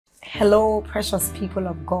Hello, precious people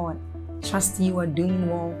of God. Trust you are doing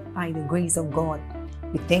well by the grace of God.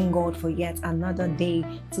 We thank God for yet another day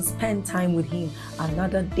to spend time with Him,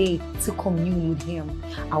 another day to commune with Him.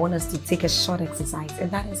 I want us to take a short exercise, and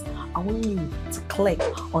that is, I want you to click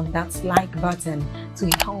on that like button to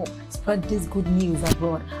help spread this good news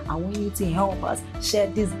abroad. I want you to help us share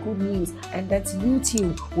this good news, and that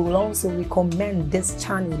YouTube will also recommend this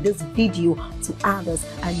channel, this video to others,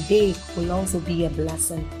 and they will also be a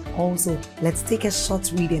blessing. Also, let's take a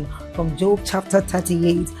short reading from Job chapter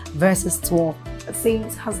 38 verses 12. It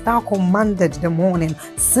says, "Hast thou commanded the morning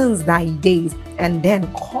since thy days, and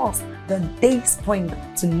then caused the day spring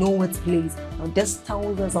to know its place?" Now this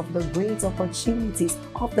tells us of the great opportunities,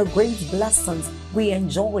 of the great blessings we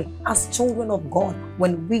enjoy as children of God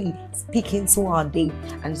when we speak into our day.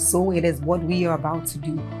 And so it is what we are about to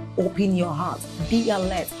do. Open your heart, be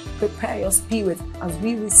alert, prepare your spirit as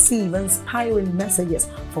we receive inspiring messages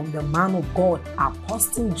from the man of God,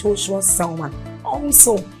 Apostle Joshua Selman.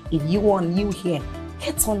 Also, if you are new here,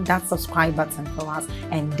 hit on that subscribe button for us,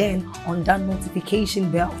 and then on that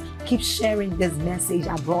notification bell. Keep sharing this message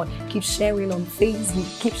abroad. Keep sharing on Facebook.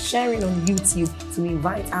 Keep sharing on YouTube to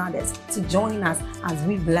invite others to join us as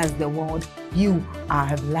we bless the world. You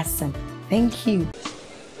are a blessing. Thank you.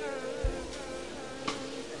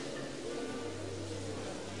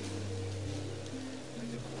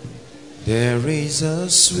 There is a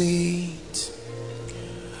sweet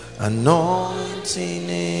anointing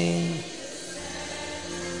in.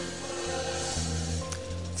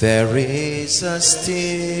 There is a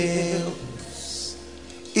stillness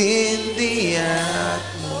in the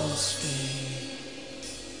atmosphere.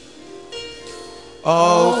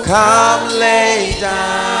 Oh, come lay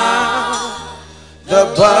down the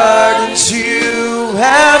burdens you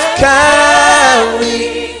have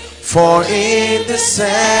carried, for in the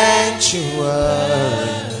sanctuary,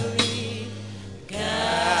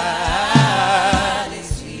 God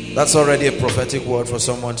is here. That's already a prophetic word for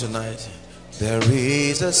someone tonight. There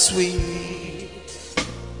is a sweet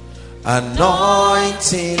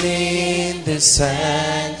anointing in the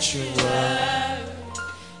sanctuary.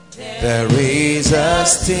 There is a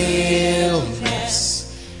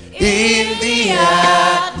stillness in the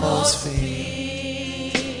atmosphere.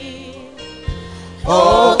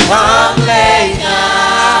 Oh, come lay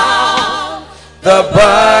down the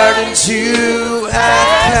burdens you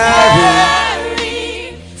have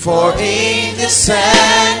carried, for in the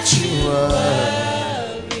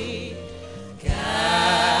sanctuary,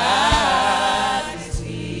 God is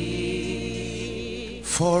here.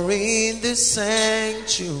 For in the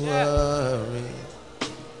sanctuary,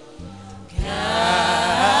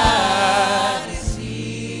 God is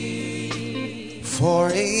here.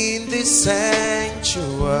 For in the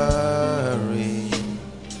sanctuary,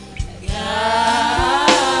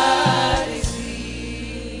 God is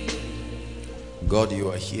here. God,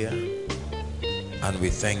 you are here, and we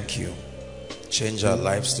thank you. Change our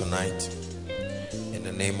lives tonight in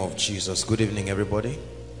the name of Jesus. Good evening, everybody.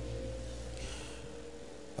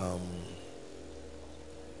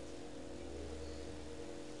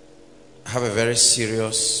 I have a very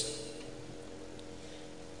serious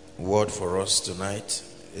word for us tonight.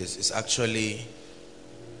 It's actually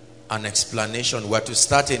an explanation. We're to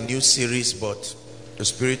start a new series, but the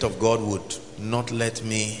Spirit of God would not let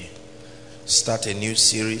me start a new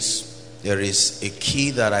series. There is a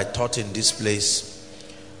key that I taught in this place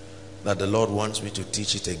that the Lord wants me to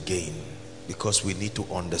teach it again, because we need to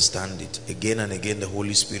understand it. Again and again, the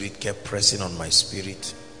Holy Spirit kept pressing on my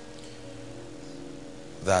spirit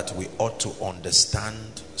that we ought to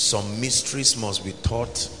understand. Some mysteries must be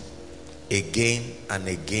taught again and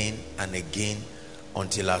again and again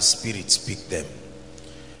until our spirit speak them.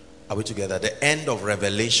 Are we together? The end of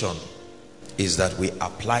revelation is that we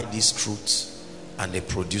apply these truths and they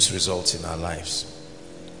produce results in our lives.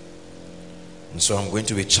 And so I'm going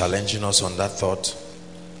to be challenging us on that thought,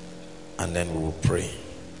 and then we will pray.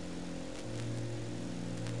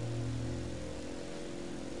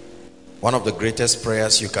 One of the greatest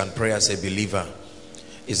prayers you can pray as a believer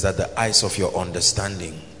is that the eyes of your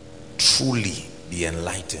understanding truly be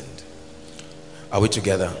enlightened. Are we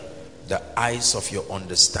together? The eyes of your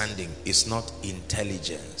understanding is not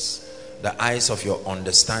intelligence. The eyes of your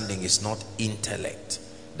understanding is not intellect.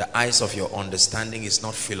 The eyes of your understanding is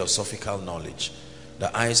not philosophical knowledge.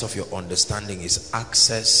 The eyes of your understanding is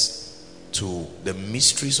access to the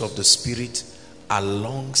mysteries of the Spirit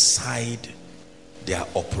alongside their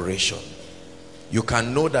operation. You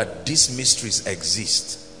can know that these mysteries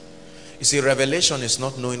exist. You see, revelation is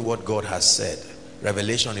not knowing what God has said.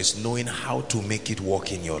 Revelation is knowing how to make it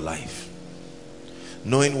work in your life.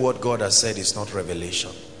 Knowing what God has said is not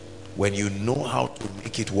revelation. when you know how to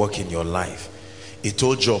make it work in your life. He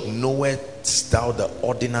told Job, knowest thou the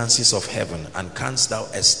ordinances of heaven, and canst thou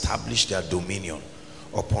establish their dominion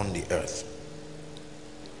upon the earth?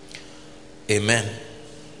 Amen.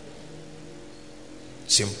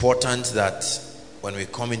 It's important that when we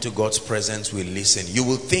come into God's presence, we listen. You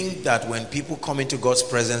will think that when people come into God's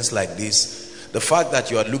presence like this, the fact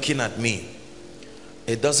that you are looking at me,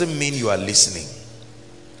 it doesn't mean you are listening.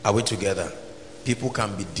 Are we together? People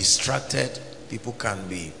can be distracted. People can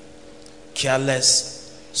be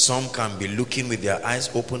careless. Some can be looking with their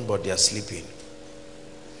eyes open, but they are sleeping.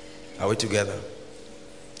 Are we together?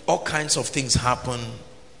 All kinds of things happen.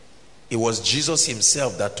 It was Jesus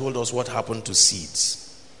himself that told us what happened to seeds.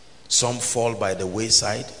 Some fall by the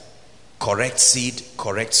wayside. Correct seed,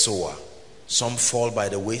 correct sower. Some fall by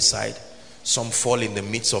the wayside. Some fall in the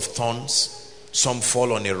midst of thorns. Some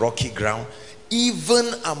fall on a rocky ground. Even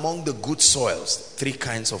among the good soils, three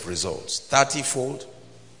kinds of results: 30-fold,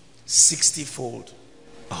 60-fold,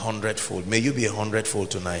 100-fold. May you be 100-fold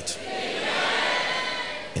tonight.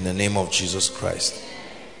 In the name of Jesus Christ.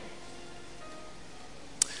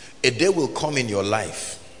 A day will come in your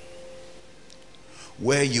life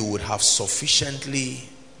where you would have sufficiently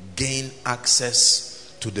gained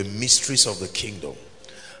access to the mysteries of the kingdom,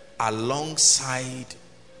 alongside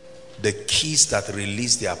the keys that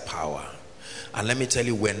release their power. And let me tell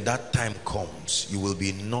you, when that time comes, you will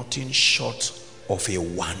be nothing short of a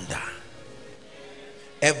wonder.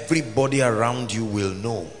 Everybody around you will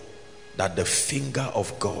know that the finger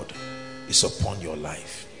of God is upon your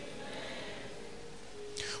life.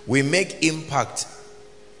 We make impact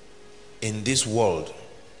in this world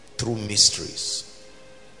through mysteries.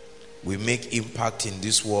 We make impact in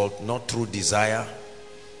this world not through desire.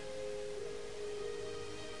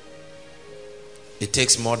 It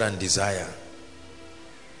takes more than desire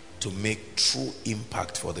to make true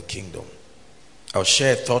impact for the kingdom. I'll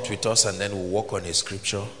share a thought with us, and then we'll walk on a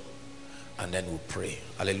scripture, and then we'll pray.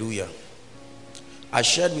 Hallelujah. I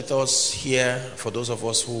shared with us here, for those of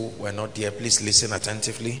us who were not there, please listen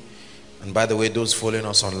attentively. And by the way, those following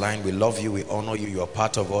us online, we love you, we honor you, you are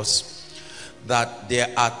part of us. That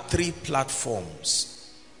there are three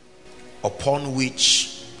platforms upon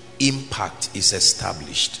which impact is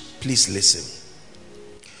established. Please listen.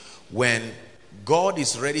 When God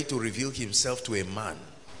is ready to reveal himself to a man,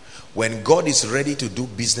 when God is ready to do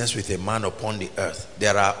business with a man upon the earth,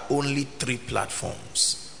 there are only three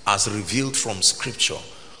platforms as revealed from scripture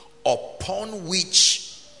upon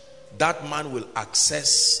which that man will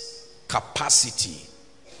access capacity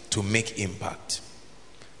to make impact.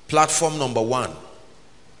 Platform number one,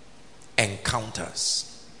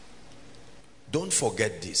 encounters. Don't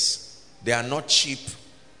forget this. They are not cheap.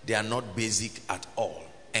 They are not basic at all.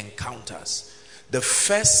 Encounters. The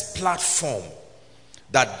first platform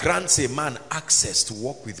that grants a man access to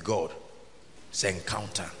walk with God is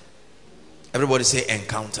encounter. Everybody say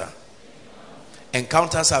encounter.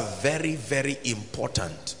 Encounters are very, very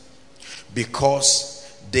important because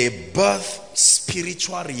they birth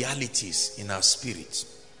spiritual realities in our spirit.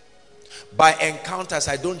 By encounters,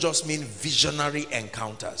 I don't just mean visionary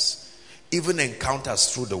encounters, even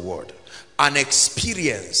encounters through the word. An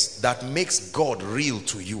experience that makes God real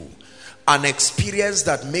to you. An experience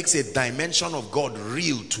that makes a dimension of God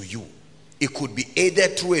real to you. It could be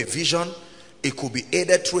aided through a vision. It could be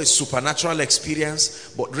aided through a supernatural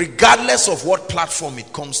experience. But regardless of what platform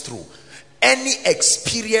it comes through, any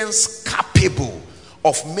experience capable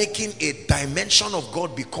of making a dimension of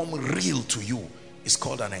God become real to you is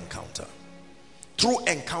called an encounter. True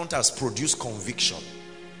encounters produce conviction.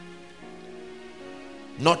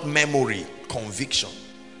 Not memory, conviction.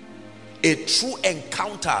 A true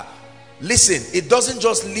encounter, listen, it doesn't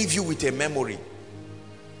just leave you with a memory.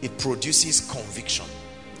 It produces conviction.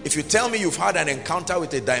 If you tell me you've had an encounter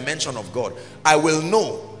with a dimension of God, I will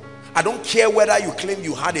know. I don't care whether you claim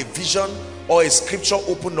you had a vision or a scripture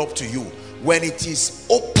opened up to you. When it is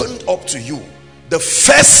opened up to you, the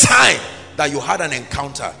first sign that you had an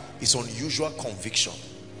encounter is unusual conviction.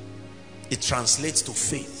 It translates to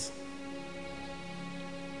faith.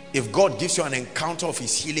 If God gives you an encounter of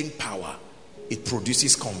his healing power, it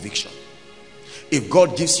produces conviction. If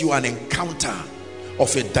God gives you an encounter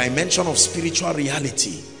of a dimension of spiritual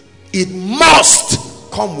reality, it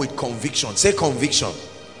must come with conviction. Say conviction.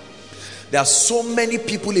 There are so many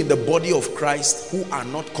people in the body of Christ who are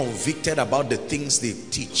not convicted about the things they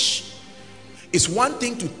teach. It's one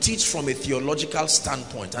thing to teach from a theological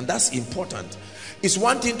standpoint, and that's important. It's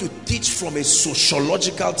one thing to teach from a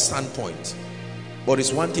sociological standpoint, but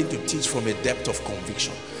it's one thing to teach from a depth of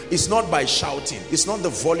conviction. It's not by shouting. It's not the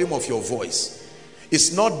volume of your voice.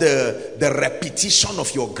 It's not the repetition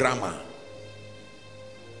of your grammar.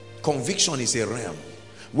 Conviction is a realm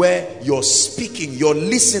where you're speaking, your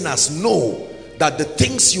listeners know that the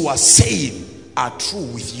things you are saying are true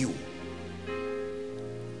with you.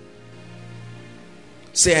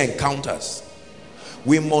 Say encounters.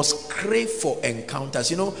 We must crave for encounters.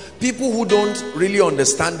 You know, people who don't really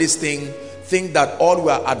understand this thing think that all we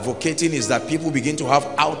are advocating is that people begin to have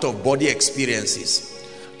out-of-body experiences,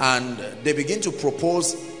 and they begin to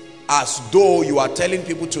propose as though you are telling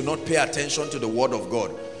people to not pay attention to the word of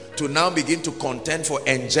God, to now begin to contend for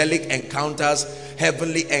angelic encounters,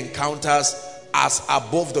 heavenly encounters as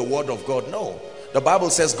above the word of God. No, the Bible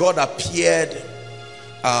says God appeared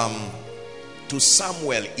to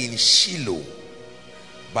Samuel in Shiloh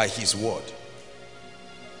by his word.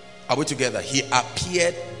 Are we together? He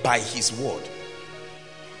appeared by his word.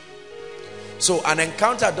 So an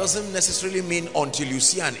encounter doesn't necessarily mean until you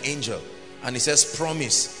see an angel and he says,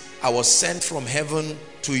 promise, I was sent from heaven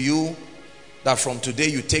to you, that from today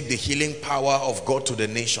you take the healing power of God to the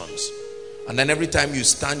nations. And then every time you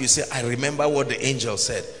stand, you say, I remember what the angel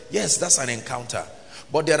said. Yes, that's an encounter.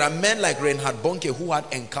 But there are men like Reinhard Bonnke who had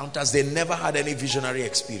encounters. They never had any visionary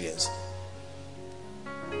experience.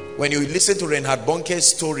 When you listen to Reinhard Bonnke's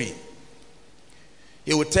story,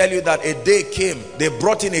 he will tell you that a day came, they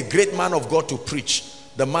brought in a great man of God to preach.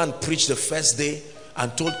 The man preached the first day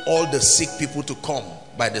and told all the sick people to come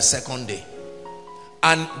by the second day.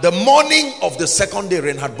 And the morning of the second day,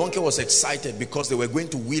 Reinhard Bonnke was excited because they were going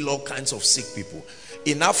to heal all kinds of sick people.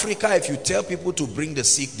 In Africa, if you tell people to bring the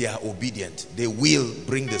sick, they are obedient. They will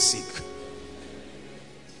bring the sick.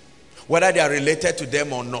 Whether they are related to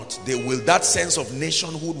them or not, they will. That sense of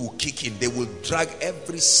nationhood will kick in. They will drag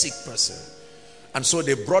every sick person. And so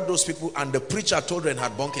they brought those people, and the preacher told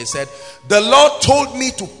Reinhard Bonnke, he said, the Lord told me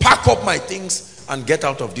to pack up my things and get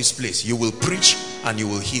out of this place. You will preach and you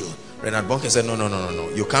will heal. Reinhard Bonnke said, no.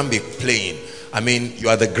 You can't be playing. I mean, you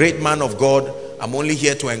are the great man of God. I'm only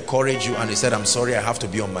here to encourage you. And he said, I'm sorry, I have to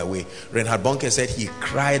be on my way. Reinhard Bonnke said he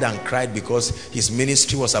cried and cried because his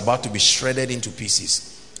ministry was about to be shredded into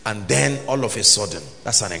pieces. And then all of a sudden,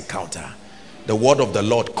 that's an encounter. The word of the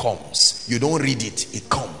Lord comes. You don't read it, it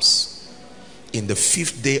comes. In the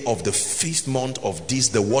 5th day of the 5th month of this,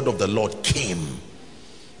 the word of the Lord came.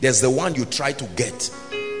 There's the one you try to get,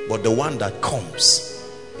 but the one that comes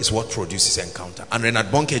is what produces encounter. And Reinhard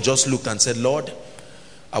Bonnke just looked and said, Lord,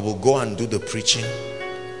 I will go and do the preaching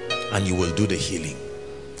and you will do the healing.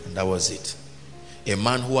 And that was it. A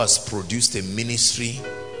man who has produced a ministry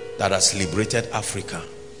that has liberated Africa.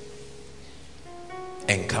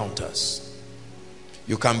 Encounters.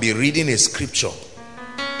 You can be reading a scripture.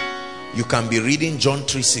 You can be reading John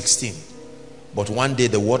 3:16. But one day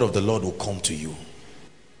the word of the Lord will come to you.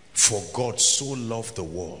 For God so loved the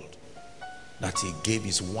world that he gave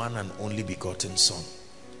his one and only begotten son,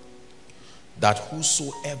 that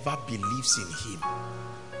whosoever believes in him.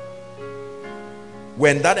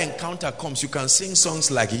 When that encounter comes, you can sing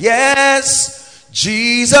songs like, yes,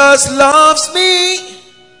 Jesus loves me.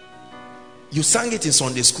 You sang it in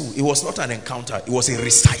Sunday school. It was not an encounter, it was a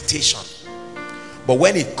recitation. But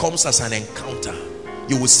when it comes as an encounter,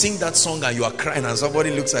 you will sing that song and you are crying, and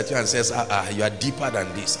somebody looks at you and says, you are deeper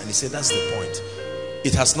than this. And he said, that's the point.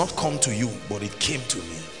 It has not come to you, but it came to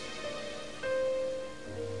me.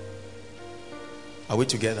 Are we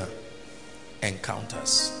together?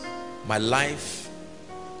 Encounters. My life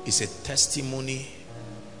is a testimony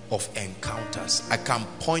of encounters. I can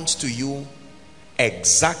point to you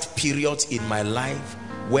exact periods in my life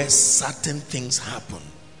where certain things happen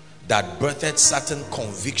that birthed certain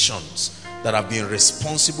convictions that have been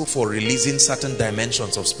responsible for releasing certain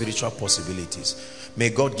dimensions of spiritual possibilities. May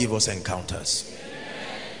God give us encounters.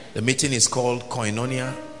 The meeting is called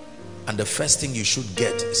Koinonia, and the first thing you should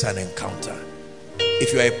get is an encounter.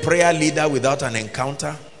 If you are a prayer leader without an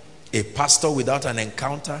encounter, a pastor without an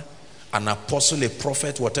encounter, an apostle, a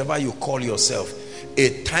prophet, whatever you call yourself,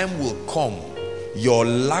 a time will come, your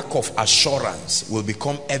lack of assurance will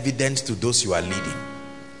become evident to those you are leading.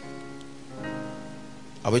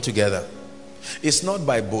 Are we together? It's not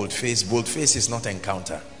by bold face. Bold face is not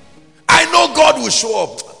encounter. I know God will show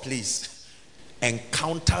up. Please.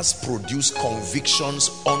 Encounters produce convictions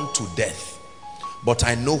unto death. But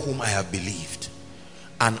I know whom I have believed,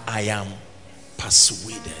 and I am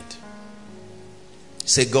persuaded.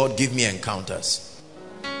 Say, God, give me encounters.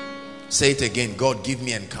 Say it again. God, give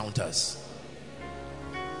me encounters.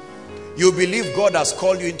 You believe God has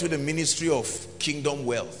called you into the ministry of kingdom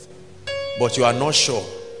wealth, but you are not sure.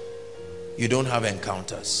 You don't have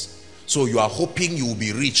encounters. So you are hoping you will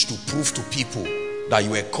be rich to prove to people that you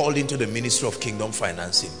were called into the ministry of kingdom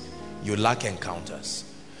financing. You lack encounters.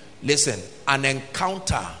 Listen, an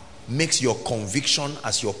encounter makes your conviction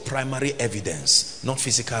as your primary evidence, not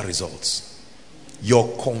physical results.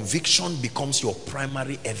 Your conviction becomes your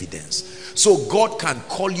primary evidence. So God can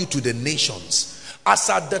call you to the nations. As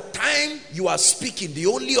at the time you are speaking, the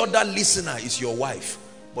only other listener is your wife.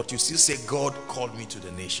 But you still say, God called me to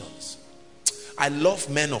the nations. I love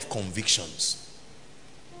men of convictions.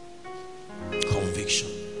 Conviction.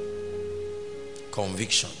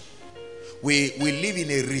 Conviction. We live in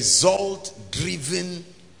a result-driven,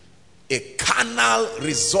 a carnal,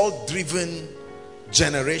 result-driven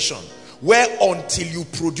generation, where until you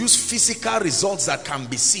produce physical results that can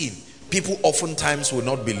be seen, people oftentimes will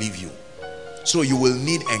not believe you. So you will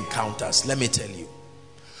need encounters, let me tell you.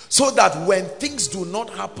 So that when things do not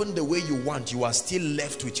happen the way you want, you are still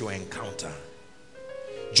left with your encounter.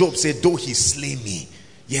 Job said, though he slay me,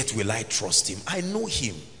 yet will I trust him. I know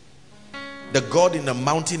him. The God in the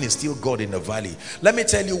mountain is still God in the valley. Let me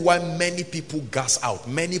tell you why many people gas out.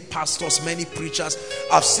 Many pastors, many preachers.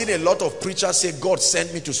 I've seen a lot of preachers say, God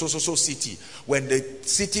sent me to so city. When the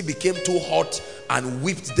city became too hot and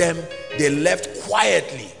whipped them, they left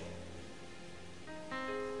quietly.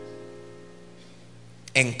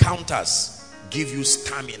 Encounters give you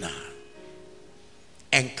stamina.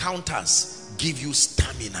 Encounters give you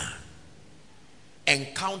stamina.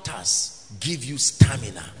 Encounters give you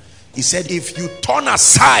stamina. He said, if you turn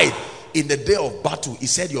aside in the day of battle, he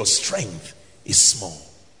said, your strength is small.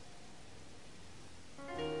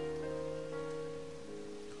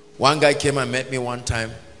 One guy came and met me one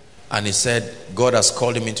time and he said, God has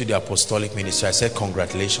called him into the apostolic ministry. I said,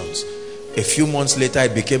 congratulations. A few months later,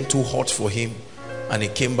 it became too hot for him and he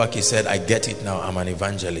came back. He said, I get it now. I'm an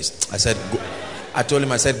evangelist. I said, go. I told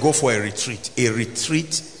him, I said, go for a retreat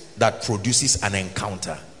that produces an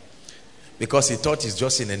encounter. Because he thought it's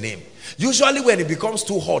just in a name. Usually when it becomes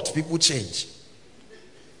too hot, people change.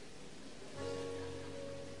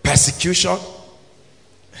 Persecution.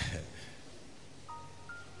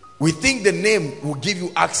 We think the name will give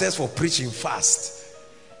you access for preaching fast.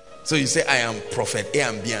 So you say, I am prophet A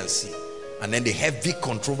and B and C. And then the heavy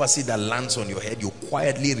controversy that lands on your head, you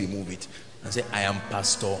quietly remove it. And say, I am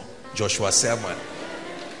Pastor Joshua Selman.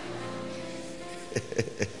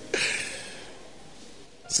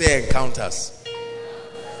 Say encounters.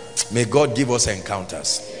 May God give us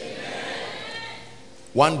encounters.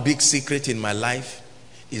 One big secret in my life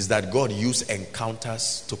is that God used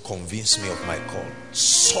encounters to convince me of my call.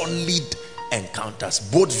 Solid encounters.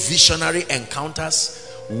 Both visionary encounters,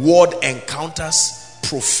 word encounters,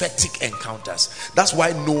 prophetic encounters. That's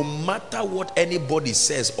why no matter what anybody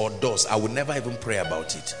says or does, I will never even pray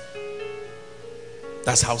about it.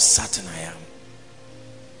 That's how certain I am.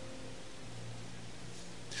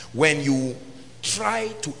 When you try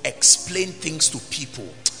to explain things to people,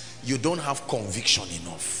 you don't have conviction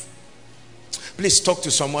enough. Please talk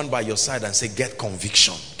to someone by your side and say, get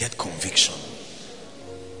conviction. Get conviction.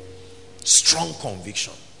 Strong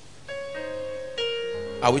conviction.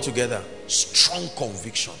 Are we together? Strong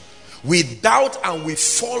conviction. We doubt and we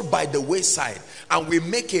fall by the wayside and we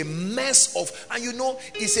make a mess of, and you know,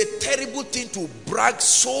 it's a terrible thing to brag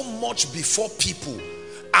so much before people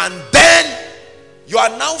and then you are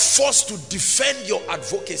now forced to defend your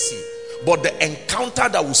advocacy, but the encounter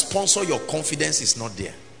that will sponsor your confidence is not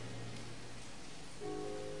there.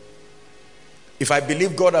 If I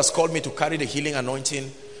believe God has called me to carry the healing anointing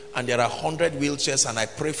and there are 100 wheelchairs and I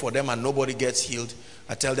pray for them and nobody gets healed,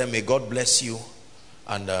 I tell them, may God bless you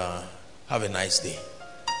and have a nice day.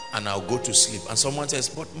 And I'll go to sleep. And someone says,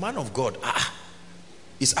 but man of God,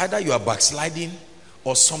 it's either you are backsliding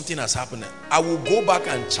or something has happened. I will go back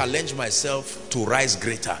and challenge myself to rise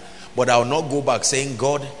greater. But I will not go back saying,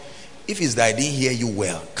 God, if it's that I didn't hear you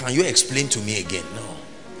well, can you explain to me again? No.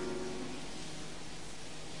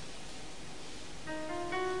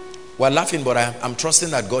 We're laughing, but I'm trusting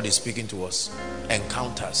that God is speaking to us.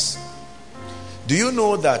 Encounters. Do you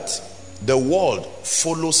know that the world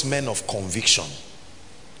follows men of conviction?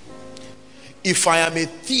 If I am a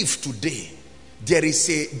thief today, there is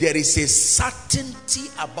a certainty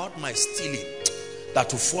about my stealing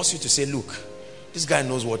that will force you to say, look, this guy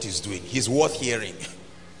knows what he's doing. He's worth hearing.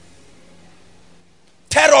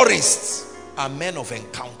 Terrorists are men of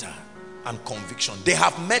encounter and conviction. They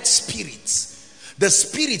have met spirits. The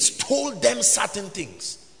spirits told them certain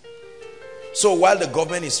things. So while the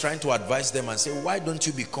government is trying to advise them and say, why don't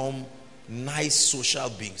you become nice social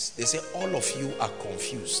beings? They say, all of you are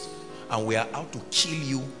confused and we are out to kill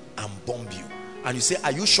you and bomb you. And you say,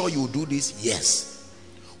 are you sure you will do this? Yes.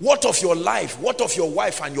 What of your life? What of your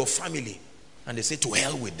wife and your family? And they say, to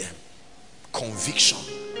hell with them. Conviction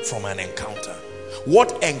from an encounter.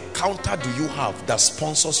 What encounter do you have that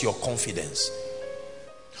sponsors your confidence?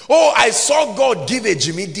 Oh, I saw God give a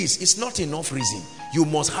Jimmy this. It's not enough reason. You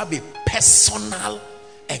must have a personal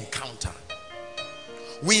encounter.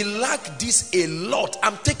 We lack this a lot.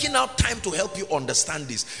 I'm taking out time to help you understand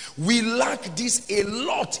this. We lack this a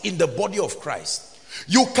lot in the body of Christ.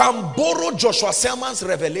 You can borrow Joshua Selman's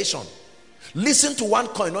revelation, listen to one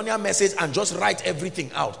koinonia message and just write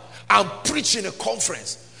everything out and preach in a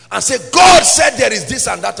conference and say, God said there is this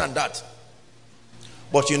and that and that.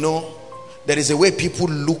 But you know, there is a way people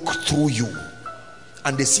look through you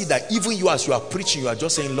and they see that even you, as you are preaching, you are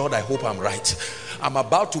just saying, Lord, I hope I'm right. I'm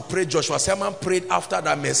about to pray. Joshua Selman prayed after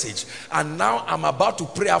that message, and now I'm about to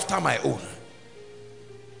pray after my own.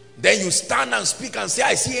 Then you stand and speak and say,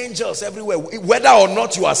 I see angels everywhere, whether or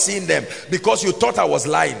not you are seeing them, because you thought I was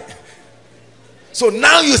lying. So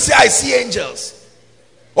now you say, I see angels.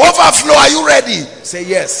 Overflow, are you ready? Say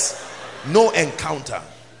yes. No encounter.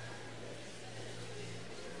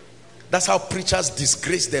 That's how preachers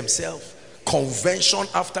disgrace themselves. Convention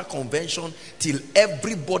after convention, till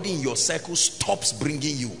everybody in your circle stops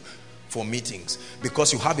bringing you for meetings,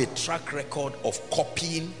 because you have a track record of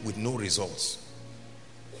copying with no results.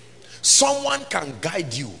 Someone can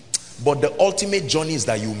guide you, but the ultimate journey is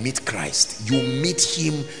that you meet Christ. You meet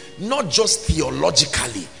him not just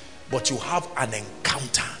theologically, but you have an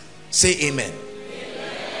encounter. Say amen.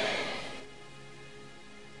 Amen.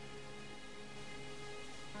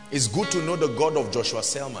 It's good to know the God of Joshua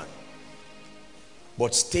Selman,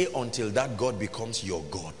 but stay until that God becomes your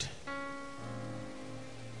God.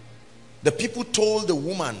 The people told the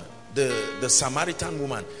woman, the Samaritan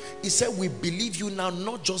woman, he said, we believe you now,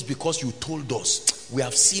 not just because you told us, we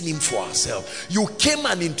have seen him for ourselves. You came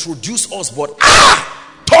and introduced us, but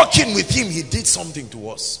talking with him, he did something to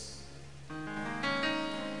us.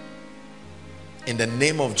 In the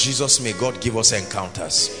name of Jesus, may God give us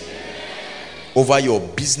encounters over your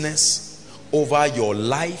business, over your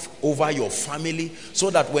life, over your family, so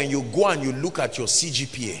that when you go and you look at your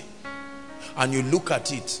CGPA and you look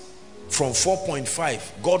at it from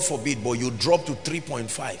 4.5, God forbid, but you drop to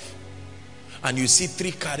 3.5 and you see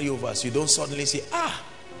 3 carryovers, you don't suddenly say,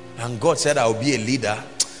 and God said I'll be a leader.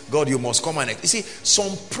 God, you must come and you see,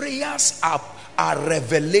 some prayers are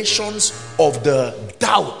revelations of the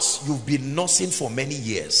doubts you've been nursing for many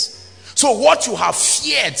years. So what you have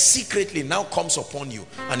feared secretly now comes upon you,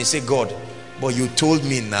 and you say, God, but you told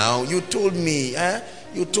me now, you told me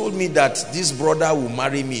that this brother will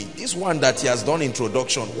marry me. This one that he has done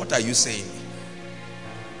introduction, what are you saying?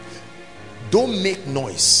 Don't make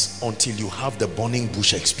noise until you have the burning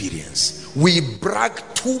bush experience. We brag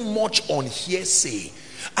too much on hearsay.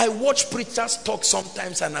 I watch preachers talk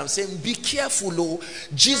sometimes and I'm saying, be careful, oh,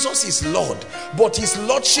 Jesus is Lord, but his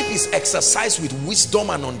lordship is exercised with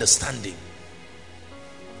wisdom and understanding.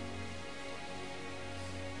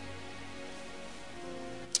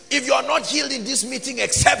 If you are not healed in this meeting,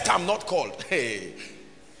 except I'm not called. Hey,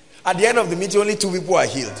 at the end of the meeting, only 2 people are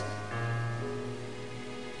healed.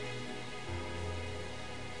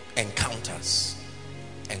 Encounters.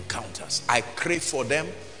 Encounters. I crave for them.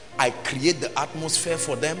 I create the atmosphere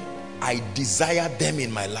for them. I desire them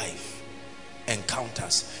in my life.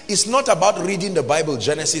 Encounters. It's not about reading the Bible,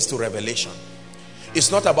 Genesis to Revelation.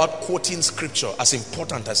 It's not about quoting scripture, as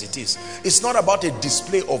important as it is. It's not about a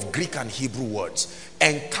display of Greek and Hebrew words.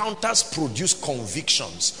 Encounters produce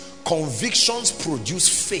convictions. Convictions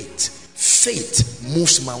produce faith. Faith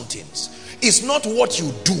moves mountains. It's not what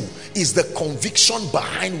you do, it's the conviction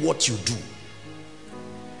behind what you do.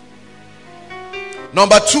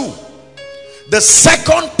 Number 2, the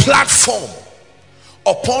second platform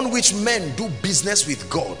upon which men do business with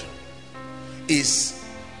God is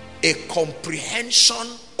a comprehension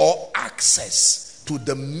or access to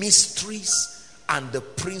the mysteries and the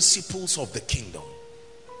principles of the kingdom.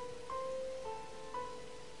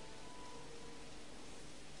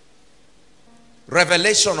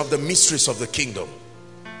 Revelation of the mysteries of the kingdom.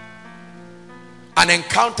 An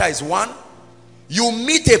encounter is one. You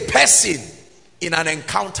meet a person in an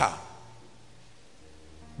encounter,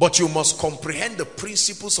 but you must comprehend the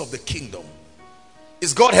principles of the kingdom.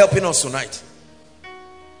 Is God helping us tonight?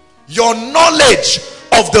 Your knowledge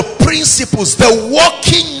of the principles, the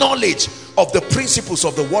working knowledge of the principles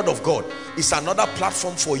of the word of God is another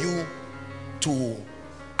platform for you to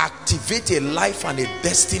activate a life and a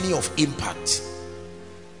destiny of impact.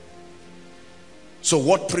 So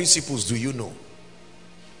what principles do you know?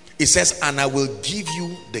 It says, and I will give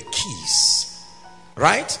you the keys,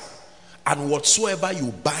 right? And whatsoever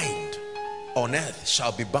you bind on earth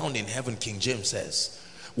shall be bound in heaven, King James says.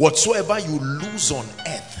 Whatsoever you loose on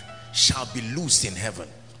earth shall be loosed in heaven.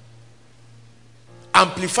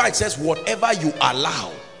 Amplified says, whatever you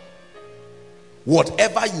allow,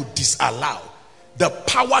 whatever you disallow, the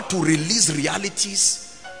power to release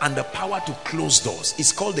realities and the power to close doors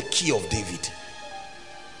is called the key of David.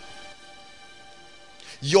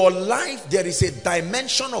 Your life, there is a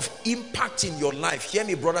dimension of impact in your life. Hear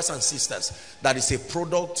me, brothers and sisters, that is a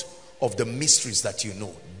product of the mysteries that you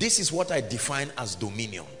know. This is what I define as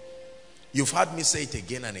dominion. You've heard me say it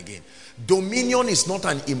again and again. Dominion is not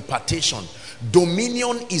an impartation.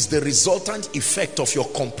 Dominion is the resultant effect of your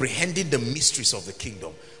comprehending the mysteries of the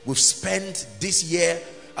kingdom. We've spent this year,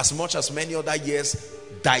 as much as many other years,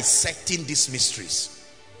 dissecting these mysteries.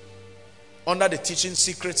 Under the teaching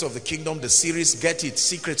Secrets of the Kingdom, the series, get it,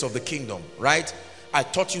 Secrets of the Kingdom, right? I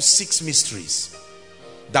taught you 6 mysteries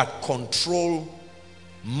that control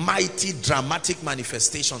mighty, dramatic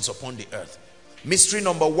manifestations upon the earth. Mystery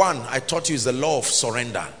number 1, I taught you, is the law of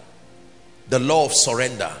surrender. The law of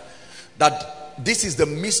surrender. That this is the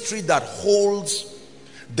mystery that holds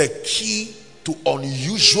the key to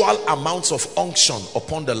unusual amounts of unction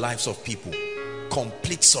upon the lives of people.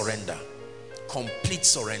 Complete surrender. Complete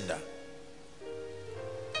surrender.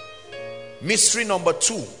 Mystery number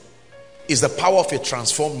 2 is the power of a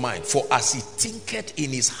transformed mind. For as he thinketh in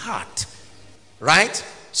his heart, right?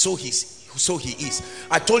 So he is.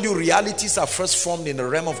 I told you realities are first formed in the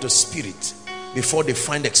realm of the spirit before they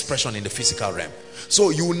find expression in the physical realm.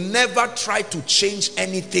 So you never try to change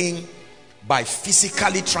anything by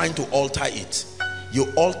physically trying to alter it.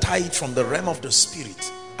 You alter it from the realm of the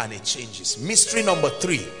spirit and it changes. Mystery number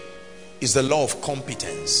 3 is the law of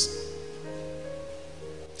competence.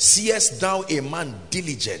 Seest thou a man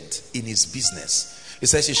diligent in his business? It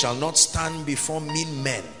says he shall not stand before mean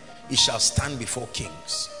men, he shall stand before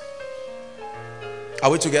kings. Are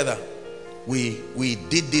we together? We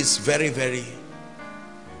did this very.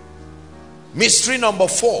 Mystery number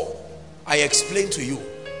 4, I explained to you.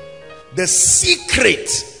 The secret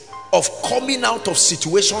of coming out of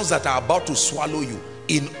situations that are about to swallow you.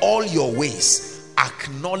 In all your ways,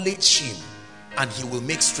 acknowledge him and he will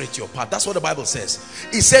make straight your path. That's what the Bible says.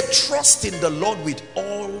 It said, trust in the Lord with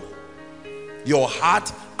all your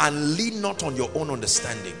heart and lean not on your own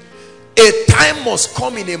understanding. A time must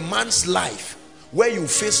come in a man's life where you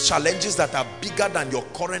face challenges that are bigger than your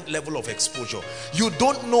current level of exposure. You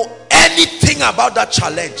don't know anything about that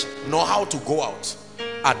challenge, nor how to go out.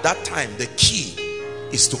 At that time, the key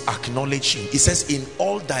is to acknowledge him. It says, in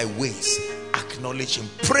all thy ways, acknowledge him.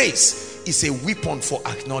 Praise is a weapon for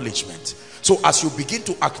acknowledgement. So as you begin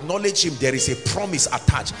to acknowledge him, there is a promise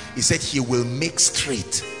attached. He said he will make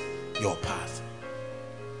straight your path.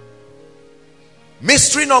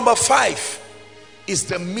 Mystery number 5 is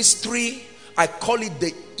the mystery, I call it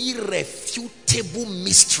the irrefutable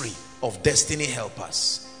mystery of destiny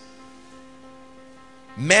helpers.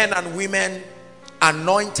 Men and women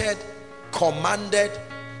anointed, commanded,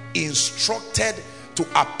 instructed to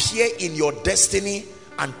appear in your destiny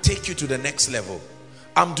and take you to the next level.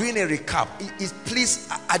 I'm doing a recap. Please,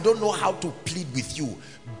 I don't know how to plead with you.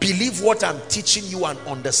 Believe what I'm teaching you and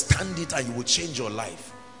understand it, and you will change your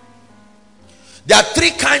life. There are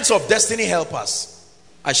 3 kinds of destiny helpers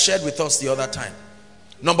I shared with us the other time.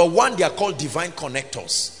 Number 1, they are called divine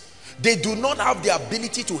connectors. They do not have the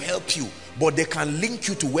ability to help you, but they can link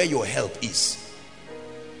you to where your help is.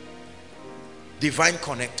 Divine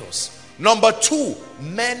connectors. Number 2,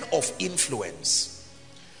 men of influence.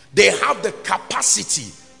 They have the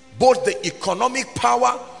capacity, both the economic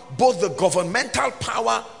power, both the governmental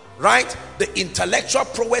power, right? The intellectual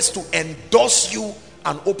prowess to endorse you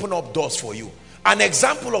and open up doors for you. An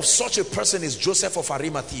example of such a person is Joseph of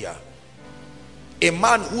Arimathea. A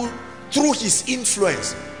man who, through his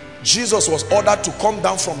influence, Jesus was ordered to come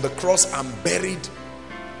down from the cross and buried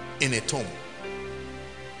in a tomb.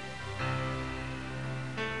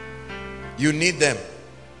 You need them.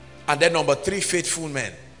 And then number 3, faithful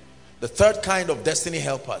men. The 3rd kind of destiny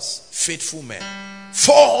helpers, faithful men.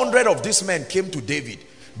 400 of these men came to David.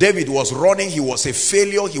 David was running, he was a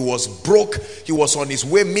failure, he was broke, he was on his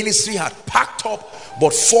way, ministry had packed up,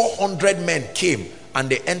 but 400 men came and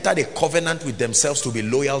they entered a covenant with themselves to be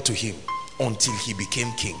loyal to him until he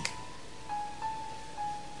became king.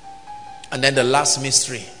 And then the last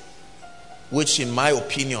mystery, which in my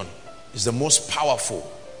opinion is the most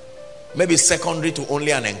powerful, maybe secondary to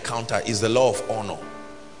only an encounter, is the law of honor.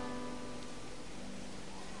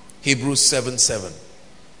 Hebrews 7:7.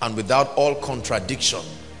 And without all contradiction,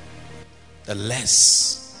 the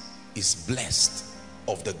less is blessed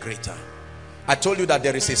of the greater. I told you that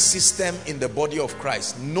there is a system in the body of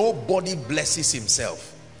Christ. Nobody blesses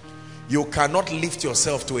himself. You cannot lift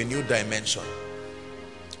yourself to a new dimension.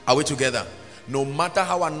 Are we together? No matter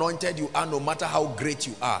how anointed you are, no matter how great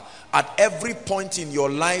you are, at every point in your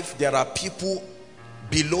life, there are people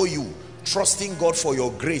below you trusting God for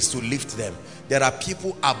your grace to lift them. There are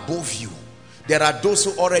people above you. There are those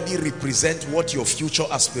who already represent what your future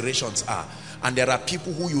aspirations are. And there are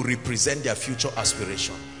people who you represent their future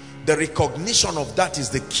aspiration. The recognition of that is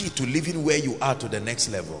the key to living where you are to the next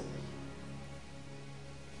level.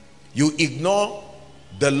 You ignore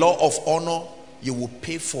the law of honor, you will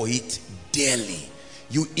pay for it dearly.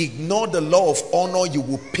 You ignore the law of honor, you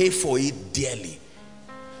will pay for it dearly.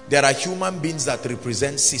 There are human beings that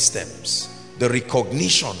represent systems. The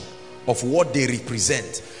recognition of what they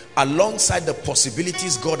represent, alongside the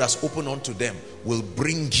possibilities God has opened unto them, will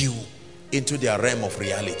bring you into their realm of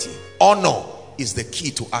reality. Honor is the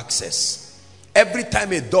key to access. Every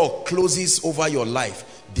time a door closes over your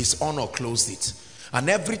life, dishonor closed it. And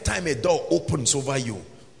every time a door opens over you,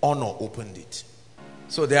 honor opened it.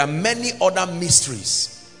 So there are many other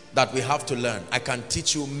mysteries that we have to learn. I can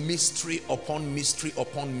teach you mystery upon mystery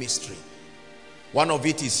upon mystery. One of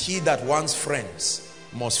it is, he that wants friends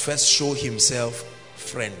must first show himself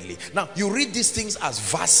friendly. Now, you read these things as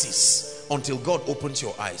verses until God opens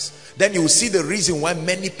your eyes. Then you will see the reason why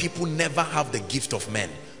many people never have the gift of men,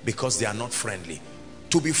 because they are not friendly.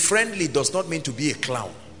 To be friendly does not mean to be a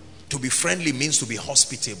clown. To be friendly means to be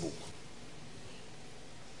hospitable.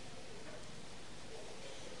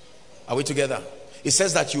 Are we together? It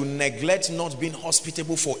says that you neglect not being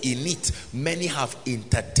hospitable, for in it many have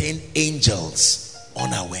entertained angels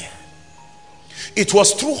unaware. It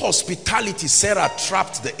was through hospitality Sarah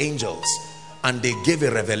trapped the angels, and they gave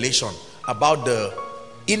a revelation about the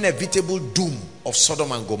inevitable doom of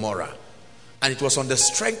Sodom and Gomorrah. And it was on the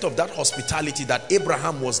strength of that hospitality that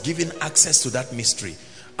Abraham was given access to that mystery,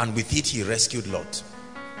 and with it he rescued Lot.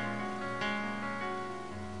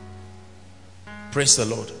 Praise the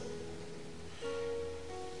Lord.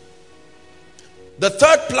 The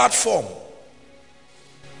third platform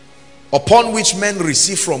upon which men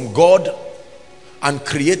receive from God and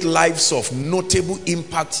create lives of notable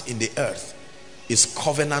impact in the earth is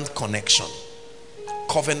covenant connection.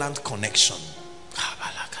 Covenant connection.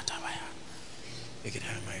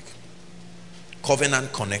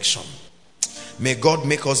 Covenant connection. May God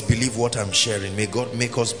make us believe what I'm sharing. May God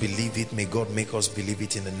make us believe it. May God make us believe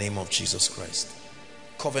it in the name of Jesus Christ.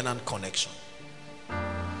 Covenant connection.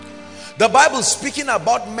 The Bible, speaking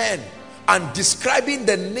about men and describing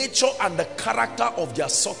the nature and the character of their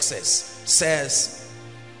success, says,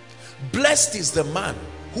 blessed is the man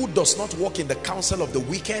who does not walk in the counsel of the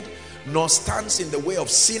wicked, nor stands in the way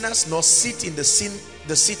of sinners, nor sit in the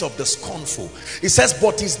seat of the scornful. It says,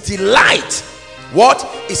 but his delight, what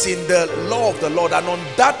is in the law of the Lord, and on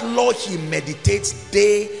that law he meditates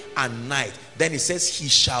day and night. Then it says, he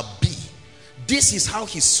shall be. This is how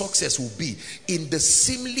his success will be, in the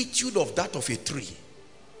similitude of that of a tree.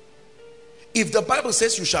 If the Bible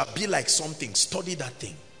says you shall be like something, study that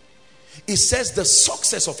thing. It says the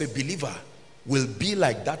success of a believer will be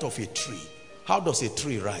like that of a tree. How does a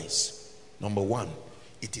tree rise? Number one,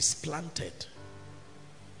 it is planted.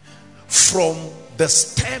 From the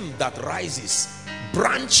stem that rises,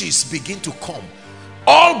 branches begin to come.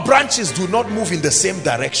 All branches do not move in the same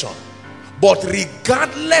direction, but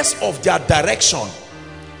regardless of their direction,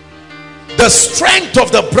 the strength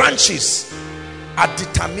of the branches are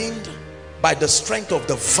determined by the strength of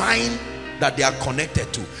the vine that they are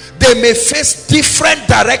connected to. They may face different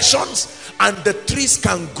directions, and the trees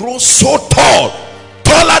can grow so tall,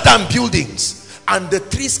 taller than buildings, and the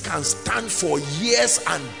trees can stand for years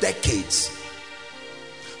and decades.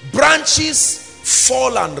 Branches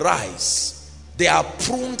fall and rise. They are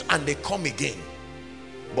pruned and they come again.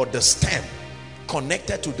 But the stem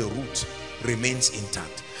connected to the root remains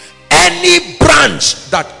intact. Any branch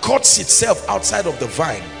that cuts itself outside of the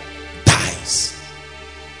vine dies.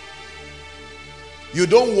 You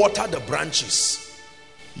don't water the branches,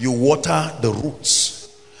 you water the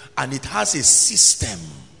roots, and it has a system.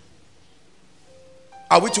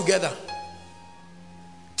 Are we together?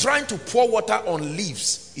 Trying to pour water on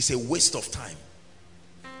leaves is a waste of time.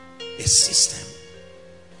 A system.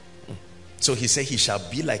 So he said he shall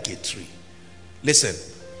be like a tree. Listen,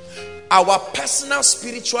 our personal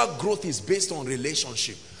spiritual growth is based on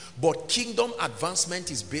relationship, but kingdom advancement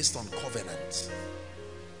is based on covenant.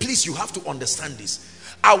 Please, you have to understand this.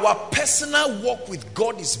 Our personal walk with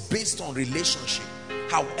God is based on relationship.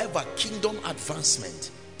 However, kingdom advancement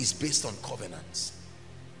is based on covenants.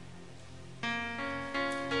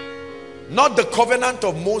 Not the covenant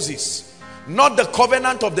of Moses, not the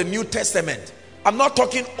covenant of the New Testament. I'm not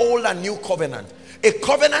talking old and new covenant. A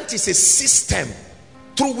covenant is a system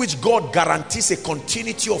through which God guarantees a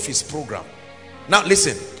continuity of his program. Now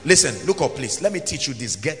listen, look up please. Let me teach you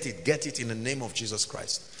this. Get it in the name of Jesus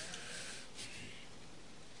Christ.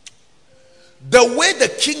 The way the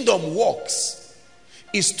kingdom works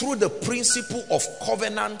is through the principle of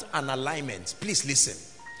covenant and alignment. Please listen.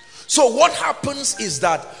 So what happens is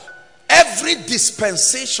that every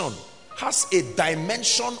dispensation has a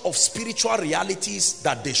dimension of spiritual realities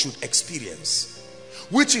that they should experience,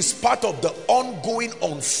 which is part of the ongoing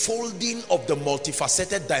unfolding of the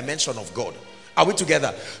multifaceted dimension of God. Are we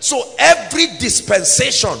together? So every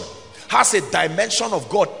dispensation has a dimension of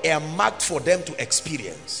God earmarked for them to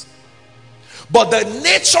experience. But the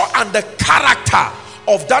nature and the character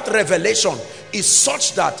of that revelation is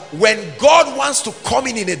such that when God wants to come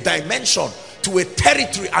in a dimension, to a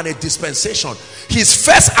territory and a dispensation, his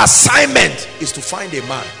first assignment is to find a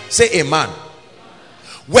man. Say a man.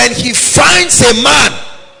 When he finds a man,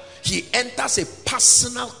 he enters a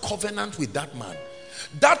personal covenant with that man.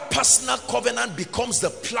 That personal covenant becomes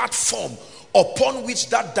the platform upon which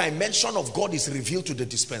that dimension of God is revealed to the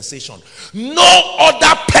dispensation. No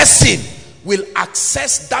other person will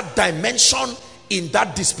access that dimension in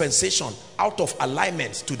that dispensation out of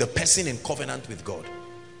alignment to the person in covenant with God.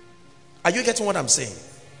 Are you getting what I'm saying?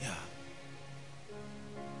 Yeah.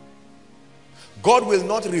 God will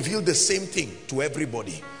not reveal the same thing to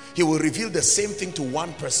everybody. He will reveal the same thing to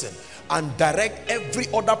one person and direct every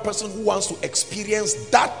other person who wants to experience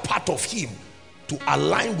that part of him to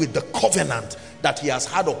align with the covenant that he has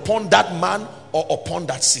had upon that man or upon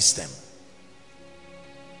that system.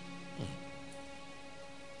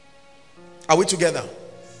 Are we together?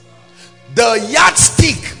 The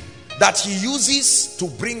yardstick that he uses to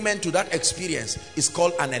bring men to that experience is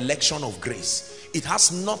called an election of grace. It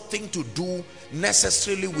has nothing to do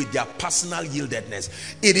necessarily with their personal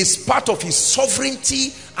yieldedness. It is part of his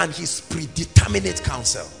sovereignty and his predeterminate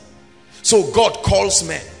counsel. So God calls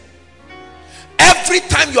men. Every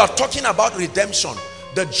time you are talking about redemption,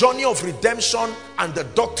 the journey of redemption and the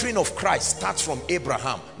doctrine of Christ starts from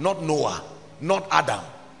Abraham, not Noah, not Adam.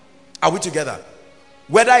 Are we together?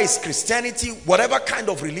 Whether it's Christianity, whatever kind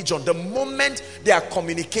of religion, the moment they are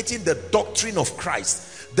communicating the doctrine of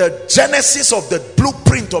Christ, the genesis of the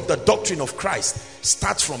blueprint of the doctrine of Christ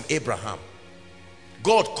starts from Abraham.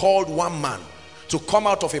 God called one man to come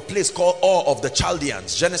out of a place called Ur of the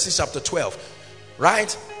Chaldeans, Genesis chapter 12,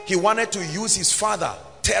 right? He wanted to use his father,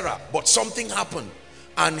 Terah, but something happened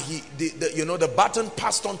and the baton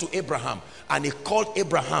passed on to Abraham, and he called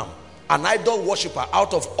Abraham an idol worshiper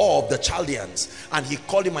out of Ur of the Chaldeans, and he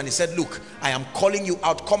called him and he said, look, I am calling you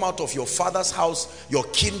out, come out of your father's house, your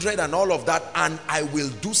kindred and all of that, and I will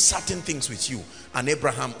do certain things with you. And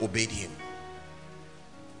Abraham obeyed him.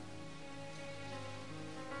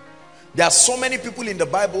 There are so many people in the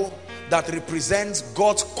Bible that represents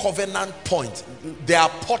God's covenant point. They are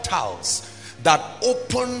portals that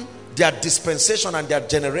open their dispensation and their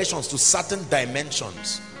generations to certain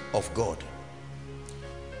dimensions of God.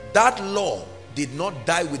 That law did not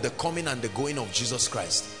die with the coming and the going of Jesus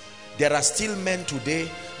Christ. There are still men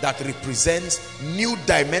today that represents new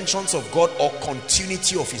dimensions of God or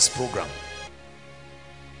continuity of his program.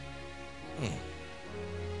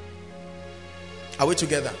 Are we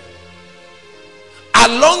together?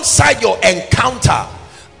 Alongside your encounter,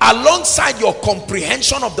 alongside your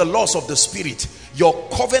comprehension of the laws of the Spirit, your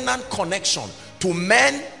covenant connection to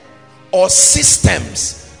men or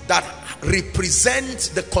systems that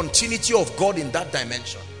represent the continuity of God in that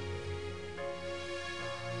dimension.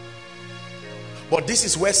 But this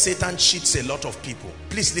is where Satan cheats a lot of people.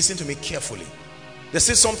 Please listen to me carefully. This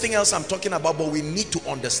is something else I'm talking about, but we need to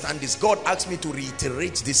understand this. God asked me to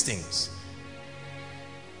reiterate these things.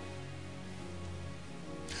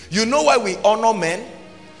 You know why we honor men?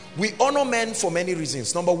 We honor men for many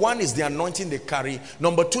reasons. Number one is the anointing they carry.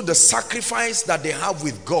 Number two, the sacrifice that they have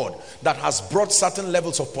with God that has brought certain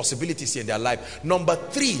levels of possibilities in their life. Number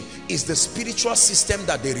three is the spiritual system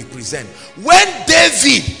that they represent. When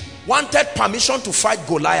David wanted permission to fight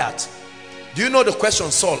Goliath, do you know the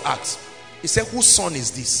question Saul asked? He said, whose son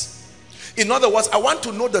is this? In other words, I want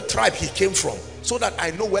to know the tribe he came from so that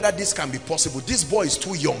I know whether this can be possible. This boy is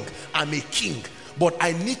too young. I'm a king. But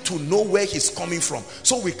I need to know where he's coming from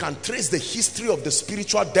so we can trace the history of the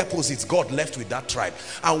spiritual deposits God left with that tribe.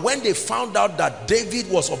 And when they found out that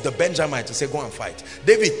David was of the Benjamites, he said, go and fight.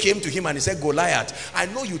 David came to him and he said, Goliath, I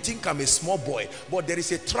know you think I'm a small boy, but there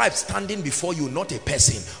is a tribe standing before you, not a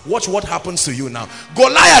person. Watch what happens to you now.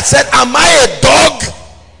 Goliath said, am I a dog?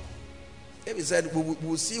 David said,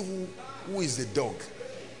 we'll see who is the dog.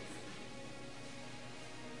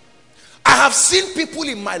 I have seen people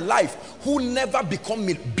in my life who never become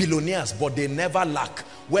billionaires, but they never lack,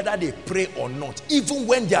 whether they pray or not, even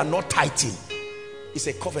when they are not tithing. It's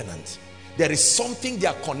a covenant. There is something they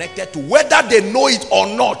are connected to, whether they know it or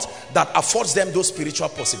not, that affords them those spiritual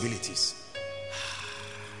possibilities.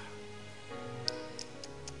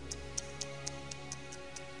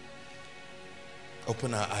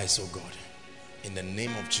 Open our eyes, oh God, in the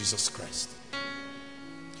name of Jesus Christ.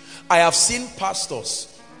 I have seen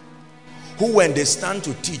pastors who, when they stand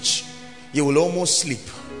to teach, you will almost sleep.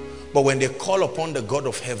 But when they call upon the God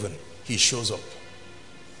of heaven, he shows up.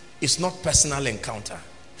 It's not personal encounter.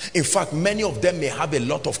 In fact, many of them may have a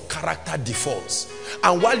lot of character defaults.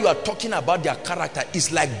 And while you are talking about their character,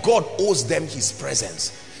 it's like God owes them his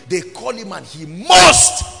presence. They call him and he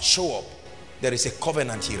must show up. There is a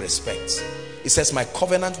covenant he respects. He says, my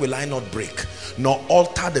covenant will I not break, nor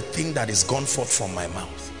alter the thing that is gone forth from my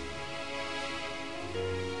mouth.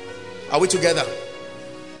 Are we together?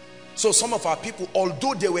 So some of our people,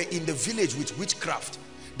 although they were in the village with witchcraft,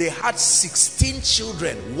 they had 16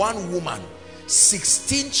 children, one woman,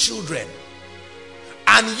 16 children.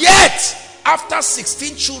 And yet, after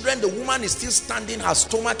 16 children, the woman is still standing, her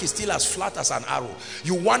stomach is still as flat as an arrow.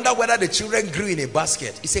 You wonder whether the children grew in a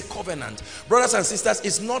basket. It's a covenant. Brothers and sisters,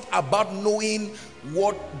 it's not about knowing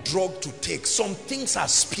what drug to take. Some things are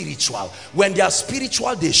spiritual. When they are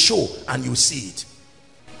spiritual, they show and you see it.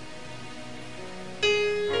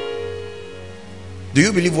 Do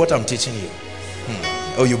you believe what I'm teaching you?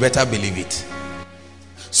 Oh, you better believe it.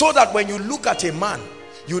 So that when you look at a man,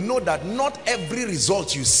 you know that not every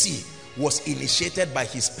result you see was initiated by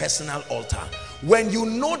his personal altar. When you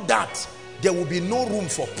know that, there will be no room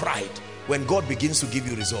for pride when God begins to give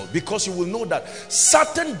you results, because you will know that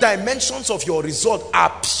certain dimensions of your result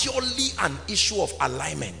are purely an issue of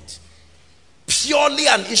alignment. Purely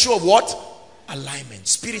an issue of what? Alignment,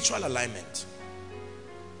 spiritual alignment.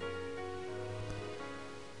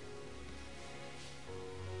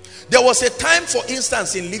 There was a time, for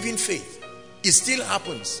instance, in Living Faith, it still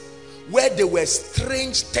happens, where there were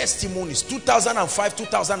strange testimonies. 2005,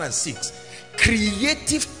 2006,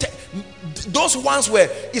 creative, those ones were,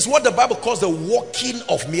 is what the Bible calls the working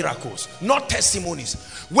of miracles, not testimonies,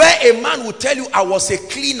 where a man would tell you, I was a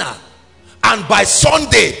cleaner, and by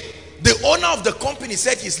Sunday, the owner of the company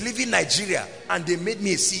said he's leaving Nigeria, and they made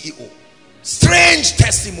me a CEO. Strange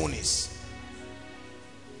testimonies.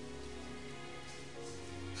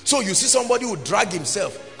 So you see somebody who drag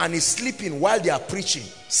himself and is sleeping while they are preaching.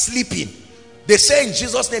 Sleeping. They say in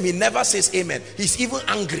Jesus' name, he never says amen. He's even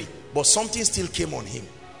angry, but something still came on him.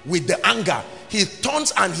 With the anger, he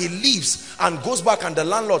turns and he leaves and goes back, and the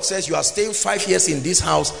landlord says, you are staying 5 years in this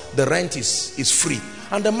house, the rent is free.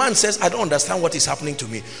 And the man says, I don't understand what is happening to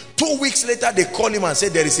me. 2 weeks later, they call him and say,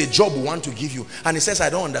 there is a job we want to give you. And he says, I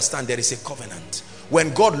don't understand. There is a covenant.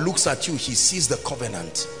 When God looks at you, he sees the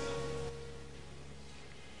covenant.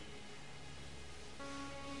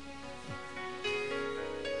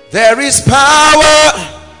 There is power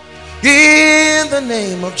in the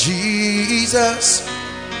name of Jesus.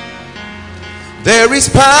 There is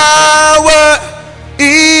power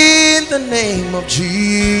in the name of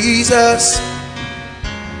Jesus.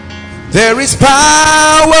 There is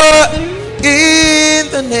power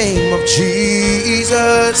in the name of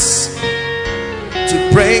Jesus to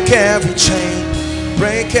break every chain,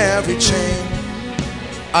 break every chain.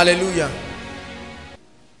 Hallelujah.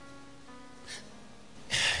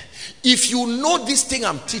 If you know this thing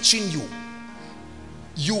I'm teaching you,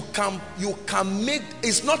 you can make,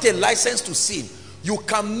 it's not a license to sin, you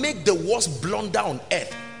can make the worst blunder on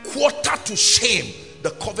earth quarter to shame. The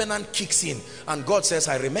covenant kicks in and God says,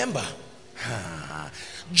 I remember.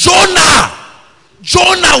 Jonah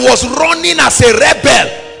was running as a rebel,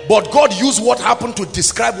 but God used what happened to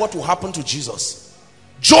describe what will happen to Jesus.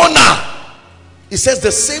 Jonah, it says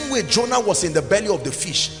the same way Jonah was in the belly of the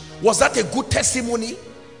fish. Was that a good testimony?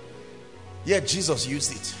 Yet Jesus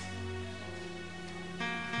used it.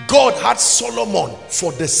 God had Solomon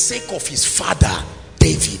for the sake of his father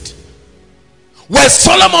David. When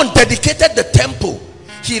Solomon dedicated the temple,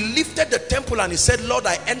 he lifted the temple and he said, Lord,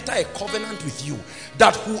 I enter a covenant with you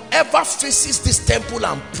that whoever faces this temple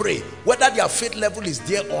and pray, whether their faith level is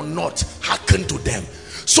there or not, hearken to them.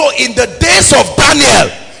 So in the days of Daniel,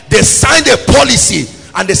 they signed a policy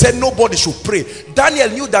and they said nobody should pray. Daniel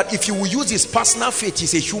knew that if he would use his personal faith,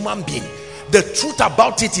 he's a human being. The truth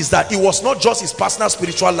about it is that it was not just his personal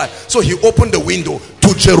spiritual life. So he opened the window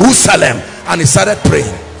to Jerusalem and he started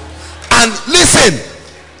praying. And listen,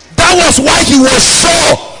 that was why he was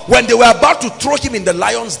sure when they were about to throw him in the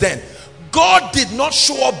lion's den. God did not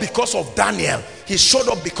show up because of Daniel. He showed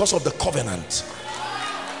up because of the covenant.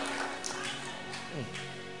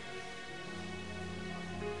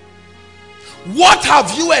 What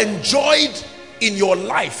have you enjoyed in your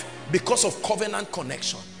life Because of covenant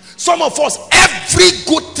connection. Some of us, every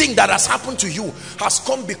good thing that has happened to you has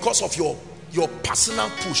come because of your personal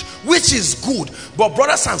push, which is good. But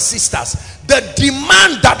brothers and sisters, the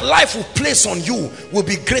demand that life will place on you will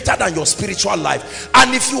be greater than your spiritual life.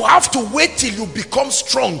 And if you have to wait till you become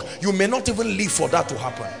strong, you may not even live for that to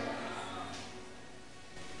happen.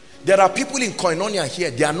 There are people in Koinonia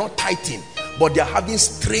here, they are not tithing, but they are having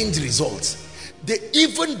strange results.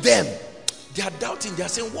 Even them, they are doubting. They are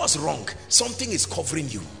saying, what's wrong? Something is covering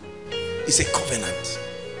you. It's a covenant.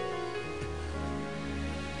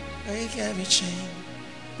 Break every chain.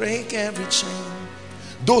 Break every chain.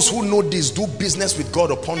 Those who know this do business with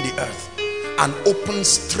God upon the earth and open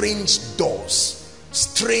strange doors.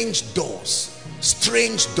 Strange doors.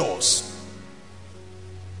 Strange doors.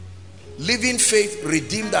 Living Faith,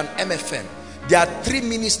 Redeemed, and MFM. There are 3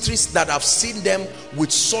 ministries that have seen them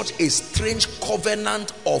with such a strange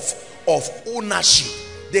covenant of ownership.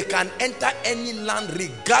 They can enter any land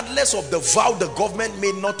regardless of the vow the government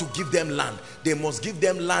made not to give them land. They must give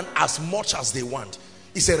them land as much as they want.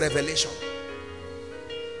 It's a revelation.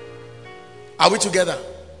 Are we together?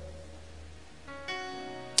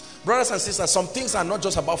 Brothers and sisters, some things are not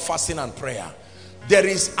just about fasting and prayer. There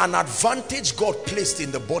is an advantage God placed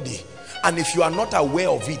in the body. And if you are not aware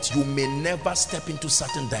of it, you may never step into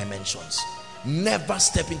certain dimensions. Never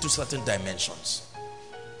step into certain dimensions.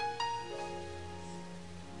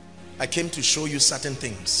 I came to show you certain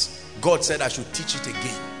things. God said I should teach it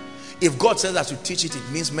again. If God says I should teach it,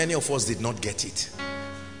 it means many of us did not get it.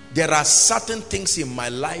 There are certain things in my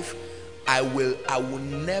life I will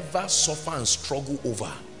never suffer and struggle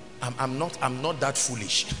over. I'm not that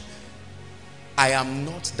foolish. I am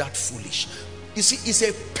not that foolish. You see, it's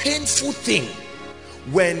a painful thing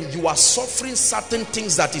when you are suffering certain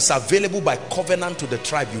things that is available by covenant to the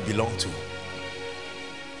tribe you belong to.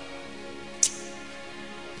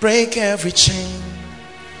 Break every chain.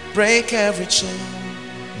 Break every chain.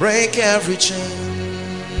 Break every chain.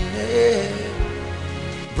 Yeah.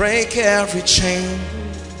 Break every chain.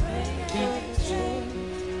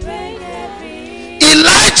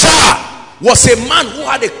 Elijah was a man who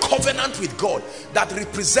had a covenant with God that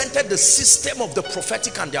represented the system of the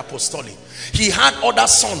prophetic and the apostolic. He had other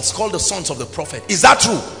sons called the sons of the prophet. Is that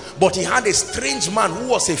true? But he had a strange man who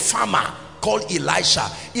was a farmer called Elisha.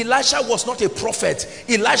 Elisha was not a prophet.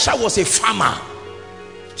 Elisha was a farmer.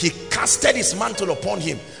 He casted his mantle upon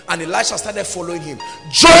him and Elisha started following him.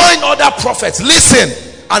 Join other prophets. Listen.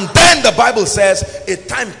 And then the Bible says a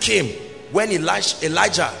time came when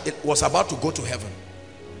Elijah was about to go to heaven.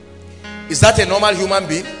 Is that a normal human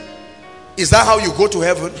being? Is that how you go to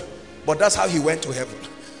heaven? But that's how he went to heaven.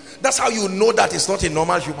 That's how you know that it's not a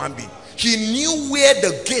normal human being. He knew where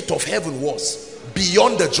the gate of heaven was,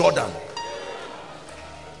 beyond the Jordan.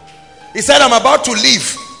 He said, I'm about to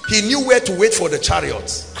leave. He knew where to wait for the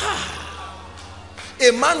chariots.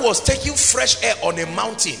 A man was taking fresh air on a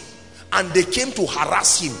mountain and they came to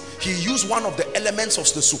harass him. He used one of the elements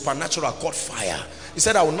of the supernatural called fire. He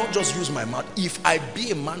said, I will not just use my mouth. If I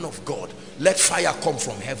be a man of God, let fire come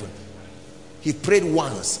from heaven. He prayed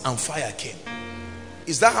once and fire came.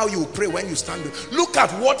 Is that how you pray when you stand? Look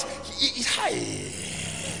at what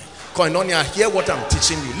Koinonia, hear what I'm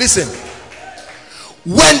teaching you. Listen.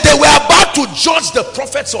 When they were about to judge the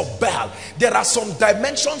prophets of Baal, there are some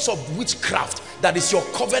dimensions of witchcraft that is your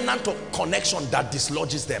covenant of connection that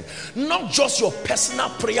dislodges them. Not just your personal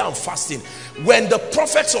prayer and fasting. When the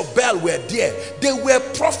prophets of Baal were there, they were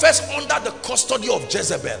prophets under the custody of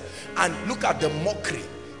Jezebel. And look at the mockery.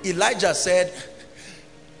 Elijah said,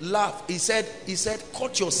 laugh. He said,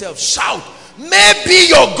 cut yourself, shout. Maybe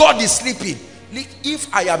your God is sleeping.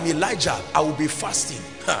 If I am Elijah, I will be fasting.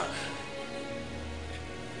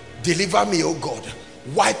 Deliver me, oh God.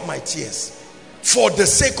 Wipe my tears. For the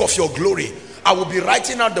sake of your glory, I will be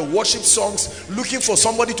writing out the worship songs, looking for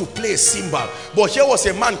somebody to play a cymbal. But here was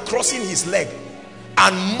a man crossing his leg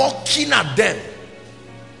and mocking at them.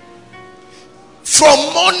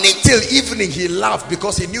 From morning till evening, he laughed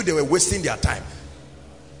because he knew they were wasting their time.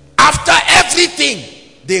 After everything,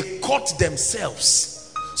 they cut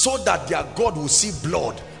themselves so that their God will see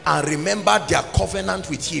blood and remember their covenant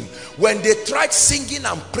with him. When they tried singing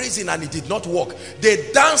and praising and it did not work,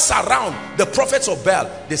 they danced around the prophets of Baal.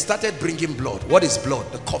 They started bringing blood. What is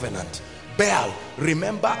blood? The covenant. Baal,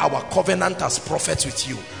 remember our covenant as prophets with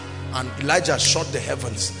you. And Elijah shut the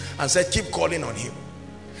heavens and said, keep calling on him.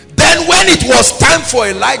 Then when it was time for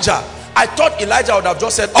Elijah, I thought Elijah would have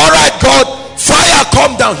just said, all right God, fire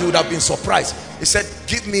come down. He would have been surprised. He said,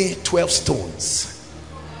 give me 12 stones.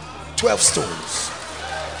 12 stones.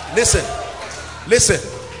 Listen, listen,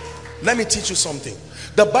 let me teach you something.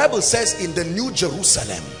 The Bible says in the New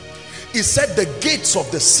Jerusalem, He said the gates of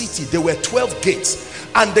the city, there were 12 gates,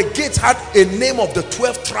 and the gates had a name of the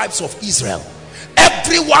 12 tribes of Israel.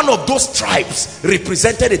 Every one of those tribes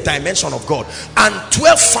represented a dimension of God, and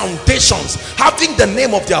 12 foundations having the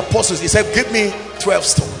name of the apostles. He said, give me 12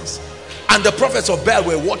 stones. And the prophets of Baal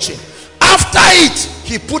were watching. After it,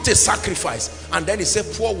 he put a sacrifice, and then he said,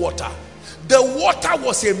 pour water. The water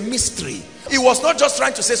was a mystery. He was not just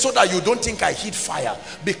trying to say so that you don't think I hid fire,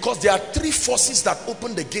 because there are three forces that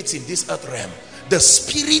open the gates in this earth realm: the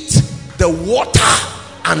spirit, the water,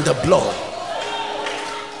 and the blood.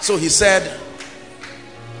 So he said,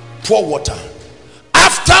 pour water.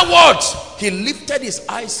 Afterwards, he lifted his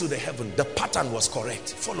eyes to the heaven. The pattern was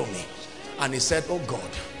correct. Follow me. And he said, oh God.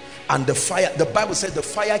 And the fire, the Bible said the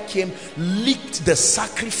fire came, licked the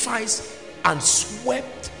sacrifice, and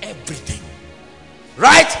swept everything.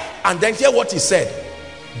 Right? And then hear what he said.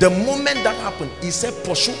 The moment that happened, he said,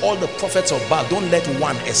 pursue all the prophets of Baal. Don't let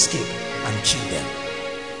one escape, and kill them.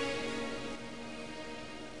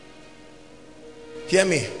 Hear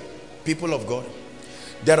me, people of God.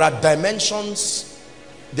 There are dimensions,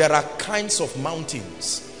 there are kinds of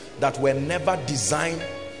mountains that were never designed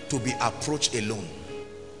to be approached alone.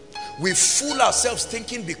 We fool ourselves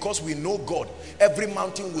thinking because we know God, every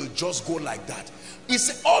mountain will just go like that.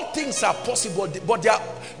 It's, all things are possible, but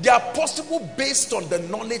they are possible based on the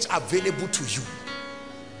knowledge available to you.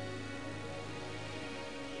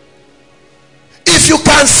 If you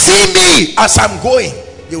can see me as I'm going,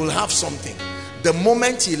 you will have something. The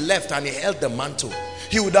moment he left and he held the mantle,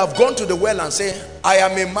 he would have gone to the well and say, I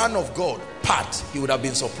am a man of God. Pat, he would have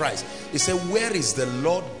been surprised. He said, where is the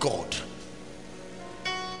Lord God?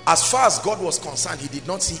 As far as God was concerned, he did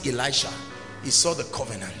not see Elisha. He saw the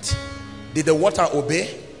covenant. Did the water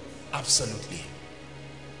obey? Absolutely.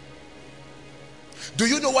 Do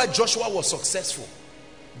you know why Joshua was successful?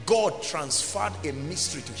 God transferred a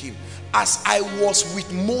mystery to him. As I was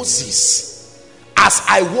with Moses, as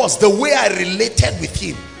I was, the way I related with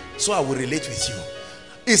him, so I will relate with you.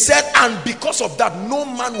 He said, and because of that, no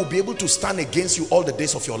man will be able to stand against you all the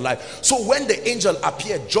days of your life. So when the angel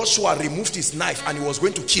appeared, Joshua removed his knife and he was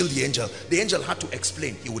going to kill the angel. The angel had to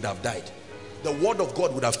explain. He would have died. The word of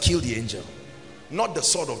God would have killed the angel, not the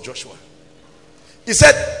sword of Joshua. He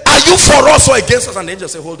said, are you for us or against us? And the angel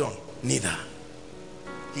said, hold on, neither.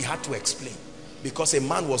 He had to explain, because a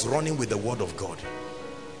man was running with the word of God.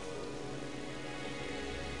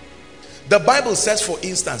 The Bible says, for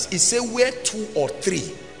instance, it says, where 2 or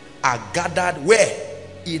 3 are gathered, where?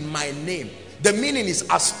 In my name. The meaning is,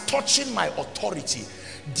 as touching my authority.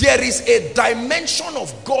 There is a dimension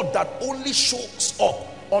of God that only shows up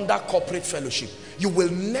under corporate fellowship. You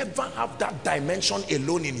will never have that dimension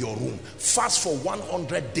alone in your room. Fast for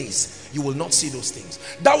 100 days, you will not see those things.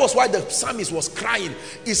 That was why the psalmist was crying.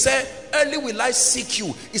 He said, early will I seek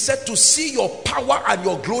you. He said, to see your power and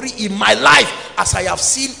your glory in my life, as I have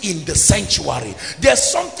seen in the sanctuary. There's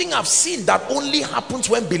something I've seen that only happens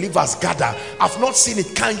when believers gather. I've not seen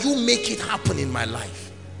it. Can you make it happen in my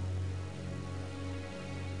life?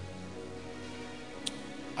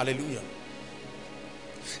 Hallelujah.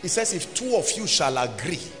 He says, if 2 of you shall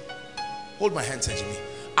agree, hold my hand, Jimmy,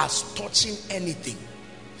 as touching anything.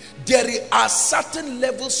 There are certain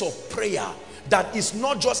levels of prayer that is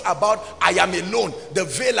not just about, I am alone, the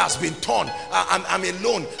veil has been torn, I'm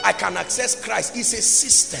alone, I can access Christ. It's a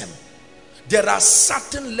system. There are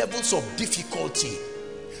certain levels of difficulty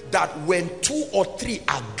that when 2 or 3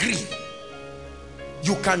 agree,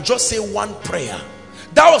 you can just say one prayer.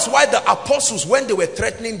 That was why the apostles, when they were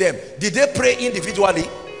threatening them, did they pray individually?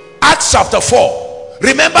 Acts chapter 4.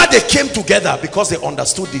 Remember, they came together because they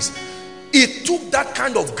understood this. It took that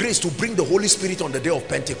kind of grace to bring the Holy Spirit on the day of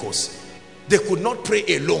Pentecost. They could not pray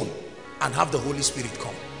alone and have the Holy Spirit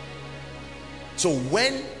come. So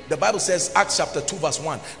when the Bible says, Acts chapter 2 verse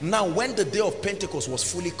 1, now when the day of Pentecost was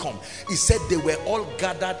fully come, it said they were all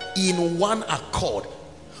gathered in one accord.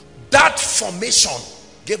 That formation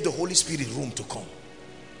gave the Holy Spirit room to come.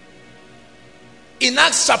 In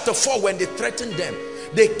Acts chapter 4, when they threatened them,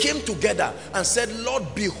 they came together and said, Lord,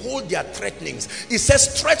 behold their threatenings. It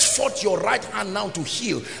says, stretch forth your right hand now to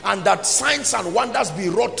heal, and that signs and wonders be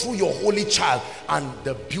wrought through your holy child. And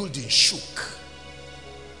the building shook.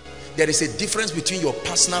 There is a difference between your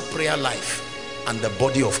personal prayer life and the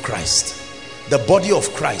body of Christ. The body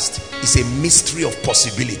of Christ is a mystery of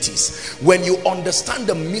possibilities. When you understand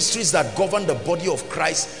the mysteries that govern the body of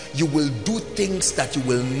Christ, you will do things that you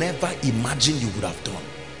will never imagine you would have done.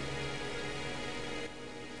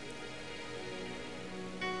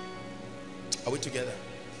 Are we together?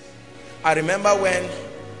 I remember when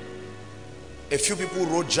a few people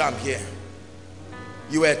wrote jam here.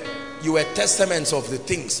 You were you were testaments of the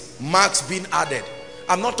things, marks being added.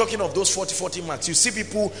 I'm not talking of those 40 marks. You see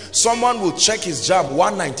people, someone will check his JAMB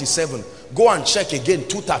 197, go and check again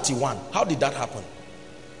 231. How did that happen?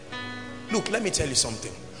 Look, let me tell you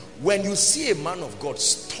something. When you see a man of God,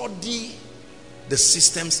 study the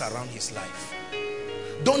systems around his life.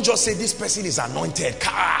 Don't just say this person is anointed,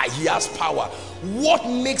 he has power. What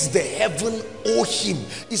makes the heaven owe him?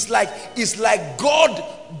 It's like God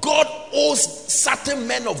owes certain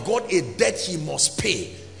men of God a debt he must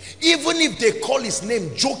pay. Even if they call his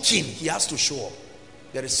name joking, he has to show up.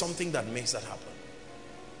 There is something that makes that happen.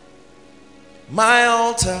 My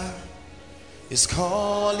altar is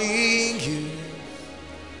calling you,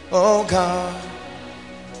 oh God.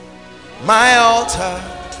 My altar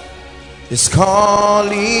is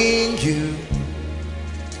calling you,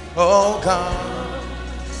 oh God.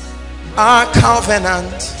 Our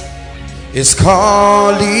covenant is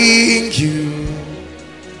calling you,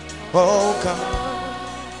 oh God.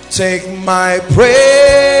 Take my praise,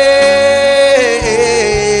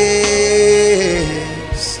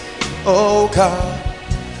 oh God.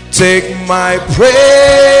 Take my praise,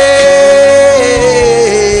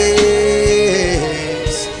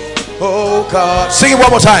 oh God. Sing it one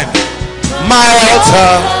more time. My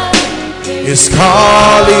altar is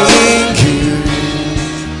calling you,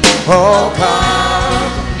 oh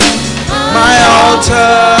God. My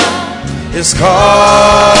altar is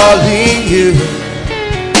calling you,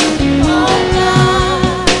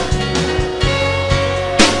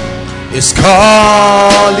 is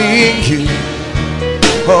calling you,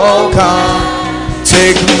 oh God.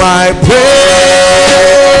 Take my praise,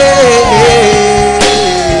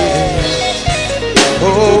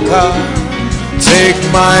 oh God. Take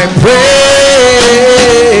my praise.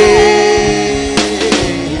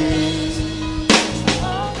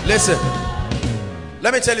 Listen,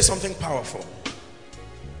 let me tell you something powerful.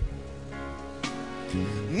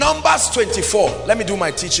 Numbers 24. Let me do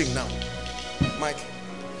my teaching now, Mike.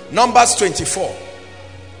 Numbers 24.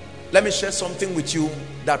 Let me share something with you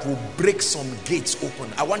that will break some gates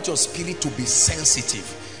open. I want your spirit to be sensitive.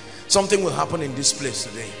 Something will happen in this place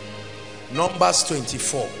today. Numbers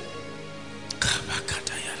 24.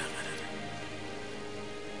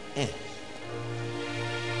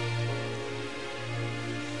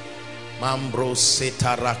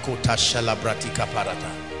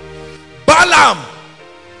 Balaam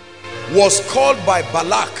was called by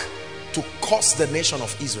Balak to curse the nation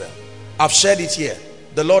of Israel. I've shared it here.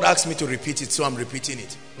 The Lord asked me to repeat it, so I'm repeating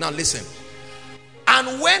it. Now listen.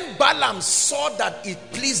 And when Balaam saw that it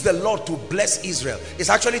pleased the Lord to bless Israel, it's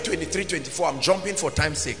actually 23-24. I'm jumping for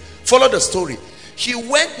time's sake. Follow the story. He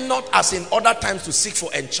went not as in other times to seek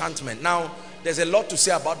for enchantment. Now, there's a lot to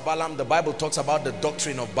say about Balaam. The Bible talks about the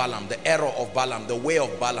doctrine of Balaam, the error of Balaam, the way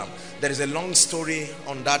of Balaam. There is a long story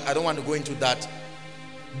on that. I don't want to go into that.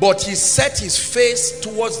 But he set his face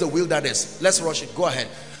towards the wilderness. Let's rush it. Go ahead.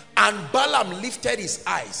 And Balaam lifted his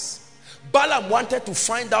eyes. Balaam wanted to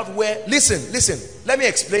find out where. Listen. Let me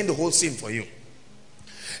explain the whole scene for you.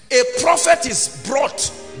 A prophet is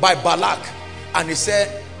brought by Balak, and he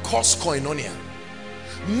said, cause koinonia.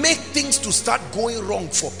 Make things to start going wrong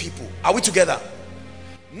for people. Are we together?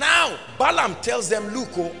 Now, Balaam tells them,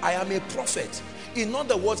 look, oh, I am a prophet. In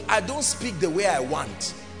other words, I don't speak the way I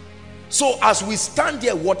want. So as we stand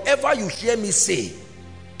there, whatever you hear me say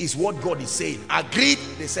is what God is saying. Agreed?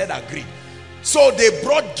 They said agreed. So they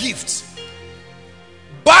brought gifts.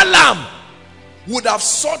 Balaam would have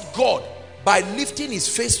sought God by lifting his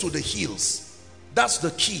face to the hills. That's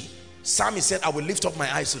the key. Psalmist said, I will lift up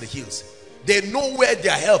my eyes to the hills. They know where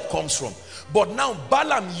their help comes from. But now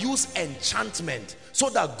Balaam used enchantment so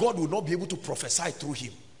that God will not be able to prophesy through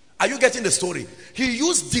him. Are you getting the story? He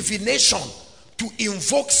used divination to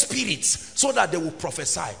invoke spirits so that they will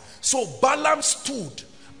prophesy. So Balaam stood,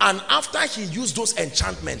 and after he used those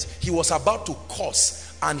enchantments, he was about to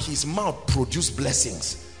curse, and his mouth produced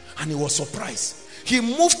blessings. And he was surprised. He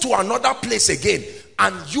moved to another place again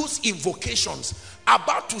and used invocations,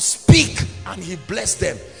 about to speak, and he blessed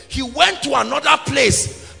them. He went to another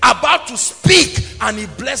place, about to speak, and he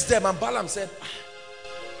blessed them. And Balaam said,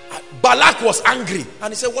 Balak was angry,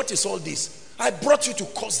 and he said, what is all this? I brought you to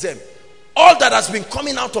curse them. All that has been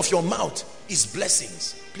coming out of your mouth is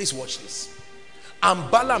blessings. Please watch this. And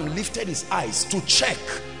Balaam lifted his eyes to check.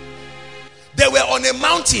 They were on a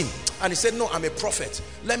mountain, and he said, no, I'm a prophet.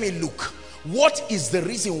 Let me look. What is the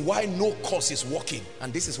reason why no curse is working?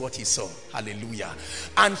 And this is what he saw. Hallelujah.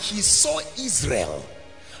 And he saw Israel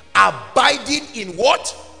abiding in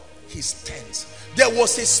what? His tents. There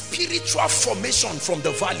was a spiritual formation from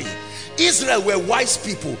the valley. Israel were wise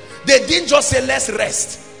people. They didn't just say, let's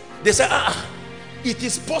rest. They said, It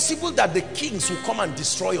is possible that the kings will come and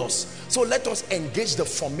destroy us. So let us engage the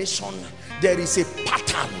formation. There is a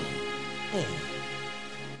pattern.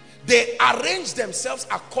 They arranged themselves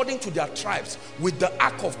according to their tribes, with the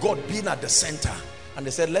ark of God being at the center. And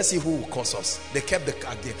they said, let's see who will curse us. They kept the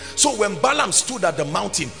ark there. So when Balaam stood at the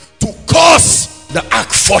mountain to curse, the ark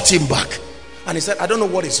fought him back. And he said, I don't know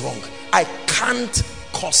what is wrong. I can't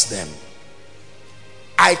curse them.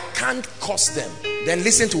 I can't curse them. Then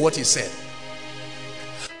listen to what he said.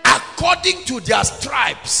 According to their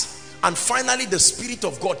tribes. And finally the Spirit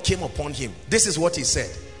of God came upon him. This is what he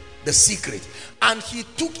said. The secret. And he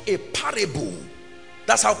took a parable.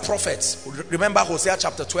 That's how prophets. Remember Hosea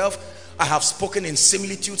chapter 12. I have spoken in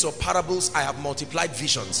similitudes or parables. I have multiplied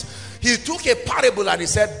visions. He took a parable and he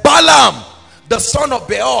said, Balaam, the son of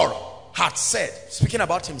Beor, had said, speaking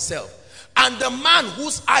about himself. And the man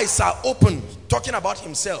whose eyes are open, talking about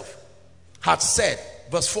himself, had said,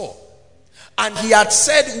 verse 4. And he had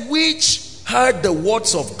said, which heard the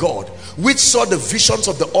words of God, which saw the visions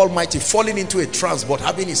of the Almighty, falling into a trance, but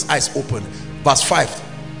having his eyes open. Verse 5.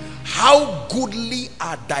 How goodly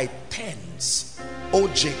are thy tents, O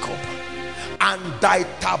Jacob, and thy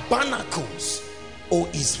tabernacles, O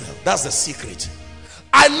Israel. That's the secret.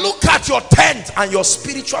 I look at your tent and your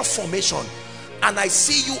spiritual formation, and I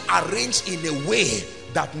see you arranged in a way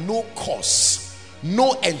that no curse,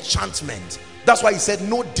 no enchantment. That's why he said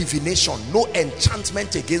no divination, no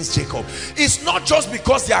enchantment against Jacob. It's not just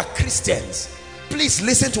because they are Christians. Please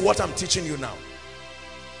listen to what I'm teaching you now.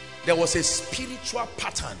 There was a spiritual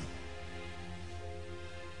pattern.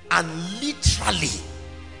 And literally,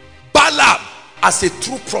 Balaam, as a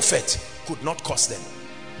true prophet, could not curse them.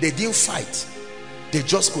 They didn't fight. They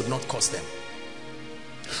just could not curse them.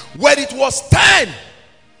 When it was time,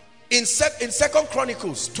 in 2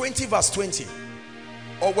 Chronicles 20 verse 20,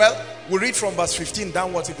 or well, we read from verse 15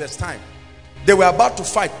 downwards if there's time. They were about to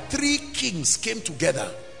fight. 3 kings came together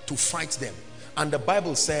to fight them. And the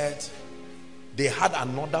Bible said they had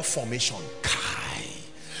another formation. Kai.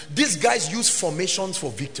 These guys use formations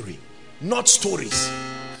for victory, not stories.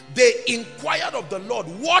 They inquired of the Lord,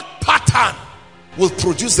 what pattern will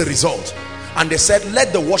produce the result? And they said,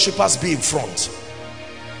 let the worshippers be in front.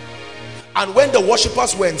 And when the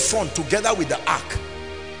worshippers were in front together with the ark,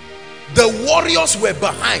 the warriors were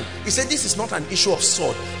behind. He said, this is not an issue of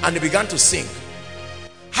sword. And they began to sing,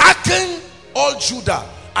 hearken all Judah,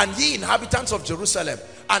 and ye inhabitants of Jerusalem,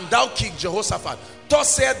 and thou King Jehoshaphat.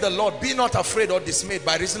 Thus saith the Lord, be not afraid or dismayed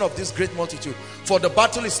by reason of this great multitude, for the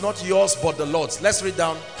battle is not yours but the Lord's. Let's read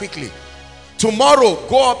down quickly. Tomorrow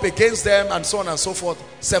go up against them, and so on and so forth.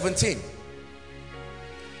 17.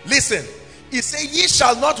 Listen, he said, ye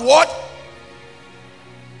shall not what?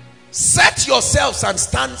 Set yourselves and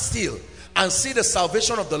stand still and see the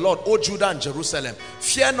salvation of the Lord, O Judah and Jerusalem.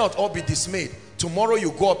 Fear not or be dismayed. Tomorrow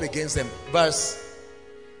you go up against them. Verse.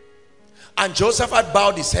 And Jehoshaphat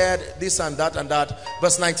bowed his head, this and that and that.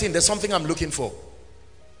 Verse 19, there's something I'm looking for.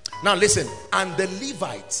 Now listen. And the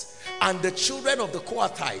Levites and the children of the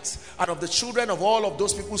Kohathites and of the children of all of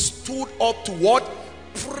those people stood up to what?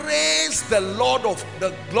 Praise the Lord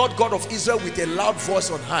God of Israel with a loud voice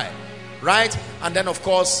on high. Right? And then of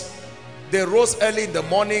course they rose early in the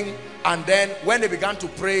morning, and then when they began to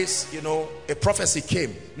praise, you know, a prophecy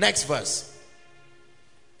came. Next verse.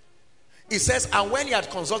 It says, and when he had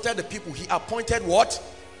consulted the people, he appointed what?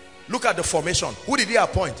 Look at the formation. Who did he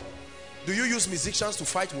appoint? Do you use musicians to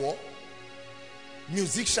fight war?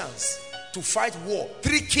 Musicians to fight war.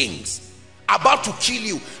 3 kings about to kill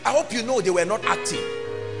you. I hope you know they were not acting.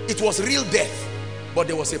 It was real death, but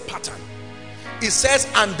there was a pattern. It says,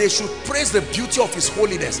 and they should praise the beauty of his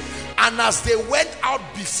holiness. And as they went out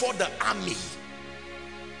before the army,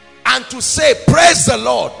 and to say, praise the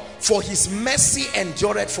Lord, for his mercy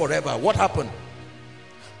endureth forever. What happened?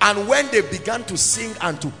 And when they began to sing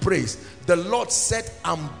and to praise, the Lord set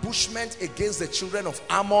ambushment against the children of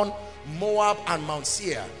Ammon, Moab, and Mount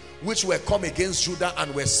Seir, which were come against Judah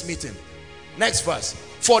and were smitten. Next verse.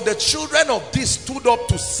 For the children of these stood up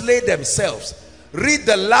to slay themselves. Read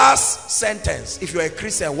the last sentence if you're a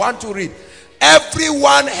Christian. 1 to read.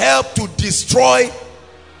 Everyone helped to destroy.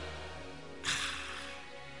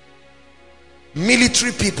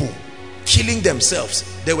 Military people killing themselves.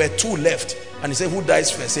 There were 2 left. And he said, who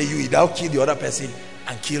dies first? Say, you thou kill the other person,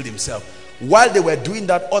 and killed himself. While they were doing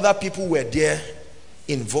that, other people were there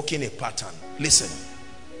invoking a pattern. Listen.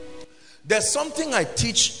 There's something I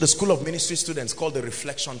teach the School of Ministry students called the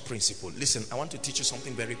reflection principle. Listen, I want to teach you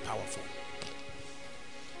something very powerful.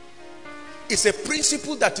 It's a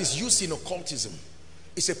principle that is used in occultism.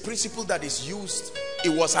 It's a principle that is used. It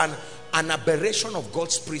was an aberration of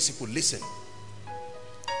God's principle. Listen.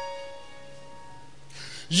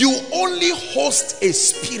 You only host a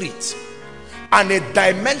spirit and a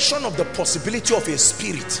dimension of the possibility of a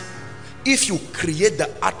spirit if you create the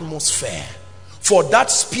atmosphere for that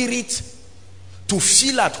spirit to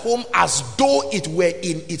feel at home as though it were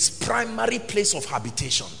in its primary place of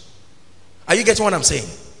habitation. Are you getting what I'm saying?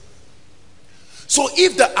 So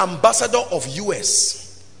if the ambassador of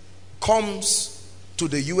US comes to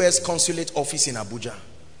the US consulate office in Abuja,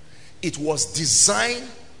 it was designed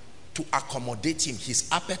to accommodate him, his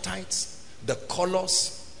appetites, the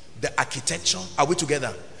colors, the architecture. Are we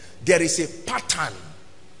together? There is a pattern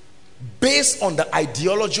based on the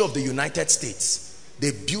ideology of the United States.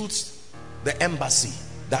 They built the embassy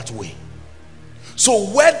that way. So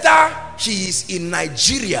whether he is in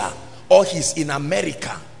Nigeria or he's in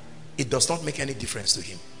America, it does not make any difference to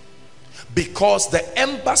him, because the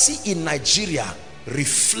embassy in Nigeria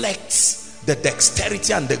reflects the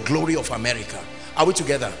dexterity and the glory of America. Are we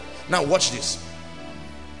together? Now watch this.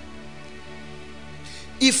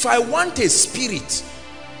 If I want a spirit,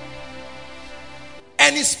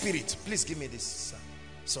 any spirit, please give me this, sir.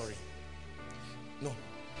 Sorry. No.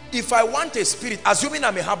 If I want a spirit, assuming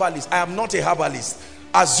I'm a herbalist, I am not a herbalist.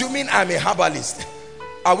 Assuming I'm a herbalist,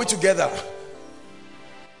 are we together?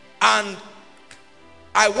 And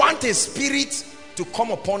I want a spirit to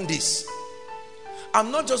come upon this.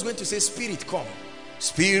 I'm not just going to say, spirit come.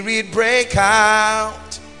 Spirit break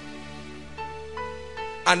out.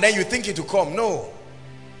 And then you think it will come. No.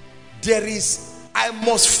 I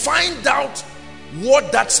must find out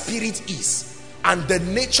what that spirit is and the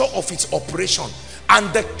nature of its operation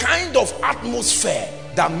and the kind of atmosphere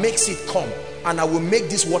that makes it come. And I will make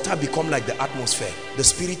this water become like the atmosphere. The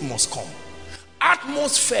spirit must come.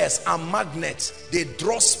 Atmospheres are magnets. They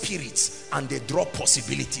draw spirits and they draw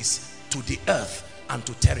possibilities to the earth and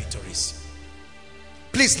to territories.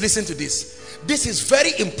 Please listen to this. This is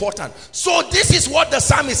very important. So this is what the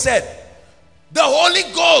psalmist said. The Holy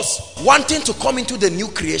Ghost wanting to come into the new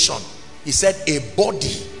creation. He said, a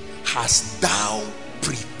body hast thou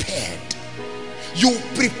prepared. You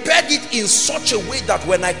prepared it in such a way that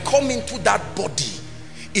when I come into that body,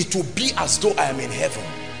 it will be as though I am in heaven.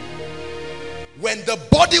 When the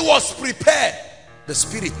body was prepared, the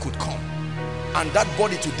spirit could come. And that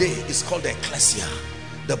body today is called the ecclesia,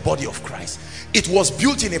 the body of Christ. It was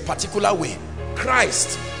built in a particular way.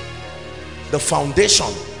 Christ, the foundation,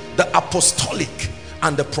 the apostolic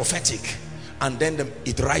and the prophetic, and then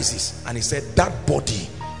it rises, and he said, that body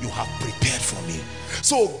you have prepared for me.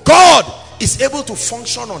 So God is able to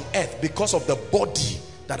function on earth because of the body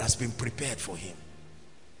that has been prepared for him.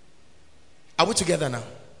 Are we together now?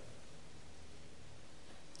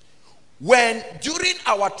 When during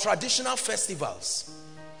our traditional festivals,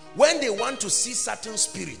 when they want to see certain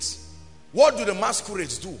spirits, what do the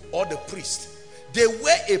masquerades do, or the priest? They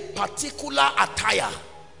wear a particular attire,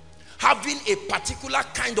 having a particular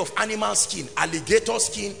kind of animal skin, alligator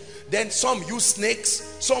skin. Then some use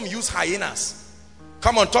snakes, some use hyenas.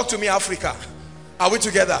 Come on, talk to me, Africa. Are we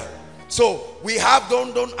together? So we have,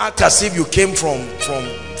 don't act as if you came from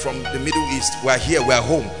the Middle East. We're here, we're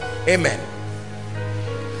home. Amen.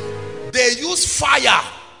 They use fire.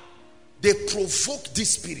 They provoke these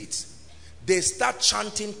spirits. They start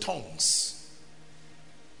chanting tongues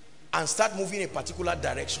and start moving in a particular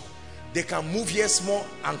direction. They can move here small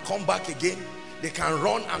and come back again. They can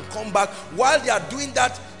run and come back. While they are doing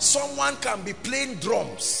that, someone can be playing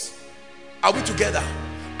drums. Are we together?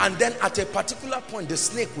 And then at a particular point, the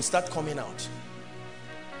snake will start coming out.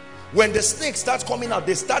 When the snake starts coming out,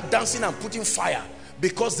 they start dancing and putting fire,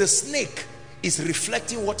 because the snake is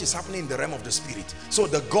reflecting what is happening in the realm of the spirit. So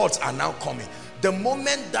the gods are now coming. The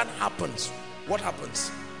moment that happens, what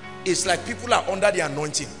happens? It's like people are under the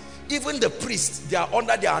anointing. Even the priests, they are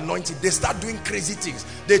under their anointing. They start doing crazy things.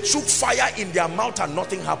 They choke fire in their mouth and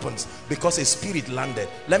nothing happens, because a spirit landed.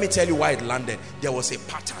 Let me tell you why it landed. There was a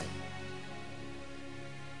pattern.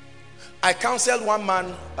 I counseled one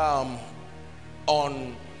man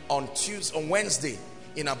on Wednesday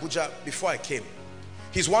in Abuja before I came.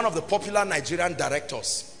 He's one of the popular Nigerian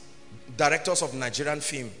directors of Nigerian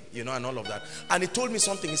film, you know, and all of that. And he told me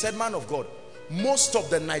something. He said, man of God, most of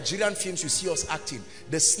the Nigerian films you see us acting,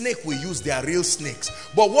 the snake we use, they are real snakes.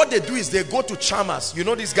 But what they do is they go to charmers. You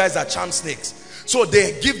know, these guys are charm snakes. So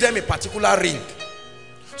they give them a particular ring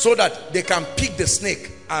so that they can pick the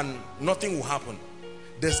snake and nothing will happen.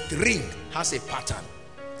 The ring has a pattern.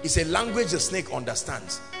 It's a language the snake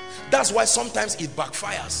understands. That's why sometimes it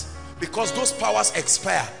backfires, because those powers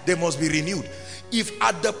expire. They must be renewed. If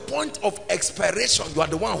at the point of expiration you are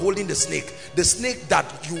the one holding the snake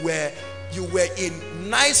that you were in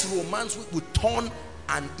nice romance with, will turn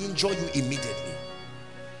and injure you immediately.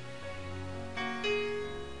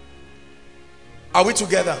 Are we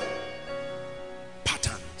together?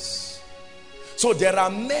 Patterns. So there are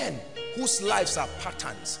men whose lives are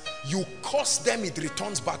patterns. You curse them, it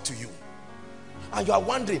returns back to you. And you are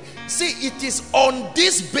wondering, see, it is on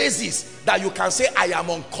this basis that you can say, I am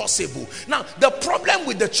uncursable. Now, the problem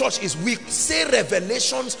with the church is we say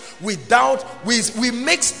revelations without, we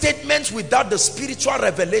make statements without the spiritual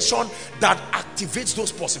revelation that activates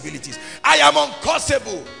those possibilities. I am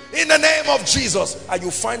uncursable in the name of Jesus. And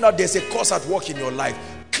you find out there's a curse at work in your life.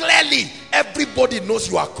 Clearly, everybody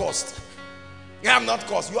knows you are cursed. I am not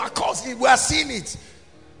cursed. You are cursed. We are seeing it.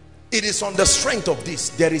 It is on the strength of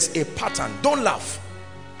this. There is a pattern. Don't laugh.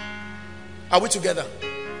 Are we together?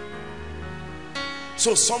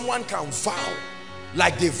 So someone can vow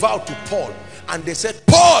like they vowed to Paul, and they said,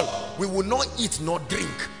 Paul, we will not eat nor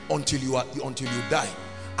drink until you die.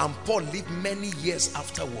 And Paul lived many years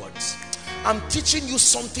afterwards. I'm teaching you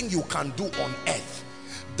something you can do on earth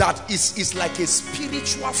that is like a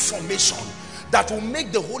spiritual formation that will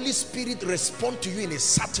make the Holy Spirit respond to you in a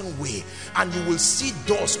certain way, and you will see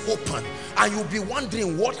doors open, and you'll be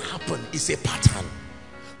wondering what happened. Is a pattern.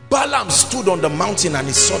 Balaam stood on the mountain and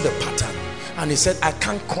he saw the pattern, and he said, I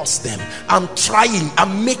can't curse them. I'm trying,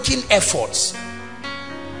 I'm making efforts.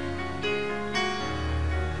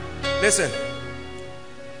 Listen,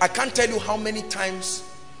 I can't tell you how many times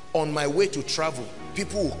on my way to travel,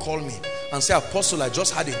 people will call me and say, Apostle, I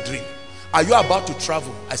just had a dream. Are you about to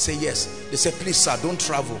travel? I say yes. They say, please sir, don't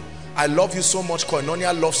travel. I love you so much.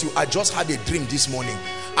 Koinonia loves you. I just had a dream this morning,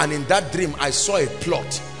 and in that dream I saw a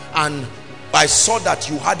plot, and I saw that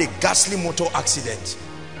you had a ghastly motor accident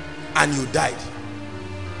and you died.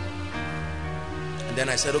 And then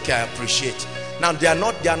I said, okay, I appreciate. Now they are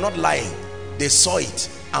not lying. They saw it,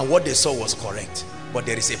 and what they saw was correct, but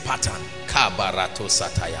there is a pattern. Kabarato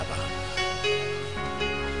satayaba.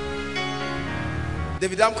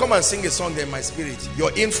 David, come and sing a song in my spirit.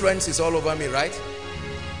 Your influence is all over me, right?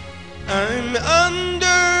 I'm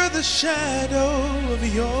under the shadow of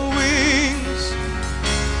your wings.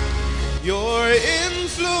 Your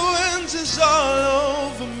influence is all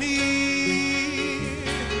over me.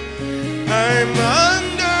 I'm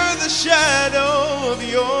under the shadow of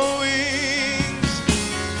your wings,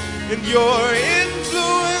 and your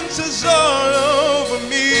influence is all over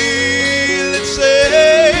me. Let's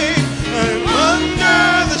say, I'm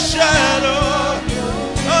under the shadow,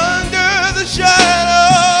 under the shadow.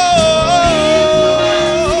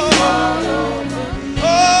 Oh,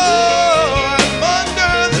 I'm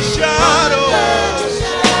under the shadow.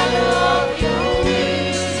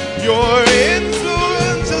 Your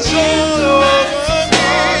influence is all over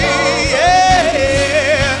me. Yeah.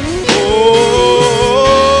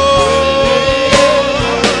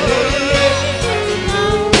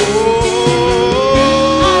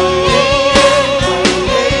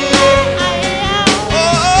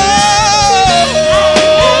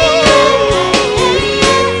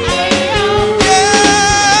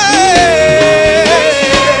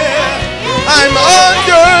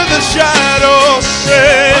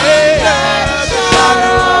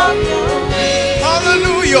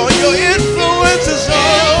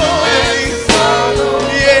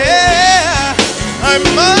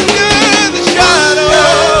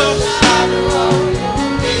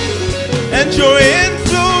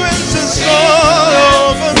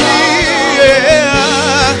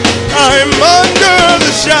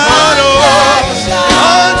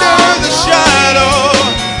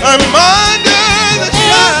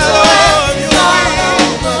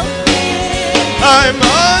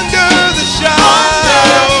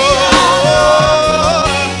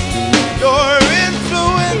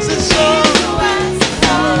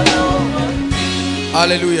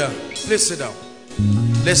 Hallelujah. Please sit down.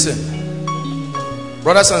 Listen,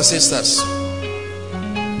 brothers and sisters,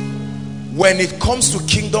 when it comes to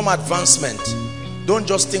kingdom advancement, don't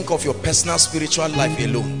just think of your personal spiritual life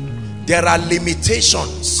alone. There are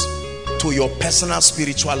limitations to your personal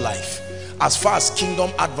spiritual life as far as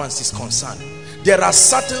kingdom advance is concerned. There are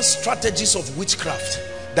certain strategies of witchcraft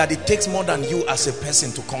that it takes more than you as a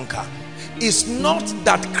person to conquer. It's not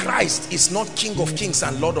that Christ is not King of Kings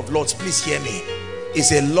and Lord of Lords. Please hear me.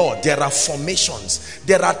 Is a Lord. There are formations.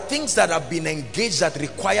 There are things that have been engaged that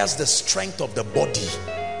requires the strength of the body,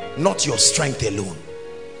 not your strength alone.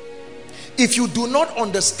 If you do not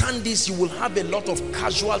understand this, you will have a lot of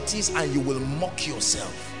casualties and you will mock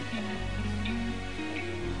yourself.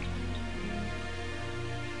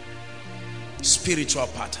 Spiritual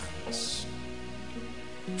patterns,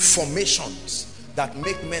 formations that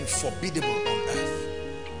make men formidable on earth.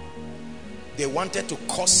 They wanted to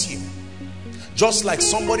curse you. Just like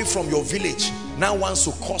somebody from your village now wants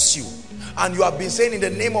to curse you, and you have been saying, in the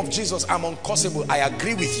name of Jesus, I'm uncursable. I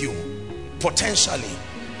agree with you, potentially.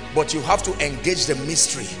 But you have to engage the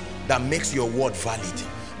mystery that makes your word valid.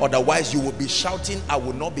 Otherwise, you will be shouting, I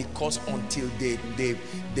will not be cursed, until they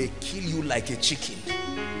kill you like a chicken.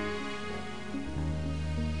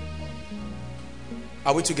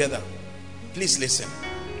 Are we together? Please listen.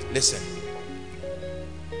 Listen.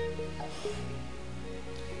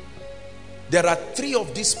 There are 3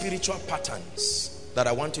 of these spiritual patterns that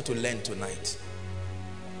I want you to learn tonight.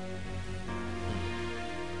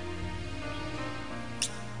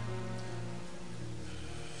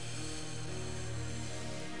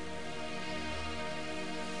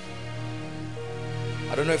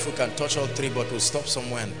 I don't know if we can touch all 3, but we'll stop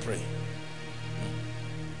somewhere and pray.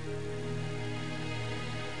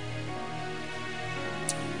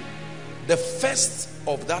 The first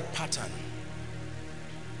of that pattern,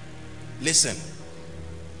 listen,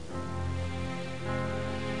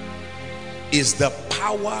 is the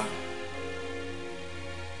power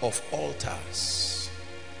of altars.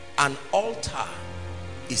 An altar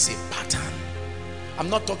is a pattern. I'm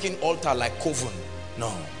not talking altar like coven,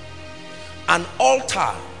 no. An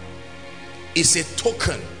altar is a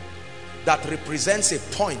token that represents a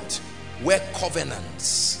point where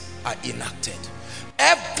covenants are enacted.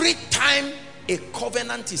 Every time a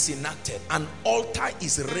covenant is enacted, an altar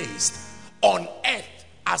is raised on earth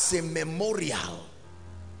as a memorial.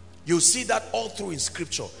 You see that all through in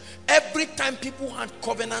scripture. Every time people had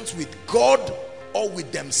covenants with God or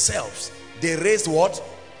with themselves, they raised what?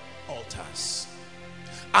 Altars.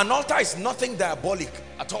 An altar is nothing diabolic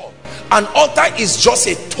at all. An altar is just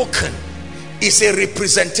a token. It's a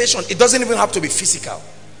representation. It doesn't even have to be physical.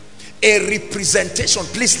 A representation.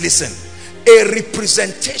 Please listen. A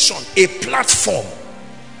representation, a platform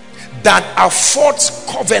that affords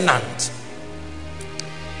covenant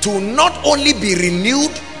to not only be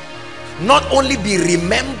renewed, not only be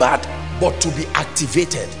remembered, but to be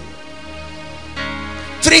activated.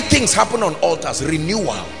 3 things happen on altars: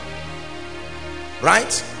 renewal,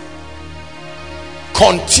 right?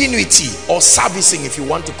 Continuity, or servicing, if you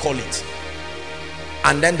want to call it.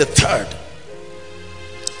 And then the third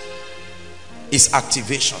is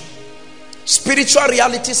activation. Spiritual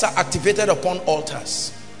realities are activated upon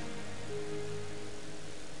altars.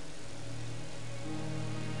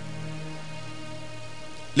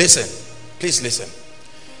 Listen, please listen.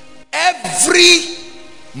 Every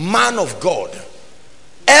man of God,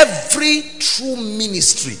 every true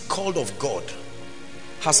ministry called of God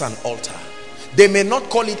has an altar. They may not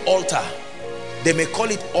call it altar. They may call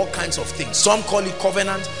it all kinds of things. Some call it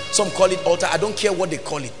covenant, some call it altar. I don't care what they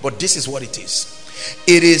call it, but this is what it is.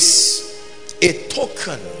 It is a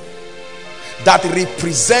token that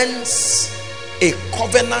represents a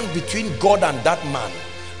covenant between God and that man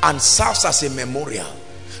and serves as a memorial.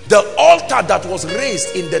 The altar that was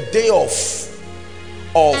raised in the day of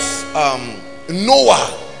Noah,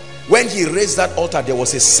 when he raised that altar, there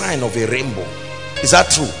was a sign of a rainbow. Is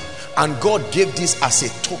that true? And God gave this as a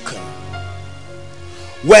token.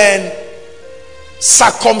 When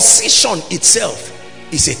circumcision itself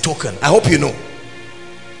is a token, I hope you know.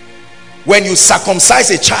 When you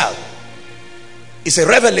circumcise a child, it's a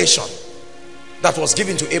revelation that was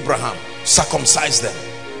given to Abraham. Circumcise them.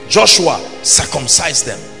 Joshua, circumcise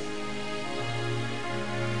them.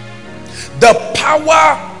 The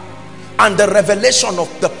power and the revelation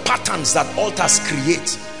of the patterns that altars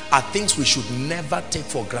create are things we should never take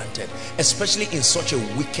for granted, especially in such a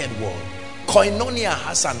wicked world. Koinonia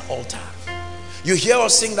has an altar. You hear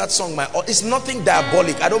us sing that song, it's nothing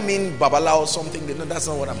diabolic. I don't mean Babala or something. No, that's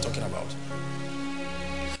not what I'm talking about.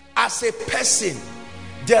 As a person,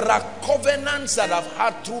 there are covenants that I've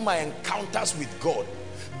had through my encounters with God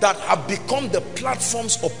that have become the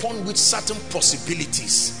platforms upon which certain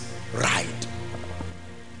possibilities ride.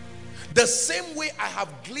 The same way I have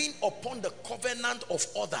gleaned upon the covenant of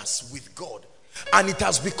others with God, and it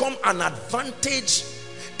has become an advantage.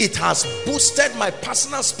 It has boosted my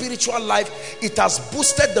personal spiritual life. It has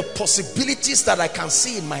boosted the possibilities that I can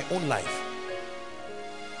see in my own life.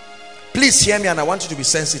 Please hear me, and I want you to be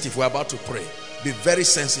sensitive. We're about to pray. Be very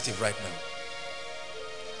sensitive right now.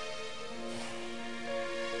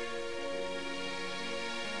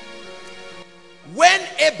 When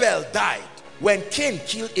Abel died, when Cain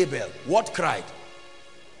killed Abel, what cried?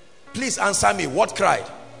 Please answer me. What cried?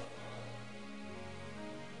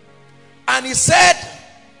 And he said,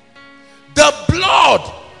 the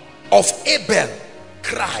blood of Abel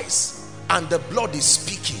cries, and the blood is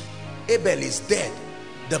speaking. Abel is dead.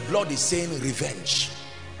 The blood is saying revenge.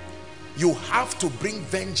 You have to bring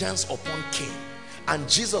vengeance upon Cain. And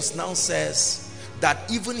Jesus now says that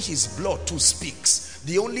even his blood too speaks,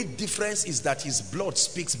 The only difference is that his blood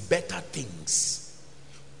speaks better things,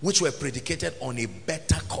 which were predicated on a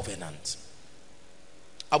better covenant.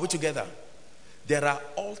 Are we together? There are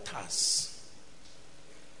altars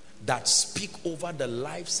that speak over the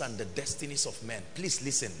lives and the destinies of men. Please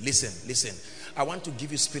listen, listen, listen. I want to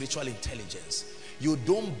give you spiritual intelligence. You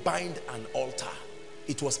don't bind an altar.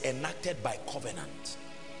 It was enacted by covenant.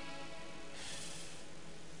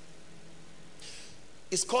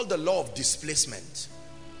 It's called the law of displacement.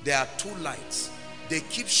 There are two lights. They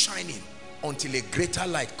keep shining until a greater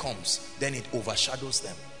light comes. Then it overshadows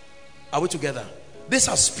them. Are we together? These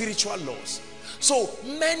are spiritual laws. So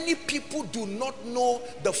many people do not know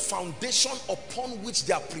the foundation upon which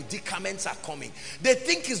their predicaments are coming. They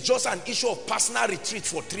think it's just an issue of personal retreat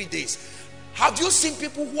for 3 days. Have you seen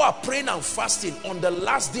people who are praying and fasting on the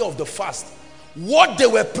last day of the fast? What they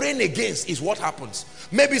were praying against is what happens.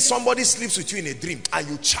 Maybe somebody sleeps with you in a dream and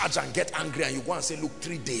you charge and get angry and you go and say, look,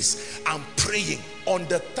 3 days I'm praying. On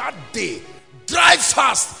the third day, drive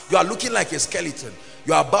fast. You are looking like a skeleton.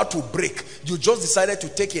 You are about to break. You just decided to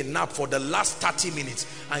take a nap for the last 30 minutes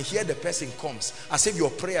and here the person comes as if your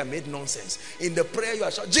prayer made nonsense. In the prayer you are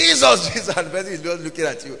shouting, Jesus, Jesus, and the person is just looking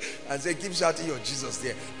at you and say, keep shouting your Jesus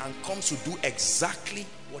there, and comes to do exactly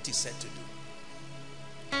what he said to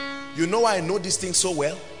do. You know why I know this thing so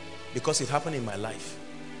well? Because it happened in my life.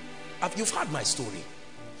 You've heard my story.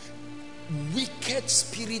 Wicked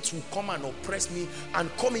spirits will come and oppress me and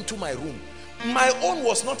come into my room. My own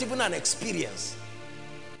was not even an experience.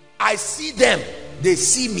 I see them, they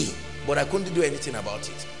see me, but I couldn't do anything about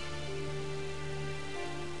it.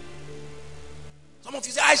 Some of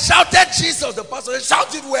you say, I shouted Jesus. The pastor said,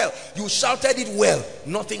 shouted well. You shouted it well.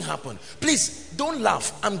 Nothing happened. Please, don't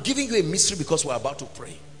laugh. I'm giving you a mystery because we're about to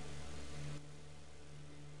pray.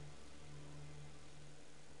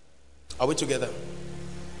 Are we together?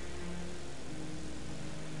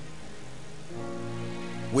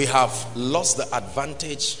 We have lost the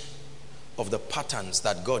advantage of the patterns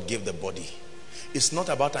that God gave the body. It's not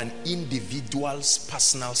about an individual's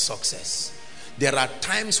personal success. There are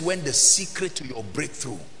times when the secret to your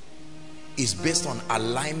breakthrough is based on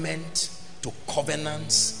alignment to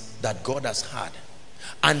covenants that God has had,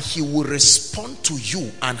 and he will respond to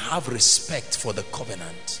you and have respect for the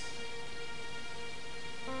covenant.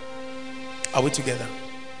 Are we together?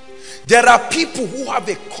 There are people who have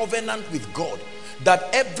a covenant with God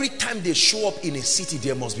that every time they show up in a city,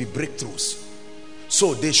 there must be breakthroughs.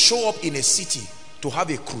 So they show up in a city to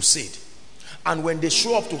have a crusade. And when they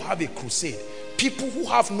show up to have a crusade, people who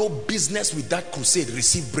have no business with that crusade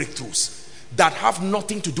receive breakthroughs that have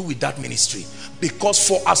nothing to do with that ministry. Because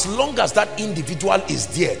for as long as that individual is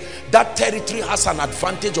there, that territory has an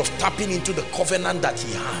advantage of tapping into the covenant that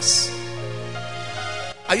he has.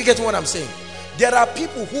 Are you getting what I'm saying? There are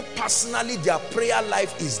people who personally their prayer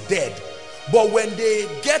life is dead. But when they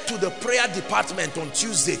get to the prayer department on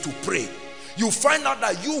Tuesday to pray, you find out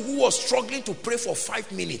that you who was struggling to pray for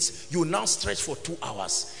 5 minutes, you now stretch for 2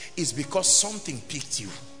 hours. It's because something picked you.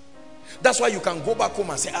 That's why you can go back home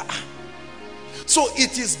and say, So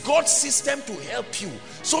it is God's system to help you,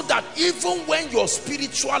 so that even when your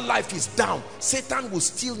spiritual life is down, Satan will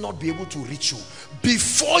still not be able to reach you.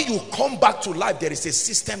 Before you come back to life, there is a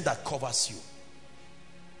system that covers you.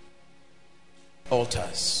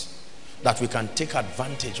 Altars that we can take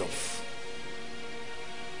advantage of.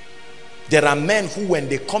 There are men who, when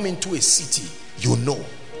they come into a city, you know,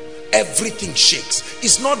 everything shakes.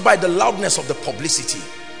 It's not by the loudness of the publicity,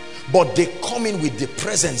 but they come in with the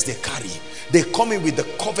presence they carry. They come in with the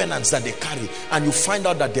covenants that they carry, and you find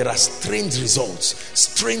out that there are strange results,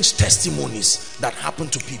 strange testimonies that happen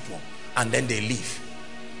to people, and then they leave.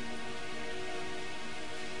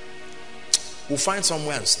 We'll find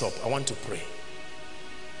somewhere and stop. I want to pray.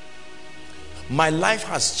 My life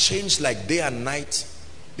has changed like day and night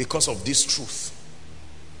because of this truth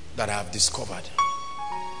that I have discovered.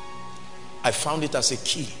 I found it as a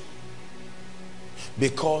key,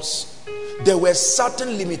 because there were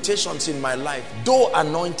certain limitations in my life. Though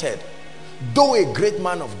anointed, though a great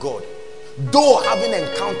man of God, though having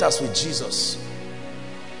encounters with Jesus,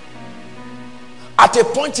 at a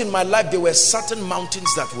point in my life there were certain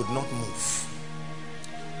mountains that would not move.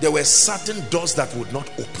 There were certain doors that would not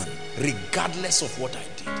open, regardless of what I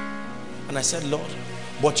did. And I said, Lord,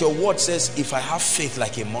 but your word says, if I have faith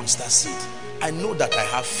like a monster seed, I know that I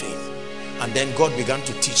have faith. And then God began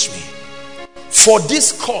to teach me. For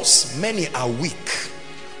this cause, many are weak.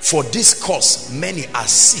 For this cause, many are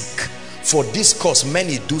sick. For this cause,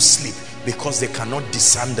 many do sleep, because they cannot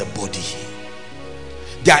discern the body.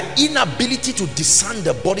 Their inability to discern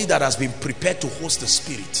the body that has been prepared to host the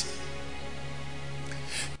spirit.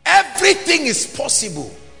 Every Everything is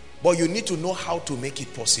possible, but you need to know how to make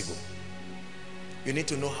it possible. You need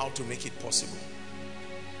to know how to make it possible.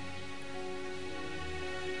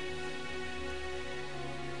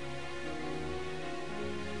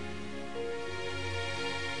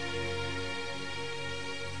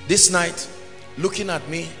 This night, looking at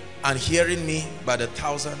me and hearing me by the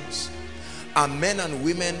thousands, are men and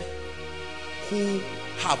women who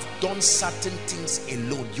have done certain things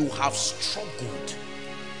alone. You have struggled.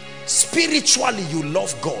 Spiritually, you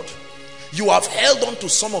love God. You have held on to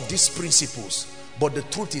some of these principles, but the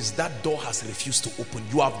truth is that door has refused to open.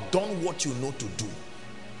 You have done what you know to do.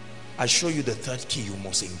 I show you the third key you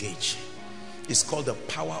must engage. It's called the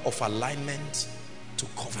power of alignment to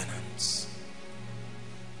covenants.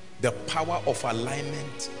 The power of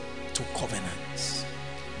alignment to covenants.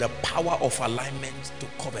 The power of alignment to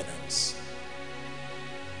covenants.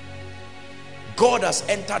 God has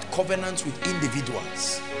entered covenants with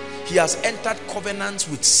individuals. He has entered covenants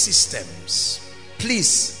with systems.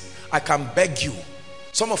 Please, I can beg you.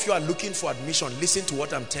 Some of you are looking for admission. Listen to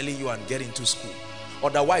what I'm telling you and get into school.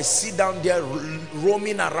 Otherwise, sit down there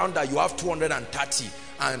roaming around that you have 230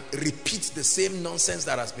 and repeat the same nonsense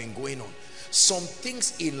that has been going on. Some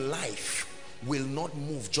things in life will not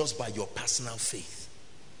move just by your personal faith.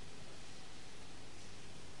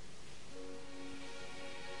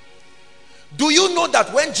 Do you know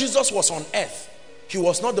that when Jesus was on earth, he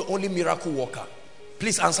was not the only miracle worker?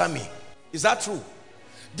 Please answer me. Is that true?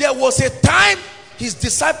 There was a time his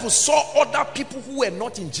disciples saw other people who were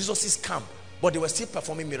not in Jesus's camp, but they were still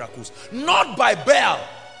performing miracles. Not by Baal,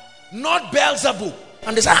 not Beelzebub.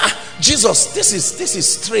 And they said, Jesus, this is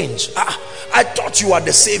strange. I thought you were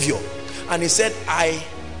the Savior. And he said, I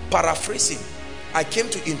paraphrase him, I came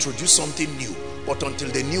to introduce something new, but until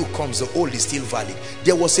the new comes, the old is still valid.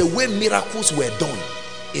 There was a way miracles were done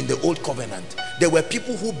in the old covenant. There were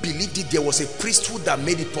people who believed it. There was a priesthood that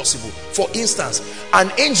made it possible. For instance, an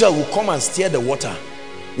angel will come and stir the water.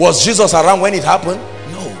 Was Jesus around when it happened?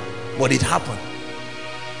 No, but it happened.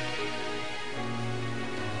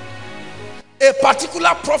 A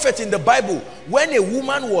particular prophet in the Bible, when a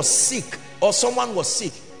woman was sick or someone was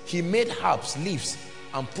sick, he made herbs, leaves,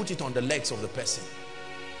 and put it on the legs of the person.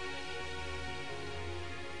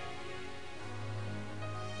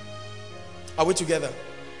 Are we together?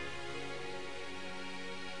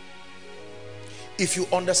 If you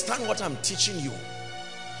understand what I'm teaching you,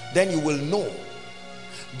 then you will know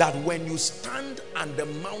that when you stand and the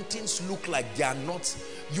mountains look like they are not,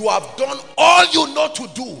 you have done all you know to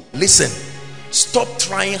do. Listen, stop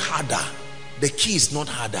trying harder. The key is not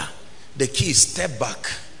harder. The key is step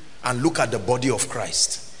back and look at the body of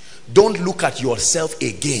Christ. Don't look at yourself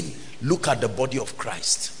again. Look at the body of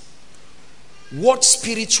Christ. What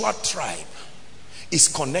spiritual tribe is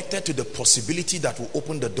connected to the possibility that will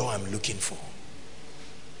open the door I'm looking for?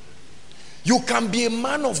 You can be a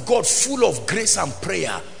man of God full of grace and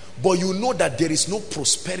prayer, but you know that there is no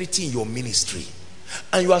prosperity in your ministry.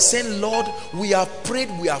 And you are saying, Lord, we have prayed,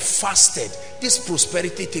 we have fasted. This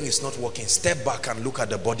prosperity thing is not working. Step back and look at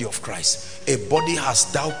the body of Christ. A body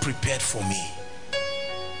hast thou prepared for me.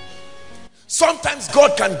 Sometimes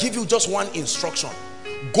God can give you just one instruction.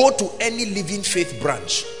 Go to any living faith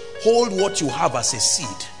branch. Hold what you have as a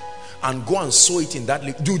seed and go and sow it in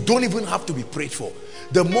that. You don't even have to be prayed for.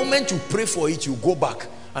 The moment you pray for it, you go back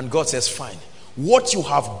and God says, fine. What you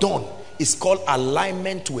have done is called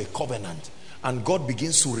alignment to a covenant. And God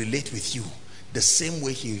begins to relate with you the same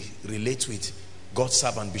way he relates with God's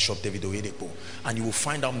servant Bishop David Oyedepo. And you will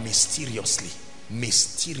find out mysteriously.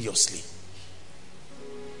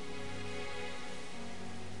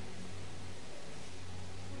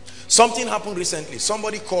 Something happened recently.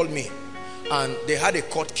 Somebody called me and they had a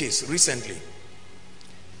court case recently.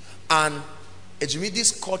 And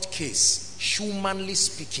this court case, humanly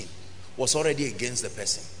speaking, was already against the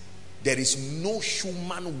person. There is no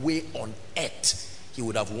human way on earth he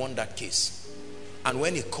would have won that case. And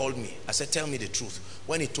when he called me, I said, tell me the truth.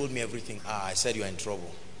 When he told me everything, I said, you're in trouble.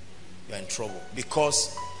 You're in trouble.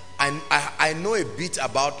 Because I know a bit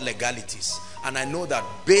about legalities. And I know that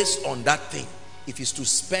based on that thing, if he's to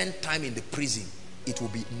spend time in the prison, it will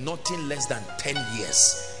be nothing less than 10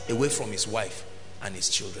 years away from his wife and his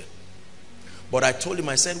children. But I told him,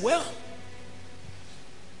 I said, well,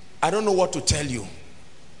 I don't know what to tell you.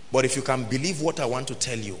 But if you can believe what I want to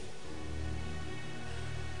tell you,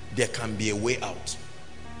 there can be a way out.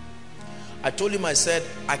 I told him, I said,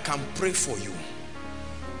 I can pray for you.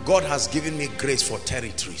 God has given me grace for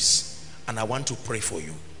territories, and I want to pray for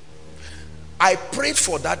you. I prayed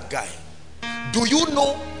for that guy. Do you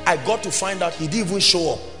know, I got to find out he didn't even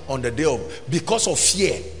show up on the day of, because of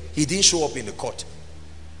fear, he didn't show up in the court.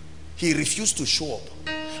 He refused to show up.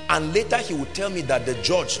 And later he would tell me that the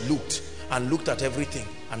judge looked at everything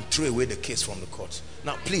and threw away the case from the court.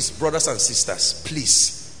 Now please, brothers and sisters,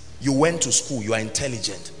 please, you went to school, you are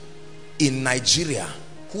intelligent. In Nigeria,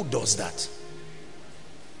 who does that?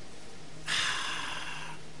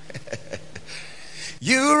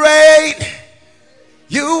 You reign,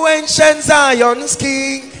 you ancient Zion's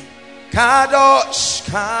king, Kadosh,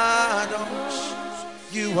 Kadosh,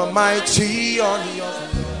 you are mighty on your throne.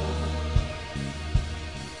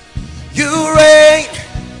 You reign,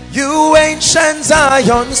 you ancient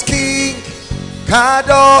Zion's king,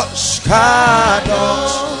 Kadosh,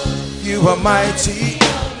 Kadosh, you are mighty.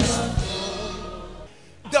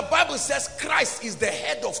 The Bible says Christ is the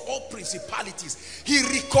head of all principalities. He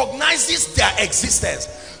recognizes their existence.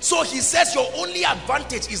 So he says your only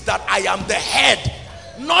advantage is that I am the head.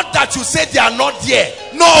 Not that you say they are not there.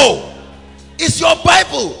 No. It's your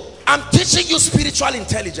Bible. I'm teaching you spiritual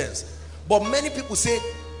intelligence. But many people say,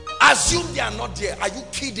 assume they are not there. Are you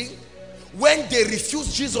kidding? When they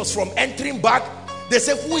refused Jesus from entering back, they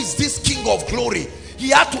say, who is this King of glory?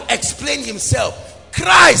 He had to explain himself.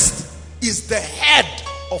 Christ is the head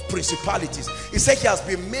of principalities. He said he has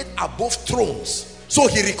been made above thrones, so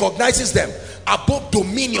he recognizes them, above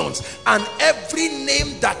dominions, and every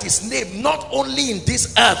name that is named, not only in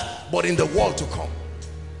this earth but in the world to come.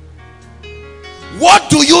 What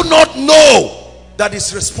do you not know that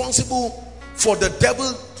is responsible for the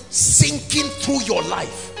devil sinking through your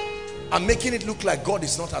life and making it look like God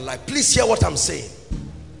is not alive? Please hear what I'm saying.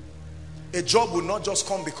 A job will not just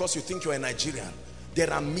come because you think you're a Nigerian. There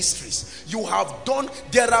are mysteries you have done.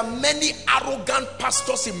 There are many arrogant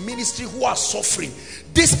pastors in ministry who are suffering.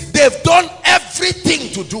 They've done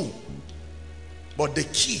everything to do, but the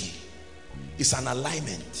key is an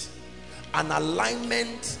alignment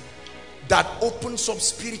that opens up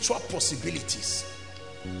spiritual possibilities.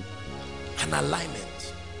 An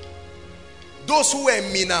alignment. Those who were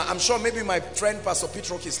in Mina, I'm sure maybe my friend Pastor Pete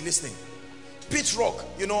Rock is listening. Pete Rock,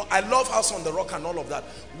 you know, I love House on the Rock and all of that.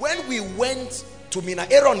 When we went to Mina,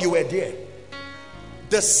 Aaron, you were there.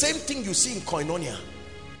 The same thing you see in Koinonia.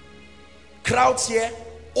 Crowds here,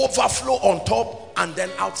 overflow on top, and then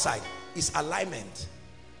outside is alignment.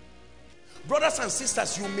 Brothers and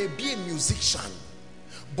sisters, you may be a musician,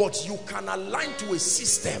 but you can align to a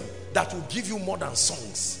system that will give you more than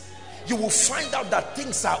songs. You will find out that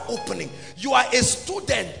things are opening. You are a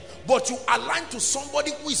student, but you align to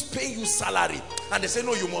somebody who is paying you salary, and they say,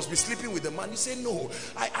 no, you must be sleeping with the man. You say, no,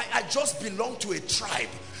 I just belong to a tribe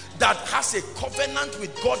that has a covenant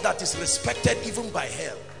with God that is respected even by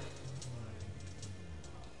hell.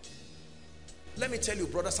 Let me tell you,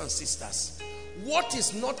 brothers and sisters, what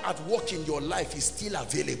is not at work in your life is still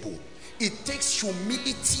available. It takes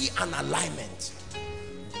humility and alignment.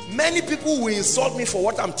 Many people will insult me for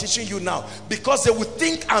what I'm teaching you now, because they would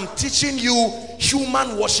think I'm teaching you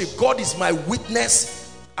human worship. God is my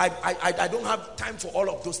witness. I don't have time for all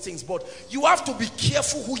of those things, but you have to be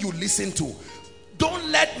careful who you listen to. Don't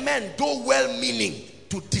let men, though well-meaning,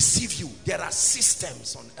 to deceive you. There are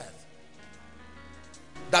systems on earth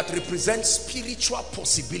that represent spiritual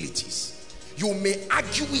possibilities. You may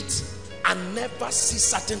argue it and never see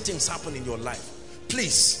certain things happen in your life.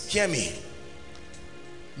 Please hear me.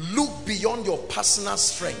 Look beyond your personal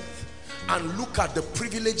strength and look at the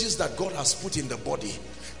privileges that God has put in the body.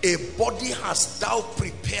 A body hast thou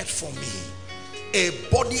prepared for me. A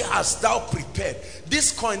body hast thou prepared.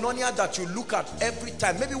 This koinonia that you look at every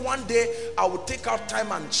time, maybe one day I will take out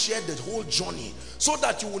time and share the whole journey, so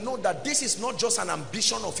that you will know that this is not just an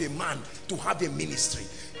ambition of a man to have a ministry.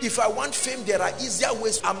 If I want fame, there are easier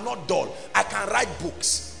ways. I'm not dull. I can write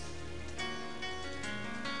books.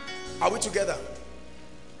 Are we together?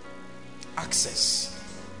 Access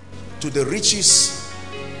to the riches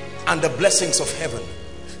and the blessings of heaven.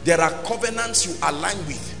 There are covenants you align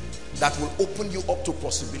with that will open you up to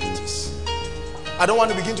possibilities. I don't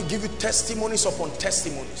want to begin to give you testimonies upon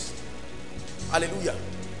testimonies. Hallelujah.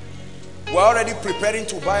 We're already preparing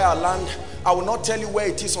to buy our land. I will not tell you where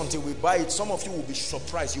it is until we buy it. Some of you will be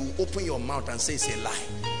surprised. You will open your mouth and say it's a lie.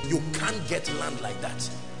 You can't get land like that.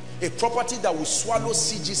 A property that will swallow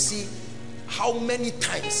CGC how many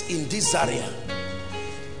times in this area?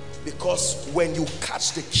 Because when you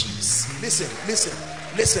catch the keys,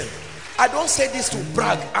 listen. I don't say this to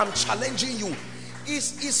brag. I'm challenging you.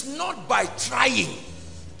 It's not by trying.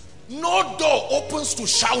 No door opens to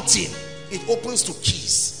shouting. It opens to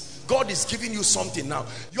keys. God is giving you something now.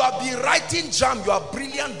 You have been writing jam. You are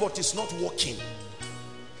brilliant, but it's not working.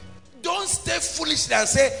 Don't stay foolishly and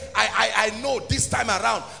say, I know this time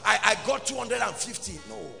around I got 250.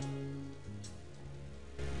 No.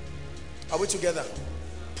 Are we together?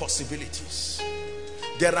 possibilities.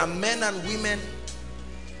 There are men and women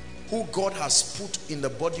who God has put in the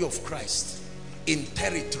body of Christ in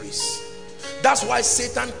territories. That's why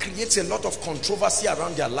Satan creates a lot of controversy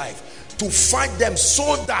around their life, to fight them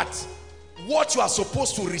so that what you are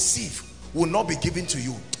supposed to receive will not be given to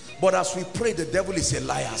you. But as we pray, the devil is a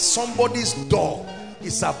liar. Somebody's door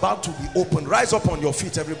is about to be opened. Rise up on your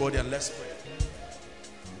feet, everybody, and let's pray.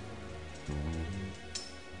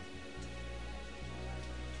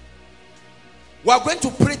 We are going to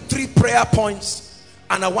pray 3 prayer points,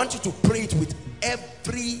 and I want you to pray it with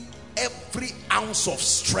every ounce of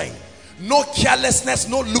strength. No carelessness,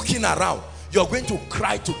 no looking around. You're going to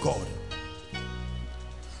cry to God.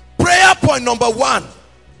 Prayer point number 1.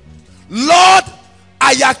 Lord,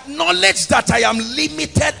 I acknowledge that I am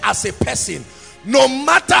limited as a person. No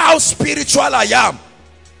matter how spiritual I am,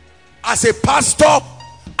 as a pastor,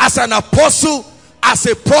 as an apostle, as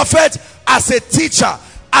a prophet, as a teacher,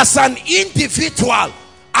 as an individual,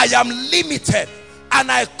 I am limited. And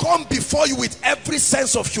I come before you with every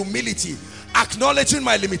sense of humility, acknowledging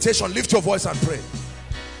my limitation. Lift your voice and pray.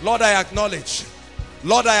 Lord, I acknowledge.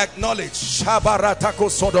 Lord, I acknowledge. I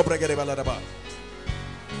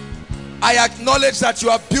acknowledge that you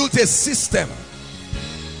have built a system.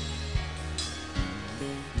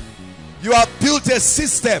 You have built a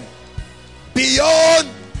system beyond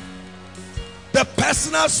the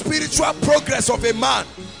personal spiritual progress of a man.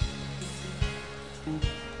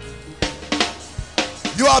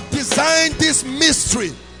 You have designed this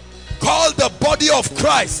mystery called the body of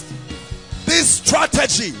Christ. This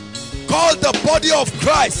strategy called the body of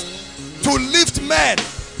Christ, to lift men,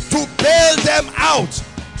 to bail them out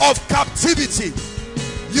of captivity.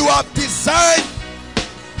 You have designed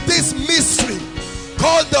this mystery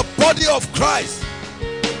called the body of Christ.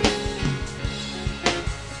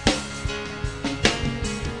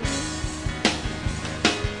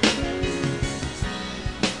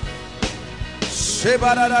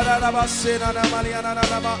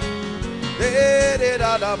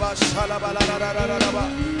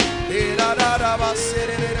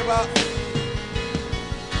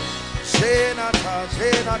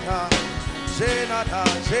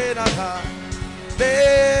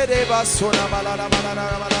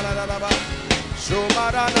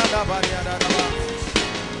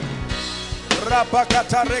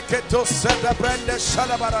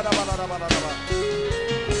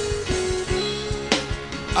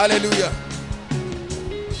 Hallelujah.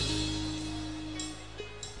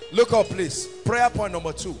 Look up, please. Prayer point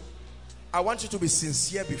number 2. I want you to be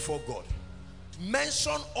sincere before God.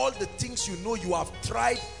 Mention all the things you know you have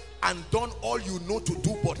tried and done all you know to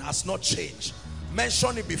do but has not changed.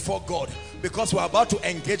 Mention it before God, because we're about to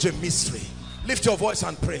engage a mystery. Lift your voice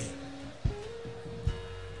and pray.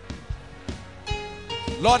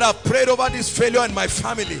 Lord, I've prayed over this failure in my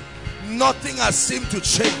family. Nothing has seemed to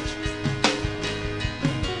change.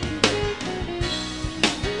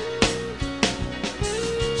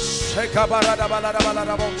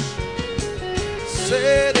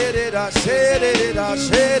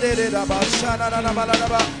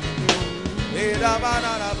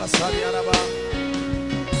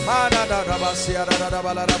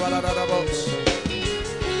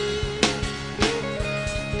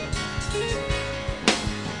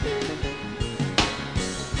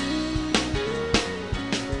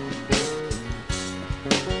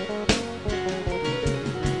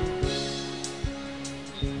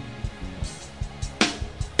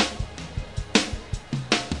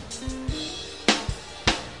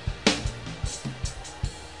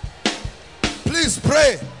 Please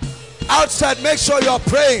pray. Outside, make sure you're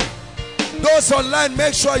praying. Those online,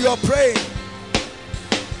 make sure you're praying.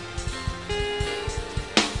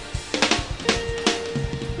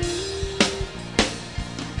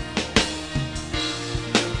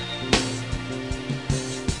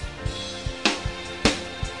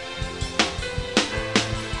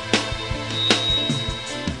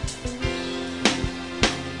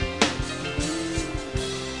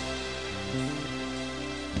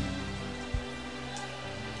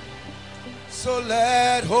 So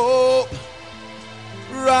let hope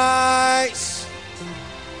rise.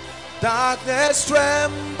 Darkness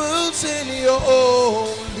trembles in your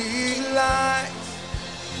only light.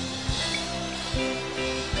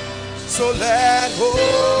 So let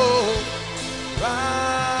hope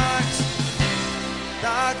rise.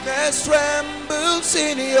 Darkness trembles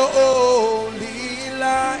in your only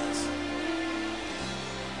light.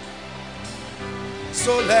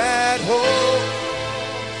 So let hope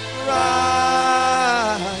rise.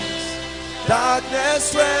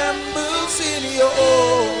 Darkness trembles in your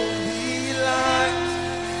only light.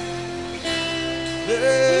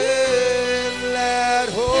 Let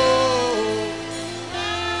hope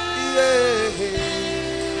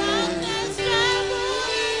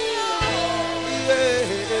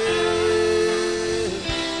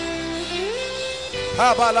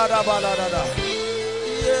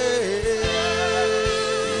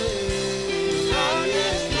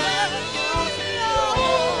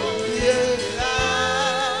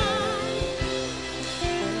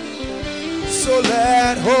So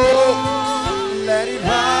let hope, let it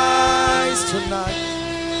rise tonight.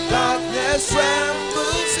 Darkness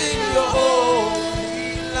trembles in your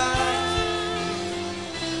holy light.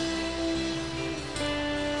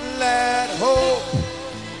 Let hope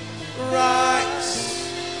rise.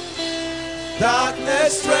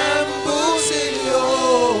 Darkness trembles in your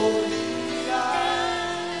holy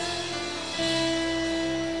light.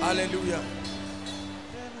 Hallelujah.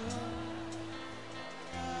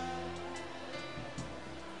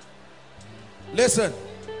 Listen.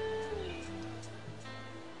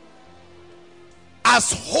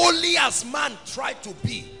 As holy as man tried to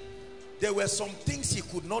be, there were some things he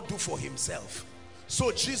could not do for himself.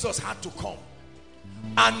 So Jesus had to come.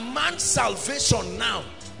 And man's salvation now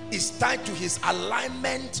is tied to his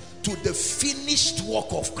alignment to the finished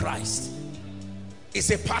work of Christ. It's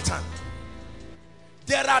a pattern.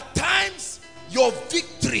 There are times your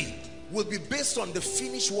victory will be based on the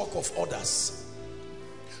finished work of others.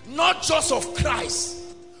 Not just of Christ,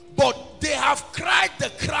 but they have cried the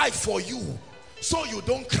cry for you, so you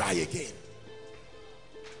don't cry again.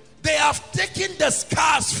 They have taken the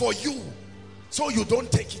scars for you, so you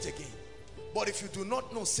don't take it again. But if you do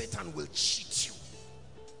not know, Satan will cheat you.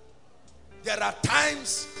 There are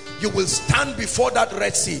times you will stand before that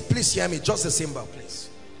Red Sea. Please hear me, just the symbol, please.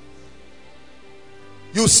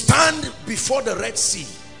 You stand before the Red Sea,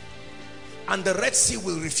 and the Red Sea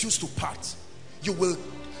will refuse to part. You will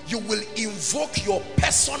invoke your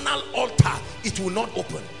personal altar, it will not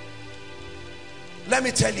open. Let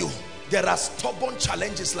me tell you, there are stubborn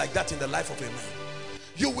challenges like that in the life of a man.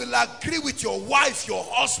 You will agree with your wife, your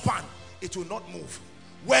husband, it will not move.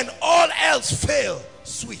 When all else fail,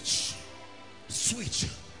 switch.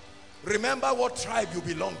 Remember what tribe you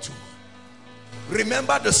belong to.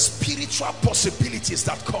 Remember the spiritual possibilities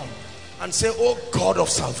that come, and say, oh God of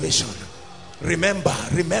salvation, remember.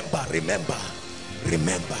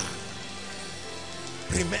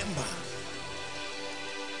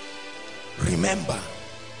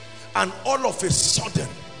 And all of a sudden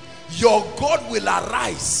your God will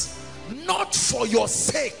arise, not for your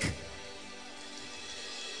sake.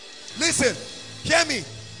 Listen, hear me.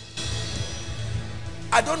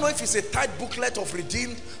 I don't know if it's a tight booklet of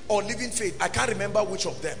Redeemed or Living Faith. I can't remember which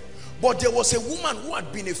of them. But there was a woman who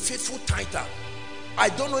had been a faithful tither. I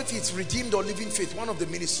don't know if it's Redeemed or Living Faith, one of the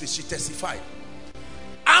ministries. She testified.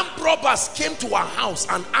 Armed robbers came to her house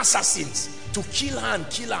and assassins to kill her and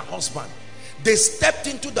kill her husband. They stepped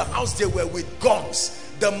into the house. They were with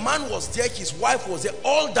guns. The man was there, his wife was there.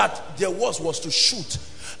 All that there was to shoot,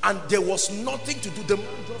 and there was nothing to do. The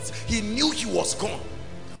man just, he knew he was gone.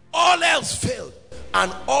 All else failed,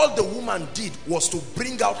 and all the woman did was to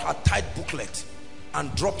bring out her tithe booklet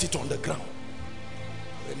and dropped it on the ground.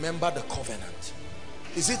 Remember the covenant.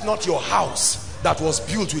 Is it not your house that was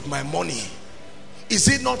built with my money? Is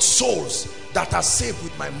it not souls that are saved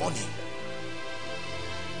with my money?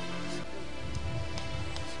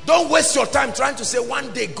 Don't waste your time trying to say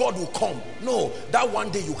one day God will come. No, that one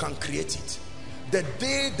day you can create it. The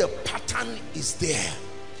day the pattern is there.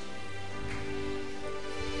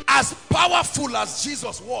 As powerful as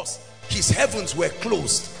Jesus was, his heavens were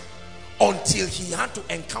closed until he had to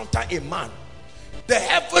encounter a man. The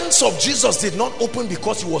heavens of Jesus did not open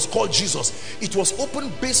because he was called Jesus. It was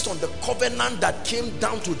opened based on the covenant that came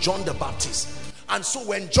down to John the Baptist. And so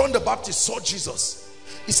when John the Baptist saw Jesus,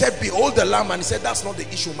 he said, behold the Lamb. And he said, that's not the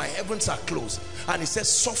issue, my heavens are closed. And he said,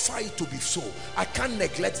 suffer it to be so. I can't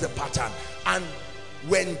neglect the pattern. And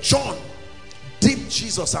when John dipped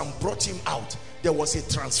Jesus and brought him out, there was a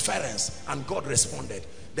transference, and God responded.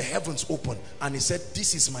 The heavens opened, and he said,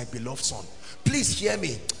 this is my beloved son. Please hear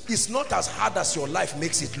me. It's not as hard as your life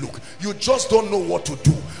makes it look. You just don't know what to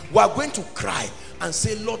do. We are going to cry and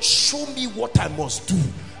say, Lord, show me what I must do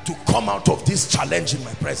to come out of this challenge in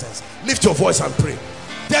my presence. Lift your voice and pray.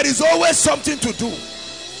 There is always something to do.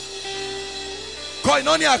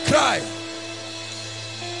 Koinonia, cry.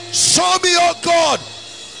 Show me, oh God,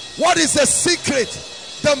 what is the secret,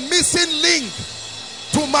 the missing link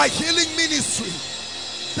to my healing ministry,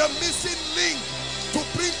 the missing link to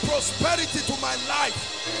bring prosperity to my life.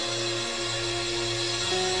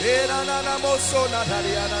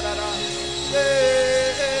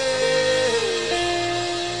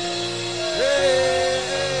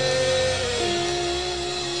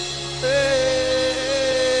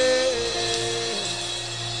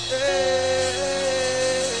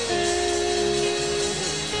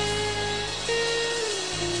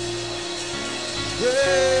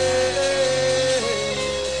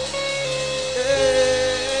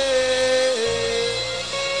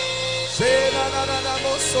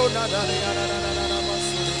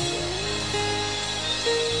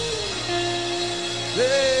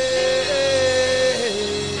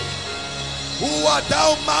 Who are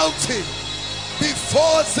thou mountain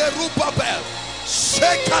before Zerubbabel?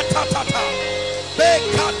 Shekatatata.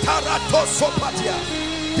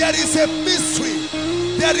 There is a mystery.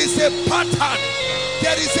 There is a pattern.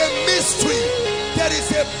 There is a mystery. There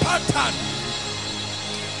is a pattern.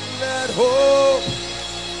 Let hope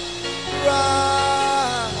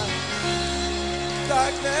rise.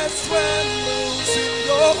 Darkness trembles in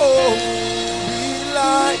your holy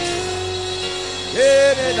light.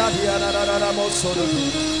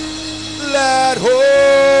 Let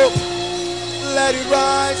hope, let it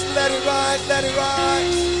rise, let it rise, let it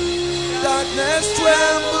rise. Darkness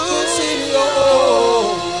trembles in your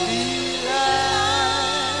holy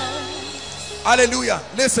light. Hallelujah.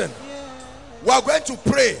 Listen, we are going to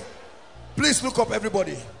pray. Please look up,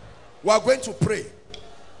 everybody. We are going to pray.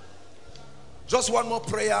 Just one more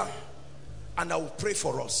prayer and I will pray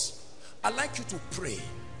for us. I'd like you to pray.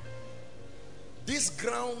 This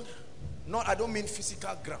ground, not, I don't mean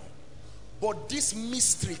physical ground, but this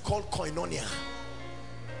mystery called koinonia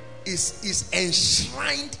is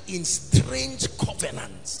enshrined in strange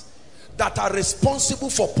covenants that are responsible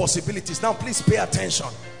for possibilities. Now please pay attention.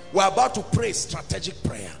 We're about to pray strategic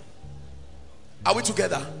prayer. Are we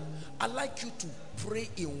together? I'd like you to pray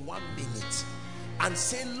in 1 minute and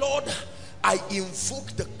say, Lord, I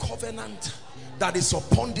invoke the covenant that is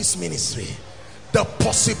upon this ministry, the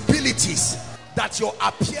possibilities that your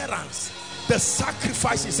appearance, the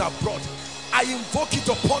sacrifices are brought. I invoke it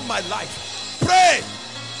upon my life. Pray.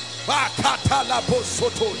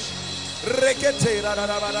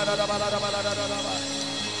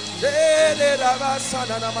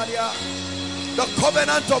 The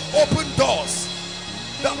covenant of open doors,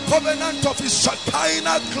 the covenant of his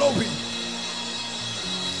Shekinah glory,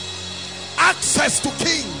 access to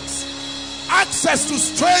kings, access to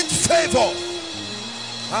strange favor.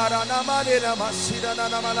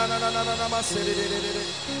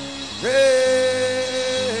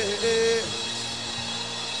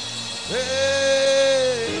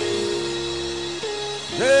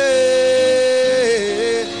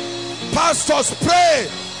 Pastors, pray.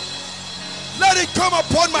 Let it come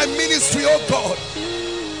upon my ministry, oh God.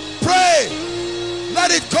 Pray.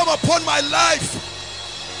 Let it come upon my life.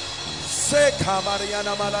 Say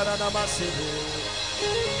Kamariana Malana Masede.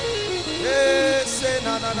 Say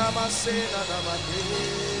Nana Masena Namade.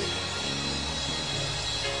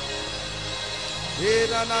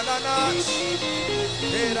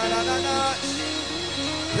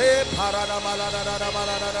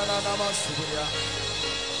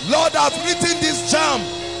 Lord, I've written this jam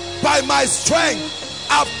by my strength.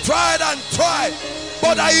 I've tried and tried,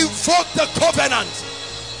 but I invoke the covenant.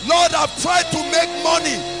 Lord, I've tried to make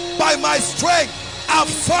money by my strength. I've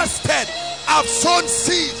fasted, I've sown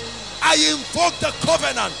seed. I invoke the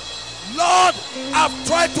covenant. Lord, I've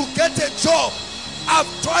tried to get a job.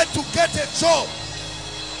 I've tried to get a job.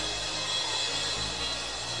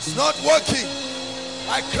 It's not working.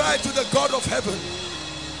 I cry to the God of heaven.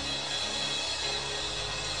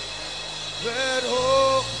 Let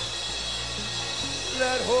hope,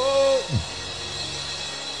 let hope,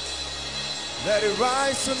 let it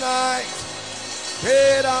rise tonight.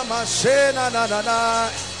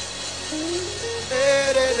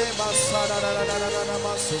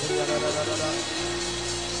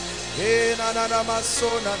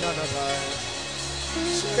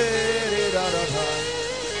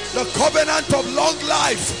 The covenant of long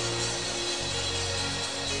life.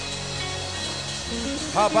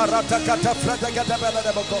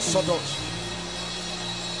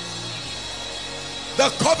 The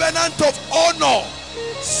covenant of honor,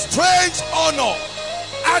 strange honor,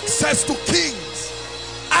 access to kings,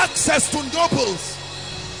 access to nobles,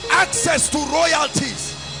 access to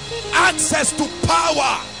royalties, access to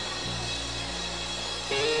power.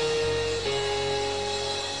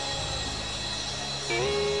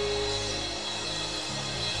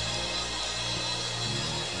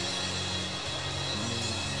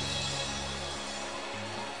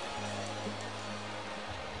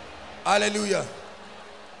 Hallelujah.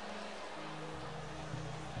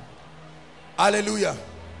 Hallelujah.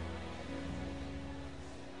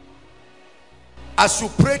 As you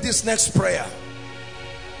pray this next prayer,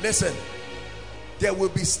 listen, there will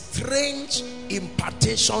be strange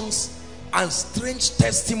impartations and strange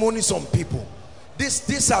testimonies on people.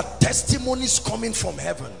 These are testimonies coming from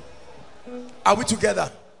heaven. Are we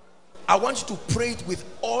together? I want you to pray it with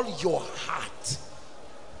all your heart.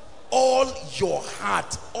 All your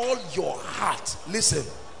heart, all your heart. Listen,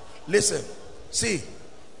 listen. See,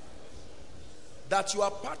 That you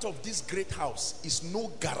are part of this great house is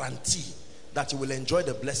no guarantee that you will enjoy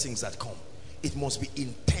the blessings that come. It must be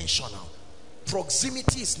intentional.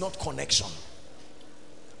 Proximity is not connection.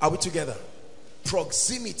 Are we together?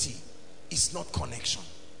 Proximity is not connection.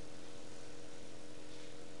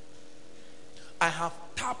 I have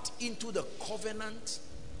tapped into the covenant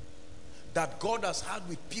that God has had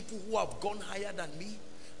with people who have gone higher than me,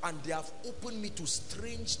 and they have opened me to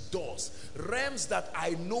strange doors, realms that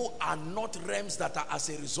I know are not realms that are as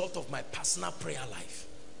a result of my personal prayer life.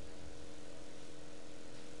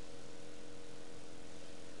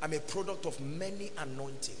 I'm a product of many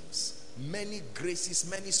anointings, many graces,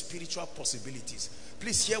 many spiritual possibilities.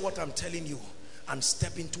 Please hear what I'm telling you and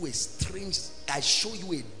step into a strange, I show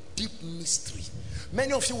you a deep mystery.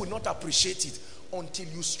 Many of you will not appreciate it until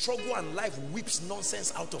you struggle and life whips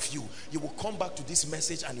nonsense out of you. You will come back to this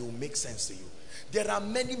message and it will make sense to you. There are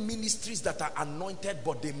many ministries that are anointed,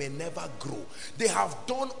 but they may never grow. They have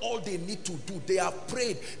done all they need to do. They have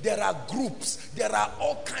prayed. There are groups. There are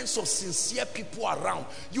all kinds of sincere people around.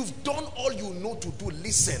 You've done all you know to do.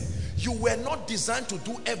 Listen, you were not designed to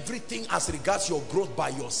do everything as regards your growth by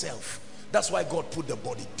yourself. That's why God put the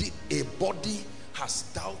body. A body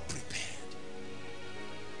hast thou prepared.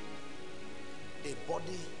 A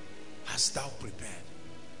body hast thou prepared.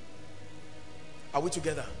 Are we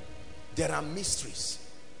together? There are mysteries.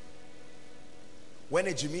 When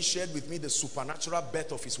a Jimmy shared with me the supernatural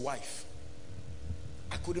birth of his wife,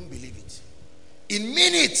 I couldn't believe it. In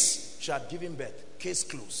minutes, she had given birth. Case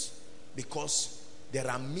closed. Because there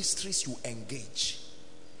are mysteries you engage.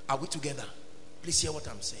 Are we together? Please hear what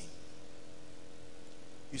I'm saying.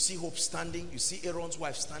 You see Hope standing. You see Aaron's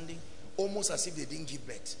wife standing. Almost as if they didn't give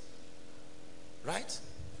birth. Right?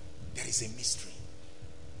 There is a mystery.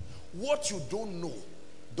 What you don't know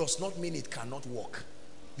does not mean it cannot work.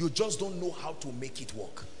 You just don't know how to make it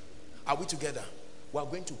work. Are we together? We are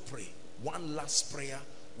going to pray. One last prayer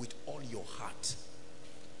with all your heart.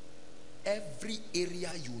 Every area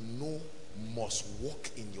you know must work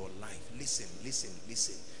in your life. Listen, listen,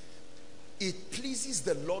 listen. It pleases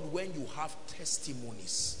the Lord when you have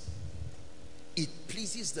testimonies. It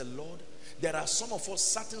pleases the Lord. There are some of us,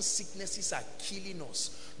 certain sicknesses are killing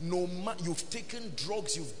us. No matter, you've taken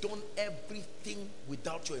drugs, you've done everything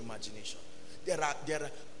without your imagination. There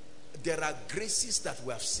are graces that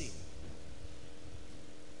we have seen.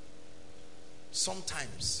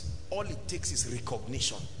 Sometimes all it takes is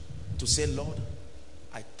recognition to say, Lord,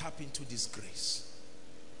 I tap into this grace.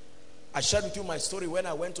 I shared with you my story when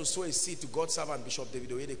I went to sow a seed to God's servant Bishop David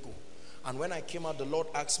Oyedepo, and when I came out, the Lord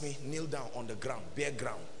asked me, kneel down on the ground, bare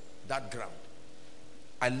ground. That ground.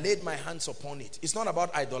 I laid my hands upon it. It's not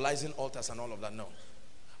about idolizing altars and all of that, no.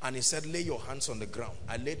 And he said, lay your hands on the ground.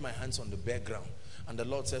 I laid my hands on the bare ground. And the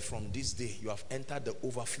Lord said, from this day, you have entered the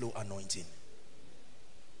overflow anointing.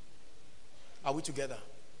 Are we together?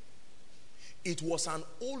 It was an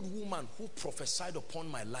old woman who prophesied upon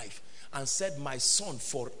my life and said, my son,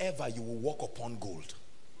 forever you will walk upon gold.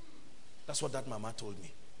 That's what that mama told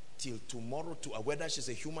me. Till tomorrow, whether she's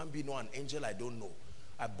a human being or an angel, I don't know.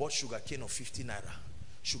 I bought sugarcane of 50 naira.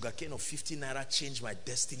 Sugarcane of 50 naira changed my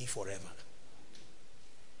destiny forever.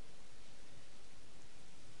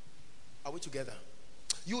 Are we together?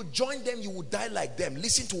 You join them, you will die like them.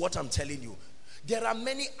 Listen to what I'm telling you. There are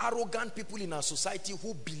many arrogant people in our society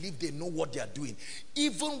who believe they know what they are doing.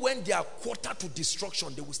 Even when they are quarter to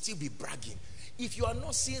destruction, they will still be bragging. If you are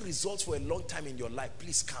not seeing results for a long time in your life,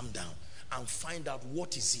 please calm down and find out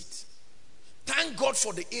what is it. Thank God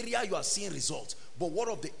for the area you are seeing results. But what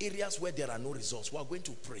of the areas where there are no results? We are going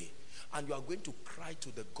to pray. And you are going to cry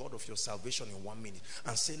to the God of your salvation in 1 minute.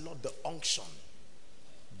 And say, Lord, the unction,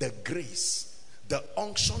 the grace, the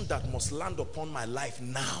unction that must land upon my life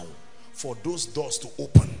now for those doors to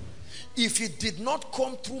open. If it did not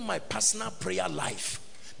come through my personal prayer life,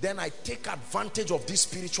 then I take advantage of this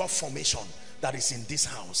spiritual formation that is in this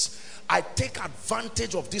house. I take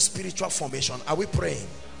advantage of this spiritual formation. Are we praying?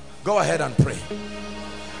 Go ahead and pray.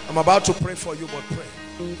 I'm about to pray for you, but pray.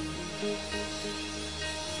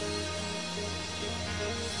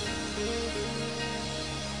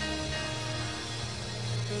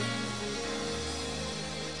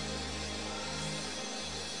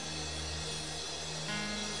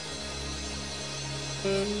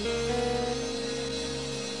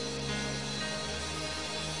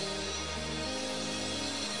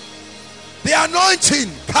 The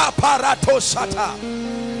anointing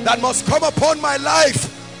that must come upon my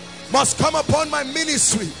life, must come upon my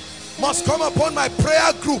ministry, must come upon my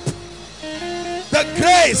prayer group. The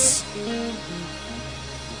grace,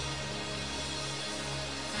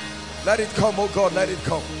 let it come, oh God, let it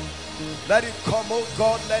come. Let it come, oh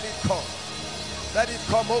God, let it come. Let it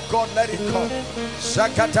come, oh God, let it come.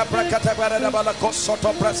 Zakata brakata barada balako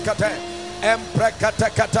soto praskate. Emprekata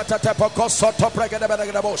katata poko soto prekata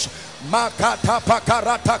barada bosh. Makata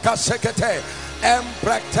pakarata kasekete.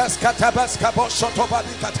 Emprektas katabaska bosh soto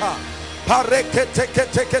badikata. Parekete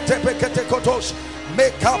kete kete pekete kotosh.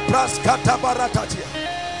 Meka praskata baratatia.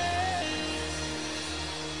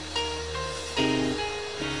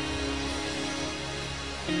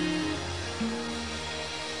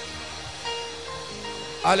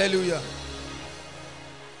 Hallelujah.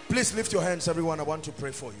 Please lift your hands, everyone. I want to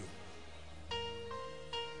pray for you.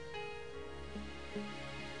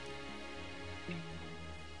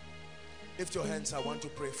 Lift your hands. I want to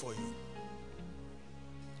pray for you.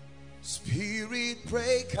 Spirit,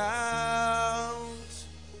 break out.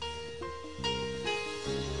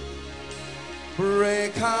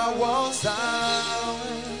 Break our walls down.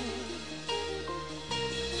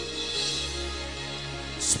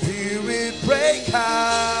 Spirit, break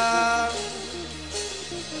out.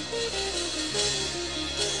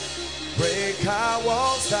 Break our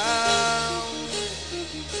walls down.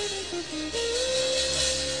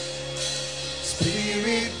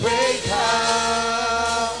 Spirit, break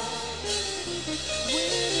out.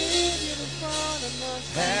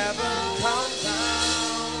 Heaven come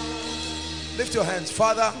down. Lift your hands.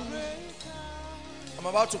 Father, I'm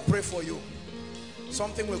about to pray for you.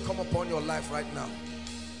 Something will come upon your life right now,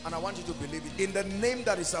 and I want you to believe it. In the name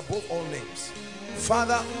that is above all names.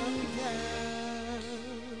 Father,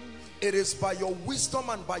 it is by your wisdom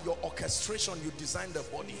and by your orchestration you designed the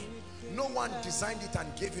body. No one designed it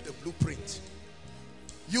and gave it a blueprint.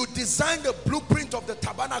 You designed the blueprint of the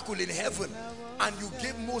tabernacle in heaven, and you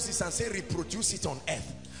gave Moses and said, reproduce it on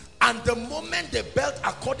earth. And the moment they built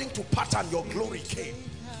according to pattern, your glory came.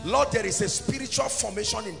 Lord, there is a spiritual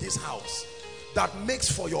formation in this house that makes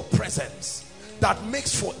for your presence, that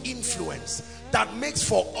makes for influence, that makes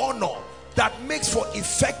for honor, that makes for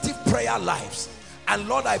effective prayer lives. And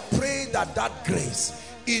Lord, I pray that that grace,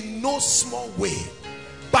 in no small way,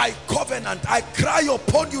 by covenant, I cry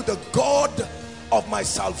upon you, the God of my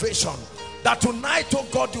salvation, that tonight, oh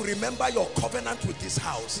God, you remember your covenant with this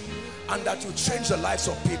house, and that you change the lives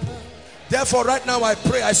of people. Therefore, right now I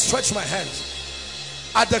pray, I stretch my hands.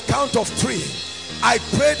 At the count of 3, I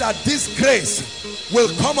pray that this grace will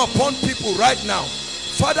come upon people right now.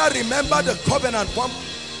 Father, remember the covenant.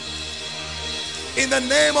 In the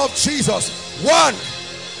name of Jesus. 1,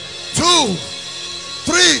 2,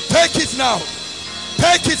 3. Take it now.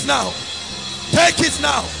 Take it now. Take it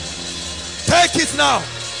now. Take it now.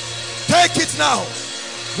 Take it now.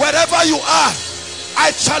 Wherever you are,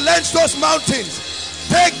 I challenge those mountains.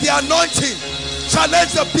 Take the anointing.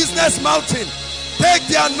 Challenge the business mountain. Take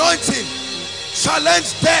the anointing.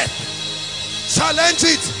 Challenge death. Challenge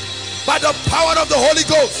it by the power of the Holy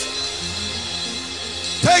Ghost.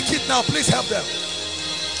 Take it now. Please help them.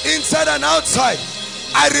 Inside and outside,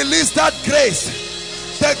 I release that grace.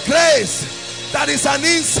 The grace that is an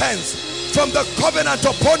incense from the covenant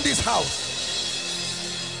upon this house.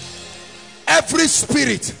 Every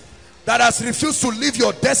spirit that has refused to live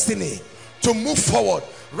your destiny, to move forward,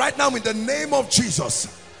 right now in the name of Jesus,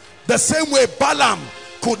 the same way Balaam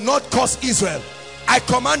could not curse Israel, I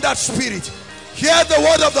command that spirit, hear the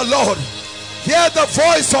word of the Lord, hear the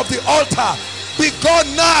voice of the altar. Be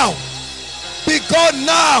gone now. Be gone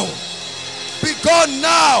now. Be gone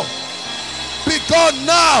now. Be gone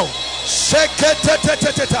now.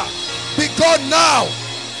 Be gone now.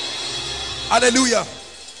 Hallelujah.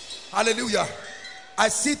 Hallelujah. I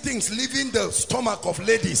see things leaving the stomach of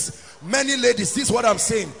ladies. Many ladies, this is what I'm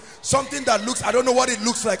saying. Something that looks, I don't know what it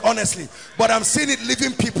looks like honestly, but I'm seeing it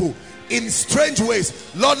leaving people in strange ways.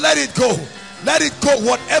 Lord, let it go. Let it go.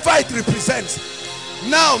 Whatever it represents.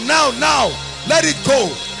 Now, now, now. Let it go.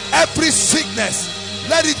 Every sickness,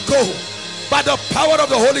 let it go by the power of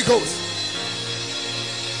the Holy Ghost.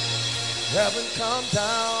 Heaven come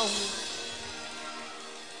down.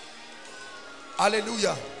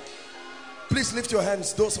 Hallelujah. Please lift your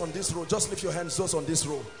hands, those on this row. Just lift your hands, those on this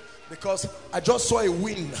row. Because I just saw a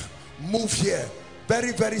wind move here.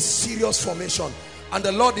 Very, very serious formation. And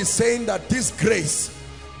the Lord is saying that this grace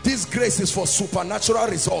is for supernatural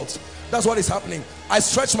results. That's what is happening. I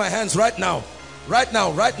stretch my hands right now. Right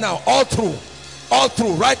now, right now, all through,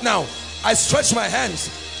 right now. I stretch my hands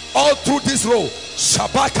all through this row.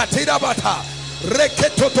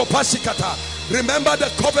 Remember the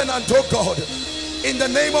covenant, oh God, in the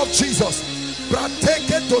name of Jesus.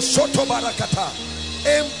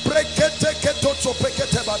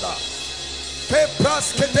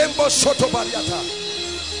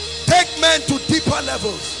 Take men to deeper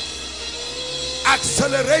levels.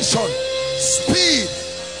 Acceleration, speed,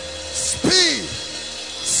 speed.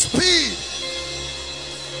 Speed.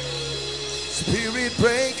 Spirit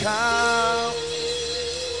break out.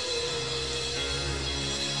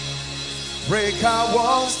 Break our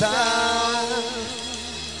walls down.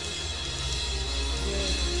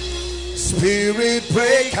 Spirit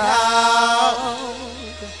break out.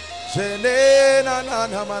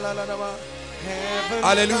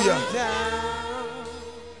 Hallelujah.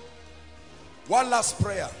 One last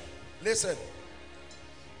prayer. Listen.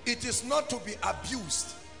 It is not to be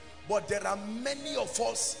abused, but there are many of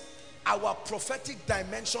us, our prophetic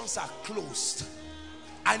dimensions are closed.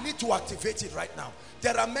 I need to activate it right now.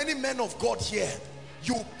 There are many men of God here.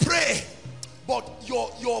 You pray, but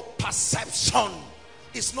your perception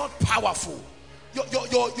is not powerful.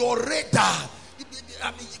 Your radar,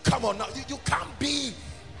 I mean, come on now. You can't be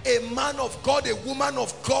a man of God, a woman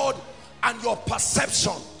of God, and your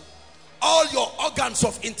perception, all your organs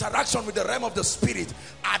of interaction with the realm of the spirit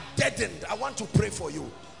are deadened. I want to pray for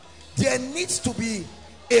you. There needs to be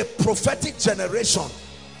a prophetic generation.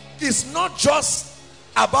 It's not just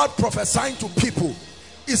about prophesying to people.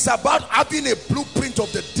 It's about having a blueprint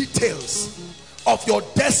of the details of your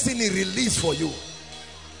destiny released for you.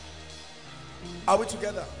 Are we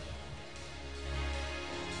together?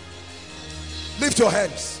 Lift your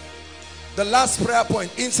hands. The last prayer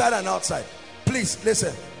point, inside and outside. Please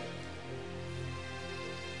listen.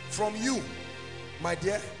 From you, my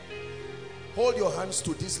dear, hold your hands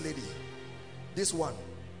to this lady. This one.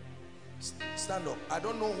 Stand up. I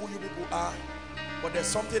don't know who you people are, but there's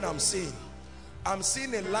something I'm seeing. I'm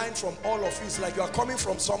seeing a line from all of you. It's like you are coming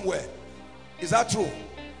from somewhere. Is that true?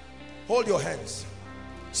 Hold your hands.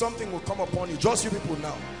 Something will come upon you. Just you people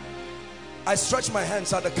now. I stretch my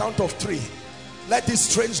hands at the count of 3. Let this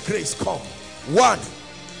strange grace come. 1,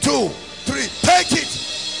 2, 3. Take it.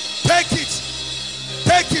 Take it.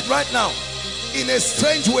 Take it right now. In a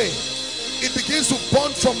strange way, it begins to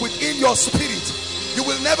burn from within your spirit. You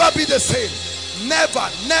will never be the same. Never,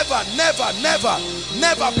 never, never, never,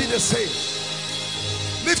 never be the same.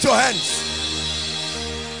 Lift your hands.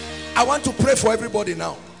 I want to pray for everybody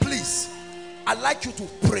now. Please, I'd like you to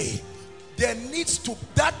pray. There needs to,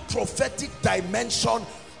 that prophetic dimension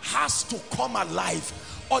has to come alive.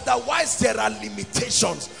 Otherwise, there are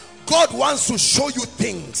limitations. God wants to show you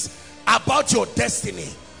things about your destiny,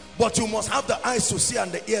 but you must have the eyes to see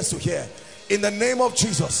and the ears to hear. In the name of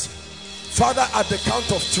Jesus, Father, at the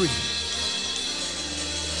count of 3,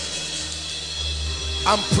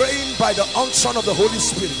 I'm praying by the unction of the Holy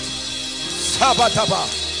Spirit.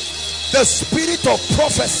 The spirit of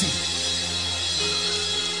prophecy,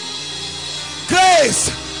 grace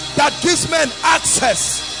that gives men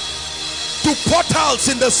access to portals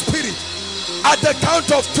in the spirit. At the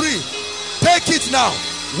count of 3, take it now.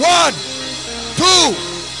 1, 2,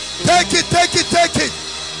 take it, take it, take it.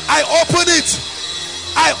 I open it.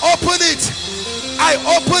 I open it. I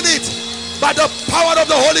open it by the power of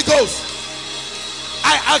the Holy Ghost.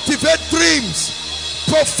 I activate dreams,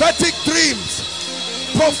 prophetic dreams,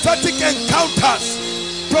 prophetic encounters,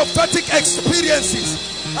 prophetic experiences.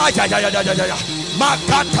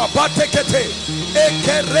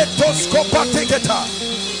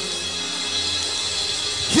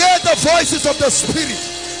 Hear the voices of the Spirit.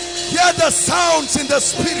 Hear the sounds in the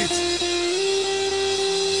Spirit.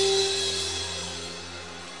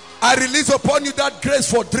 I release upon you that grace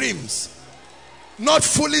for dreams, not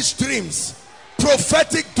foolish dreams,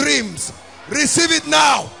 prophetic dreams. Receive it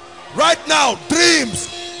now, right now. Dreams,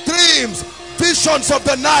 dreams, visions of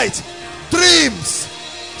the night, dreams,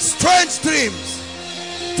 strange dreams,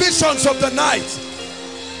 visions of the night.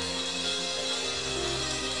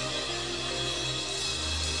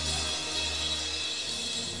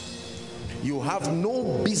 You have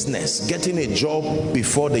no business getting a job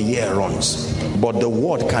before the year runs, but the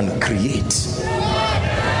word can create.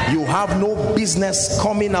 You have no business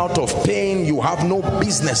coming out of pain. You have no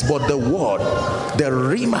business, but the word, the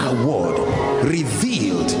Rhema word,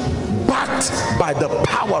 revealed, backed by the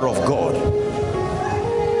power of God.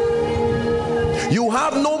 You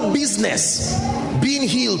have no business being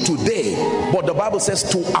healed today, but the Bible says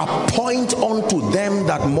to appoint unto them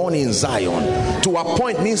that mourn in Zion. To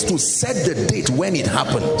appoint means to set the date when it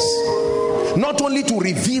happens. Not only to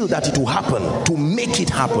reveal that it will happen, to make it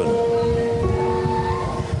happen.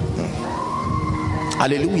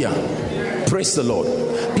 Hallelujah. Praise the Lord.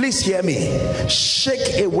 Please hear me.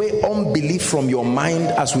 Shake away unbelief from your mind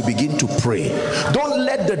as we begin to pray. Don't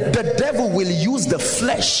let the devil will use the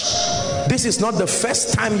flesh. This is not the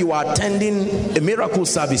first time you are attending a miracle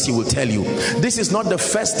service, he will tell you. This is not the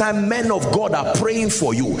first time men of God are praying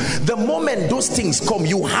for you. The moment those things come,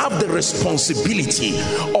 you have the responsibility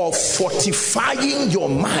of fortifying your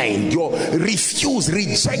mind. Your refuse,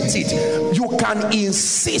 reject it. You can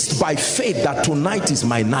insist by faith that tonight is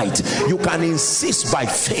my night. You can insist by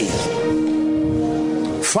faith.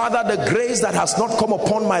 Father, the grace that has not come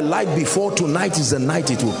upon my life before, tonight is the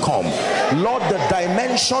night it will come. Lord, the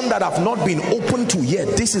dimension that have not been opened to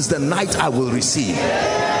yet, this is the night I will receive.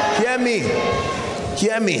 Hear me.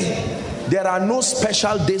 Hear me. There are no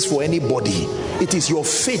special days for anybody. It is your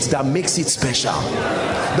faith that makes it special.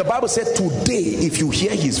 The Bible said today, if you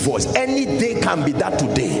hear his voice, any day can be that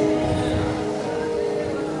today.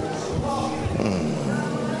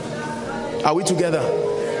 Are we together?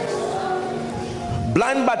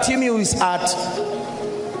 Blind Bartimaeus is at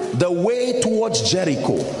the way towards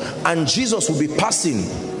Jericho, and Jesus will be passing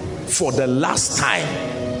for the last time.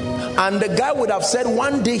 And the guy would have said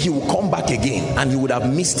one day he will come back again, and he would have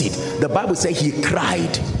missed it. The Bible says he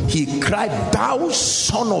cried, thou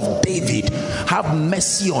son of David, have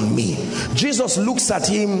mercy on me. Jesus looks at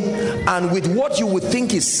him, and with what you would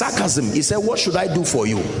think is sarcasm, he said, what should I do for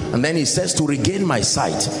you? And then he says, to regain my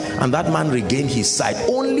sight. And that man regained his sight.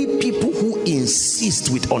 Only people who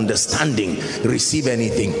insist with understanding receive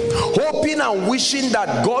anything. Hoping and wishing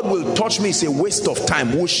that God will touch me is a waste of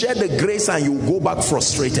time. We'll share the grace and you go back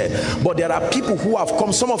frustrated. But there are people who have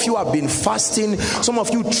come. Some of you have been fasting. Some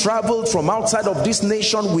of you traveled from outside of this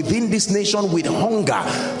nation, within this nation, with hunger.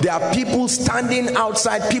 There are people standing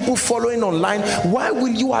outside, people following online. Why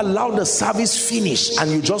will you allow the service finish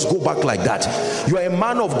and you just go back like that? You are a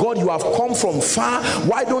man of God. You have come from far.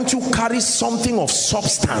 Why don't you carry something of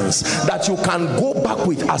substance that you can go back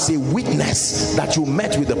with as a witness that you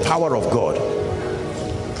met with the power of God?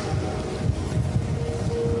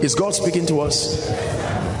 Is God speaking to us?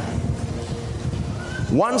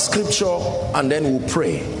 One scripture and then we'll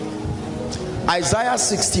pray. Isaiah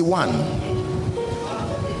 61.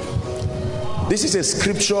 This is a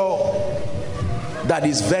scripture that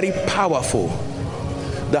is very powerful.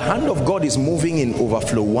 The hand of God is moving in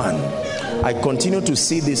overflow 1. I continue to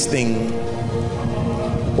see this thing.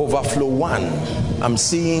 Overflow 1, I'm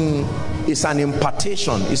seeing it's an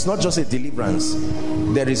impartation. It's not just a deliverance.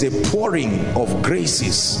 There is a pouring of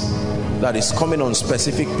graces that is coming on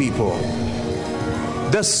specific people.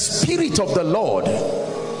 The Spirit of the Lord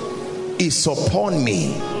is upon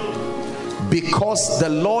me, because the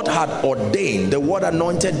Lord had ordained. The word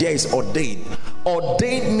anointed there is ordained.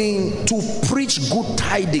 Ordained me to preach good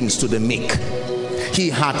tidings to the meek. He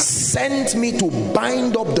had sent me to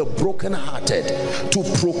bind up the brokenhearted, to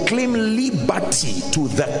proclaim liberty to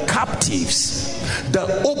the captives,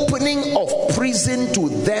 the opening of prison to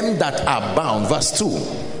them that are bound. Verse 2.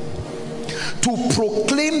 To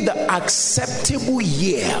proclaim the acceptable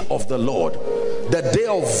year of the Lord, the day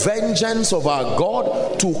of vengeance of our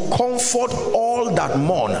God, to comfort all that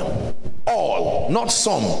mourn. All, not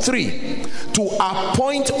some. 3. To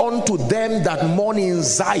appoint unto them that mourn in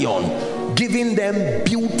Zion, giving them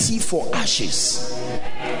beauty for ashes,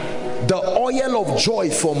 the oil of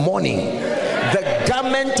joy for mourning, the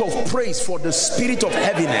garment of praise for the spirit of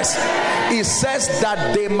heaviness. It says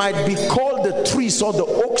that they might be called the trees or the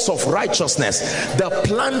oaks of righteousness, the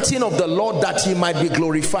planting of the Lord, that he might be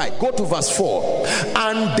glorified. Go to verse 4.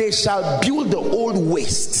 And they shall build the old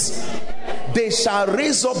wastes. They shall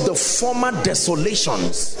raise up the former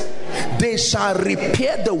desolations. They shall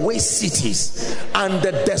repair the waste cities and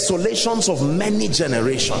the desolations of many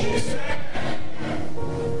generations.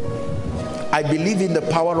 I believe in the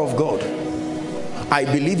power of God. I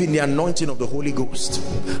believe in the anointing of the Holy Ghost.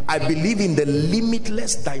 I believe in the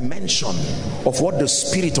limitless dimension of what the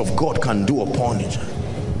Spirit of God can do upon it.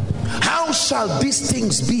 How shall these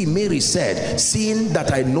things be? Mary said, seeing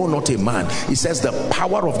that I know not a man. He says the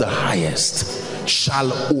power of the highest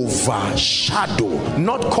shall overshadow,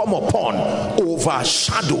 not come upon,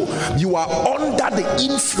 overshadow. You are under the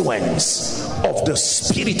influence of the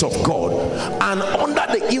Spirit of God, and under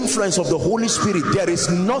the influence of the Holy Spirit, there is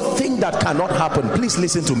nothing that cannot happen. Please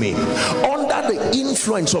listen to me. Under the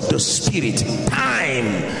influence of the Spirit,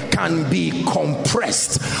 time can be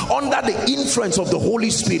compressed. Under the influence of the Holy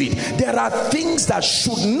Spirit, there are things that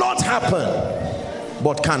should not happen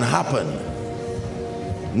but can happen.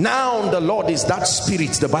 Now the Lord is that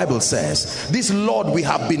Spirit. The Bible says this Lord we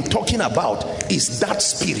have been talking about is that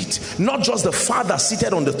Spirit, not just the Father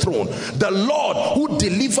seated on the throne. The Lord who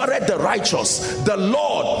delivered the righteous, the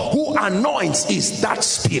Lord who anoints, is that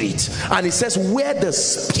Spirit. And it says where the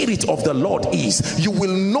Spirit of the Lord is, you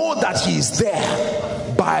will know that he is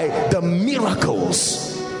there by the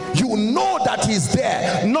miracles You know that he's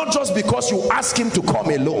there, not just because you ask him to come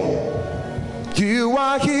alone. You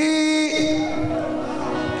are here,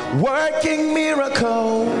 working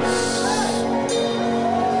miracles.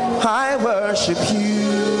 I worship you.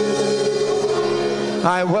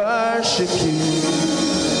 I worship you.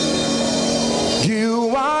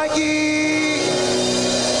 You are here,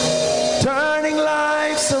 turning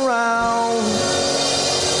lives around.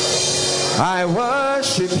 I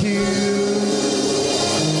worship you.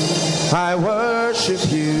 I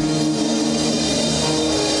worship you.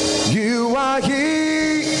 You are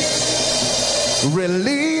here,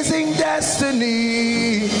 releasing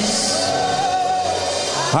destinies.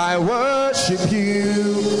 I worship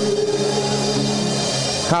you.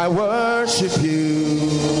 I worship you.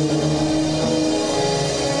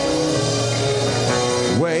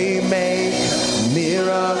 Waymaker,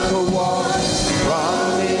 miracle walk,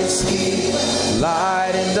 promise keep,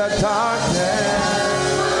 light in the darkness.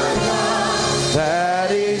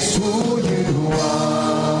 That is who you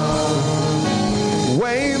are.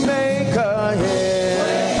 Waymaker, yeah.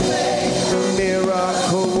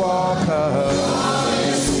 Miracle walker.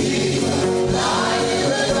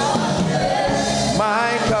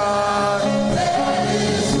 My God.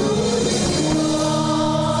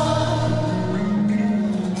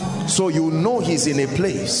 So you know he's in a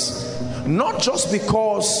place, not just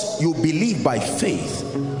because you believe by faith,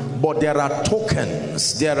 but there are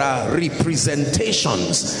tokens, there are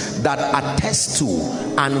representations that attest to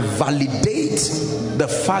and validate the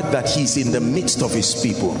fact that he's in the midst of his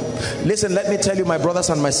people. Listen, let me tell you, my brothers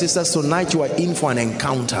and my sisters, tonight you are in for an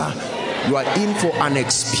encounter. You are in for an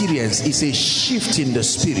experience. It's a shift in the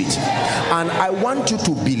spirit. And I want you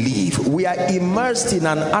to believe we are immersed in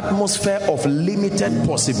an atmosphere of limited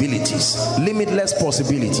possibilities, limitless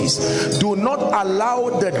possibilities. Do not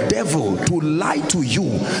allow the devil to lie to you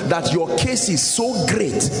that your case is so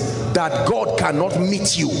great that God cannot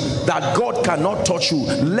meet you, that God cannot touch you.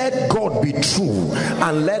 Let God be true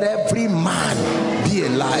and let every man be a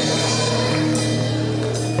liar.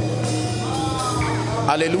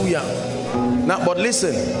 Hallelujah. Now, but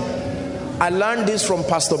listen, I learned this from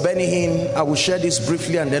Pastor Benny Hinn. I will share this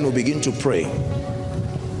briefly and then we'll begin to pray.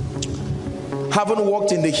 Having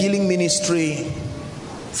worked in the healing ministry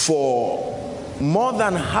for more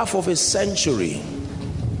than half of a century,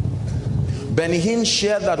 Benny Hinn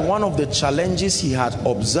shared that one of the challenges he had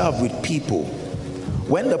observed with people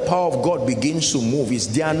when the power of God begins to move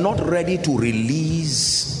is they are not ready to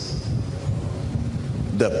release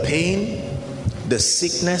the pain, the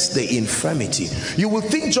sickness, the infirmity. You will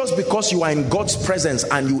think just because you are in God's presence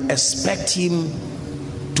and you expect him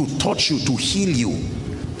to touch you, to heal you,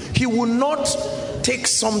 he will not take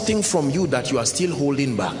something from you that you are still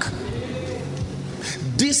holding back.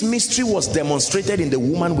 This mystery was demonstrated in the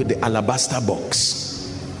woman with the alabaster box.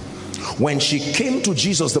 When she came to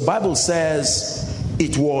Jesus, the Bible says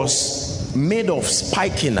it was made of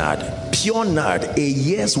spikenard, pure nard, a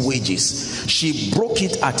year's wages. She broke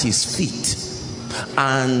it at his feet,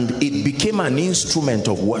 and it became an instrument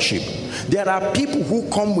of worship. There are people who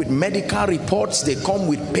come with medical reports, they come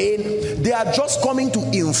with pain. They are just coming to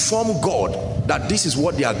inform God that this is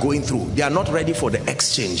what they are going through. They are not ready for the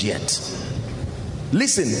exchange yet.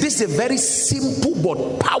 Listen, this is a very simple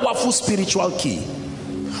but powerful spiritual key.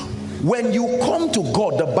 When you come to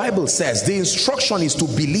God, the Bible says the instruction is to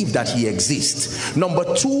believe that he exists.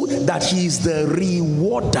 Number two, that he is the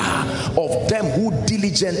rewarder of them who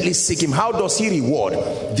diligently seek him. How does he reward?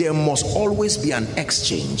 There must always be an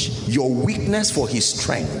exchange. Your weakness for his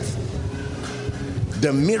strength.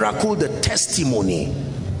 The miracle, the testimony.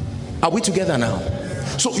 Are we together now?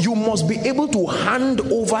 So you must be able to hand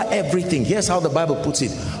over everything. Here's how the Bible puts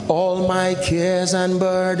it. All my cares and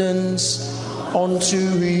burdens unto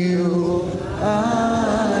you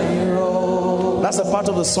I roll. That's a part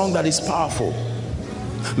of the song that is powerful.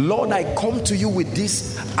 Lord, I come to you with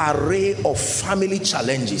this array of family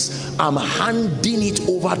challenges. I'm handing it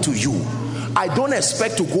over to you. I don't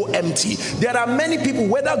expect to go empty. There are many people,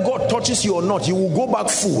 whether God touches you or not, you will go back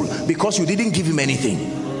full because you didn't give him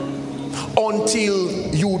anything.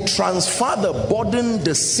 Until you transfer the burden,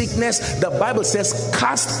 the sickness, the Bible says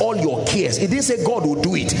cast all your cares. It didn't say God will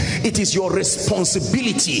do it. It is your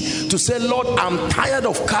responsibility to say, Lord, I'm tired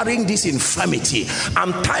of carrying this infirmity.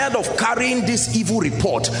 I'm tired of carrying this evil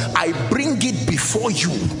report. I bring it before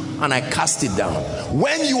you and I cast it down.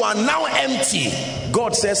 When you are now empty,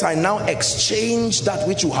 God says, I now exchange that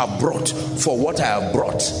which you have brought for what I have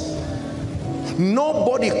brought.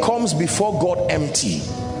 Nobody comes before God empty.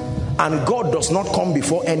 And God does not come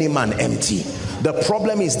before any man empty. The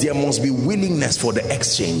problem is there must be willingness for the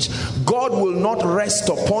exchange. God God will not rest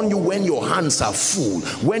upon you when your hands are full,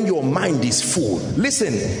 when your mind is full.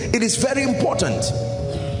 Listen, it is very important.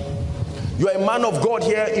 You are a man of God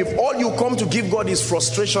here. If all you come to give God is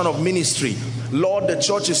frustration of ministry, Lord, the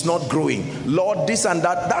church is not growing, Lord, this and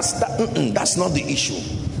that, that's not the issue.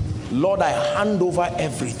 Lord, I hand over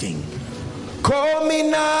everything.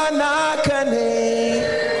 Komina nakane,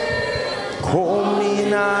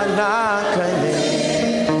 komina nakane,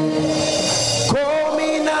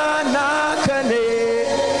 komina nakane,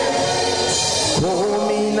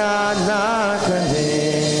 komina nakane,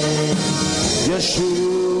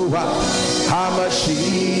 Yeshua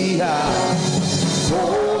HaMashiach,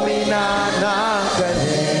 komina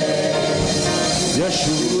nakane,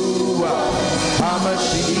 Yeshua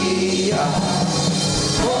HaMashiach.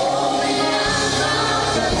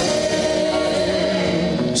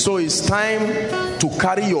 So it's time to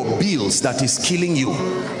carry your bills that is killing you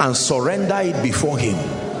and surrender it before him.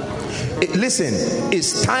 Listen,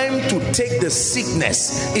 it's time to take the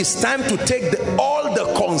sickness. It's time to take all the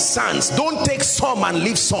concerns. Don't take some and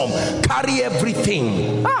leave some. Carry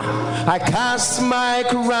everything. I cast my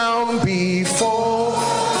crown before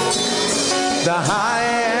the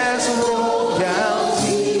highest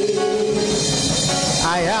royalty.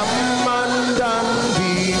 I am undone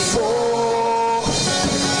before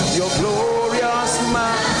your glorious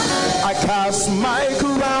man. I cast my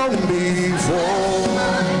crown before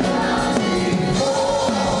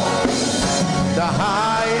the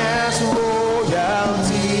highest royalty.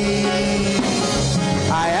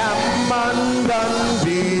 I am undone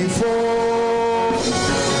before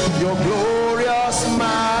your glorious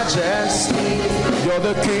majesty. You're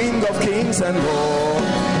the King of kings and Lord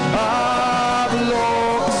of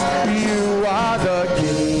lords. You are the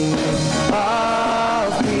King of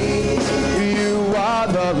kings. You are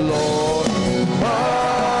the Lord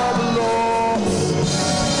of lords.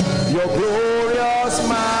 Your glorious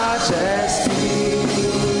majesty.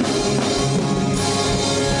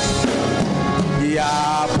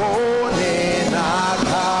 Yapone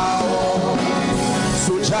nakao,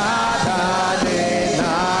 sujada ne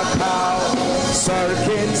nakao,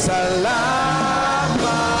 sarkin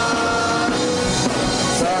salama,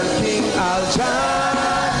 sarkin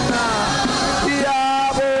aljana.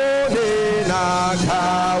 Yapone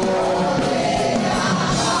nakao,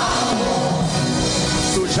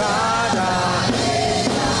 sujada,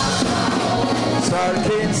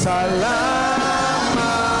 sarkin salama.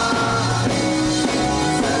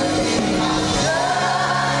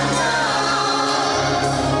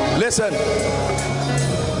 Listen,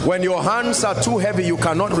 when your hands are too heavy, you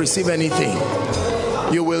cannot receive anything.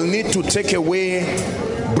 You will need to take away,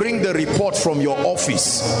 bring the report from your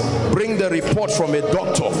office, bring the report from a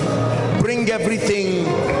doctor, bring everything.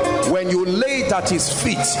 When you lay it at his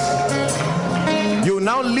feet, you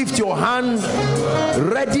now lift your hand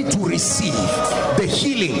ready to receive the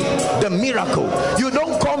healing, the miracle. You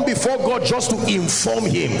don't come before God just to inform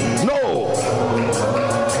him. No.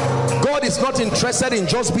 God is not interested in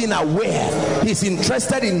just being aware. He's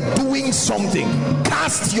interested in doing something.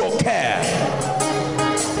 Cast your care.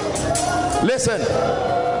 Listen.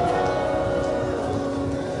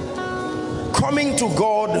 Coming to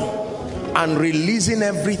God and releasing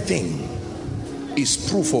everything is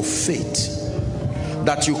proof of faith.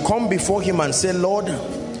 That you come before him and say, Lord,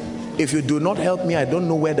 if you do not help me, I don't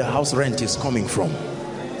know where the house rent is coming from.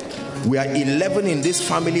 We are 11 in this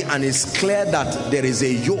family, and it's clear that there is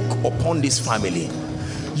a yoke upon this family.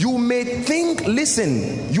 You may think,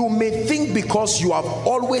 listen, you may think because you are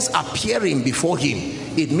always appearing before him,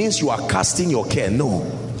 it means you are casting your care. No.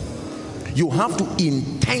 You have to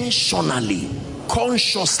intentionally,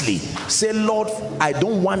 consciously say, Lord, I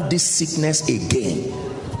don't want this sickness again.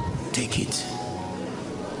 Take it.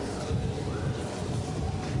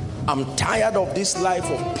 I'm tired of this life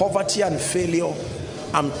of poverty and failure.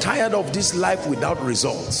 I'm tired of this life without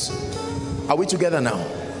results. Are we together now?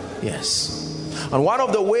 Yes. And one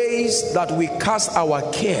of the ways that we cast our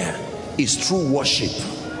care is through worship.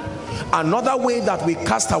 Another way that we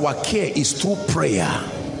cast our care is through prayer.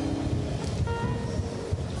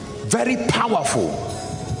 Very powerful.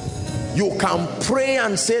 You can pray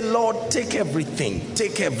and say, Lord, take everything,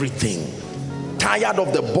 take everything. Tired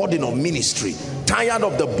of the burden of ministry, tired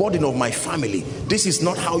of the burden of my family. This is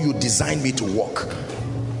not how you designed me to walk.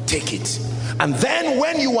 Take it. And then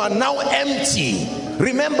when you are now empty,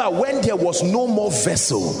 remember, when there was no more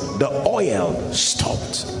vessel, the oil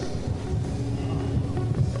stopped.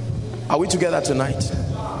 Are we together tonight?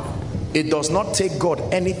 It does not take God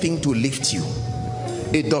anything to lift you.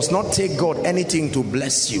 It does not take God anything to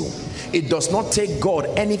bless you. It does not take God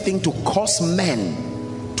anything to cause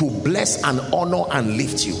men to bless and honor and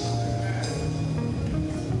lift you.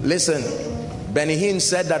 Listen, Benny Hinn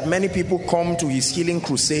said that many people come to his healing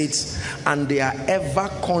crusades and they are ever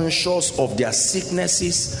conscious of their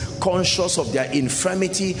sicknesses, conscious of their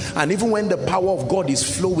infirmity, and even when the power of God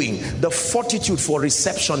is flowing, the fortitude for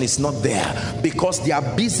reception is not there because they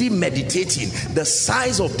are busy meditating the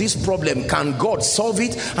size of this problem. Can God solve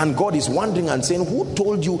it? And God is wondering and saying, who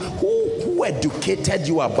told you, who educated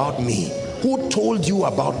you about me? Who told you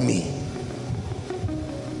about me?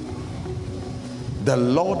 The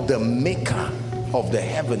Lord, the maker of the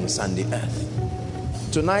heavens and the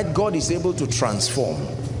earth. Tonight God is able to transform.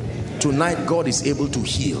 Tonight God is able to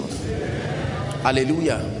heal.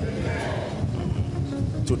 Hallelujah.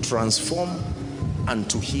 To transform and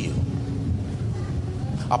to heal.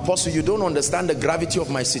 Apostle, you don't understand the gravity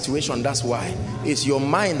of my situation. That's why. It's your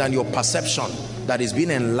mind and your perception that is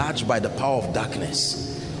being enlarged by the power of darkness.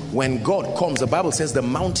 When God comes, the Bible says the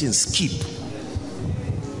mountains skip,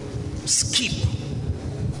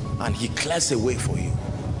 and he clears a way for you.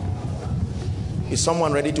 Is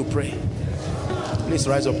someone ready to pray? Please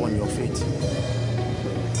rise up on your feet.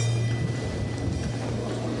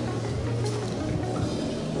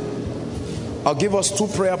 I'll give us 2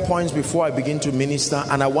 prayer points before I begin to minister,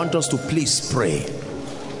 and I want us to please pray.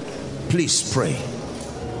 Please pray.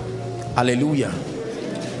 Hallelujah.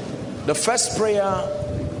 The first prayer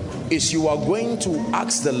is you are going to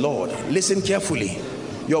ask the Lord, listen carefully,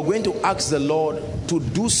 you're going to ask the Lord to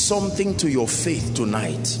do something to your faith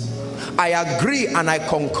tonight. I agree and I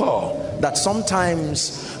concur that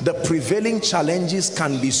sometimes the prevailing challenges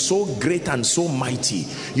can be so great and so mighty.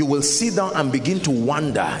 You will sit down and begin to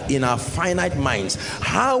wonder in our finite minds,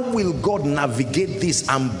 how will God navigate this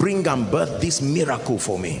and bring and birth this miracle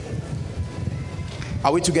for me?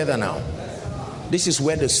 Are we together now? This is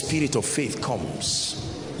where the spirit of faith comes.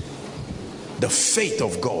 The faith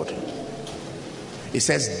of God. It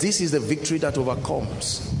says this is the victory that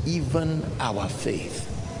overcomes even our faith.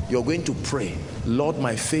 You're going to pray, Lord,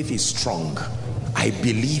 my faith is strong. I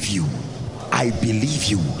believe you. I believe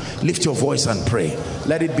you. Lift your voice and pray.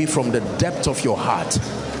 Let it be from the depth of your heart.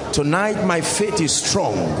 Tonight my faith is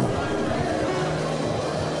strong.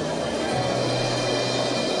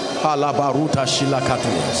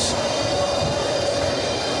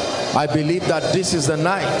 I believe that this is the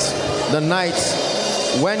night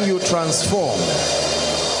when you transform,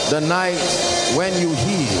 the night when you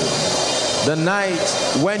heal, the night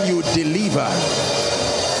when you deliver,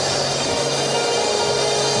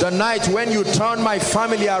 the night when you turn my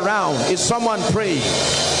family around. Is someone praying?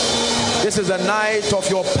 This is the night of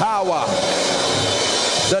your power,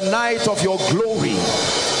 the night of your glory.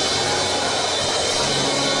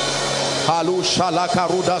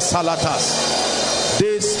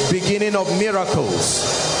 This beginning of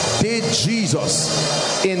miracles did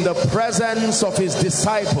Jesus in the presence of his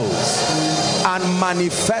disciples and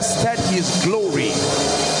manifested his glory.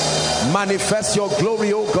 Manifest your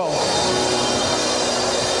glory, O God.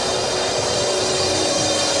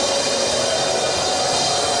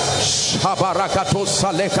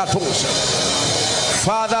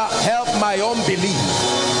 Father, help my unbelief.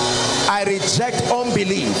 I reject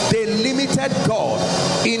unbelief. They limited God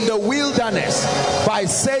in the wilderness by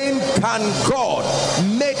saying, can God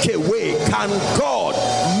make a way? Can God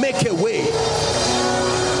make a way?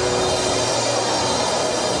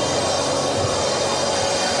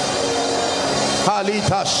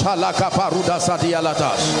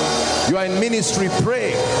 You are in ministry,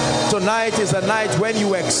 pray. Tonight is the night when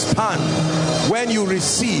you expand, when you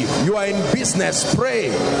receive. You are in business,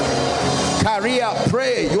 pray. Career,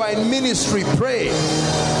 pray. You are in ministry, pray.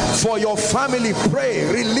 For your family, pray.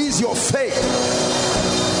 Release your faith.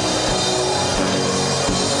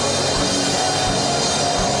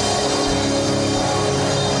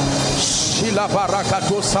 Shila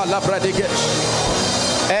barakato salabradegesh.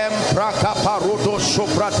 Empraka parodo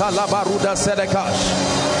shoprata labaruda selekash.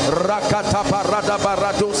 Rakata parada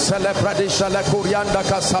barado celebradisha la kurianda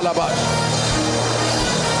kasalabash.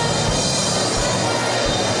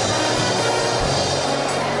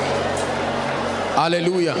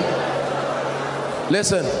 Hallelujah.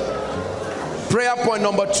 Listen, prayer point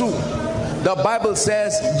number 2. The Bible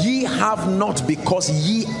says, ye have not because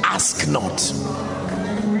ye ask not.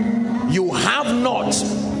 You have not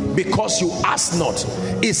because you ask not.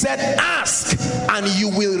 It said, ask and you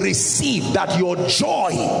will receive, that your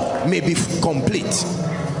joy may be complete.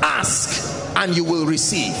 Ask and you will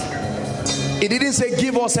receive. It didn't say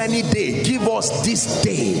give us any day. Give us this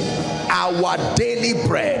day our daily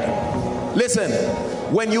bread. Listen,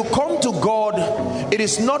 when you come to God, it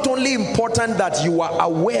is not only important that you are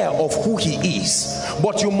aware of who he is,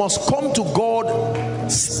 but you must come to God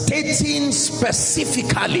stating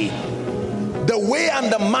specifically the way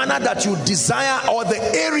and the manner that you desire, or the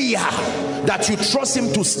area that you trust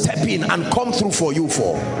him to step in and come through for you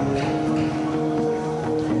for.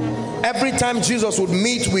 Every time Jesus would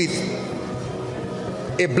meet with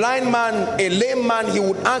a blind man, a lame man, he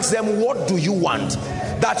would ask them, what do you want?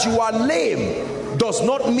 That you are lame does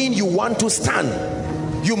not mean you want to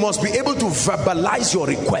stand. You must be able to verbalize your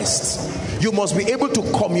requests. You must be able to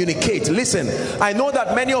communicate. Listen, I know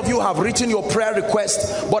that many of you have written your prayer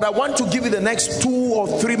request, but I want to give you the next 2 or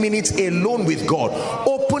 3 minutes alone with God.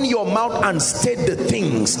 Open your mouth and state the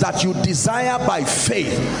things that you desire by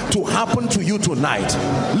faith to happen to you tonight.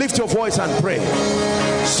 Lift your voice and pray.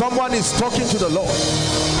 Someone is talking to the Lord.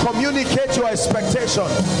 Communicate your expectation.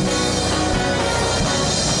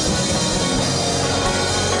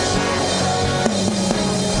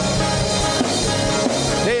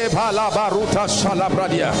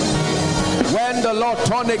 When the Lord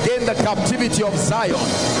turned again the captivity of Zion,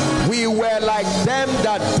 we were like them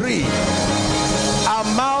that dream. Our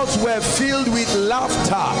mouths were filled with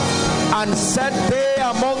laughter, and said they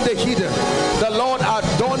among the heathen, the Lord had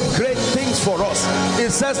done great things for us.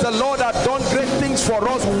 It says the Lord had done great things for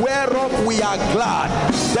us, whereof we are glad.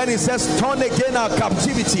 Then it says, turn again our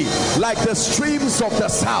captivity like the streams of the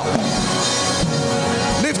south.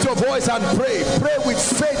 Lift your voice and pray. Pray with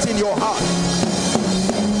faith in your heart.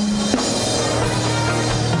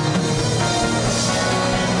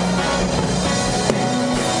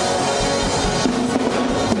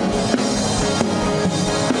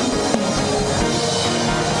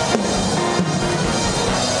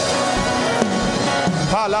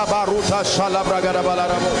 Palabaruta shalabragada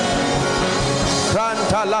balarabo.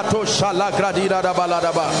 Kranta lato shalagradida da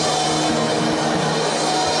baladaba.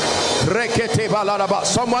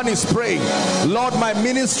 Someone is praying, Lord, my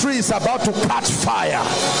ministry is about to catch fire.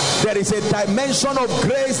 There is a dimension of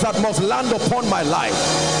grace that must land upon my life.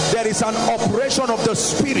 There is an operation of the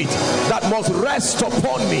Spirit that must rest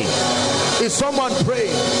upon me. Is someone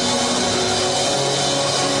praying?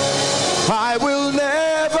 I will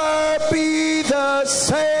never be the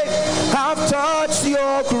same. I've touched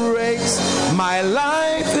your grace. My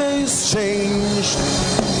life is changed.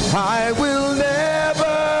 I will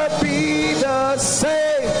never be the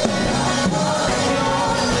same.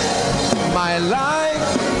 My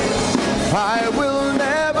life, I will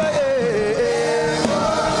never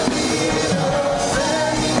be the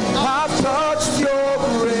same. I've touched your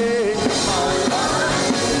grace.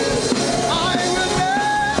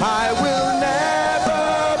 I will never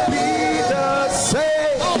be the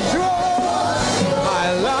same. My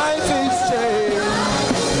life is changed.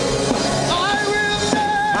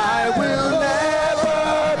 I will never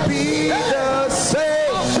be the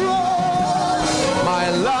same. My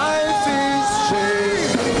life is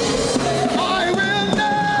changed.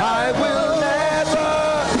 I will never.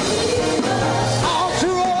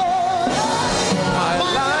 My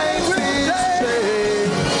life is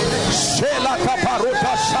changed. Shela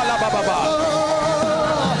kaparota shalababa.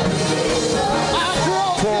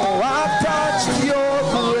 For I've touched your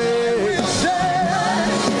grace.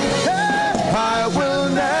 I will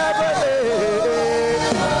never.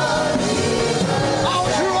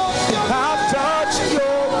 I've touched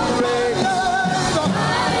your grace.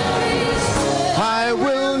 I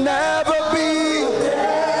will never be.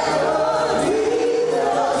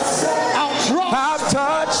 I've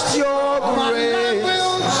touched your grace.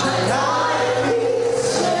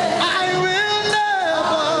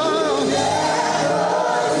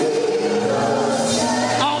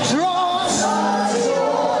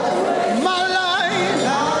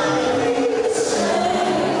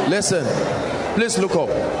 Listen, please look up.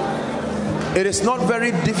 It is not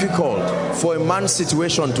very difficult for a man's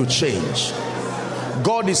situation to change.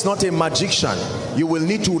 God is not a magician. You will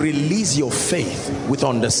need to release your faith with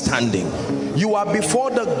understanding. You are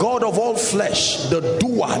before the God of all flesh, the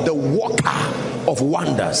doer, the worker of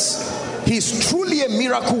wonders. He's truly a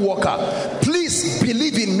miracle worker. Please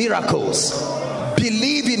believe in miracles.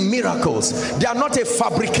 Believe in miracles. They are not a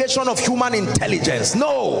fabrication of human intelligence.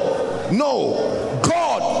 No.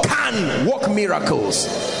 God can work miracles.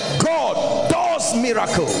 God does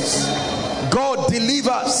miracles. God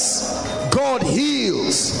delivers. God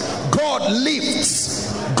heals. God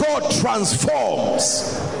lifts. God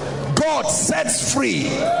transforms. God sets free.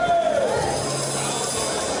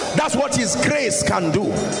 That's what his grace can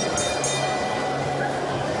do.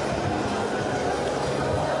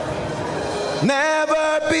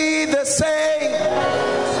 Never be the same.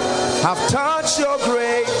 I've touched your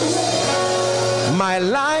grace. My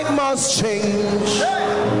life must change.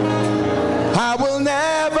 I will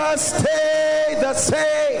never stay the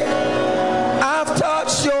same. I've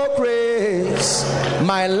touched your grace.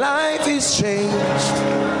 My life is is changed.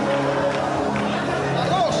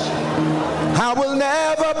 I will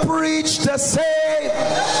never preach the same.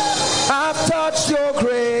 I've touched your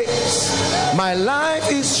grace. My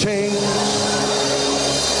life is changed.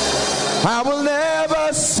 I will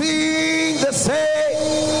never sing the same.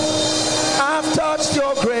 I've touched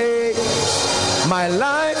your grace. My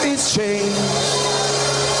life is changed.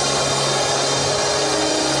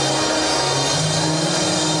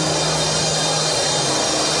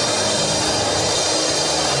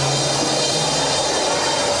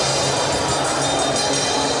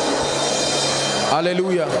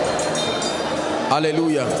 Hallelujah.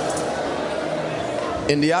 Hallelujah.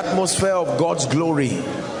 In the atmosphere of God's glory,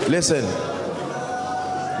 listen,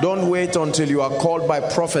 don't wait until you are called by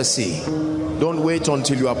prophecy. Don't wait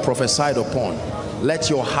until you are prophesied upon. Let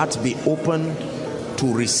your heart be open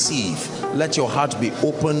to receive. Let your heart be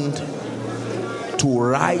opened to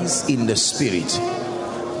rise in the spirit.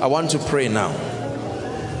 I want to pray now.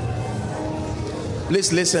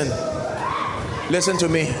 Please listen. Listen to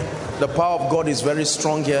me. The power of God is very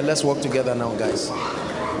strong here. Let's work together now, guys.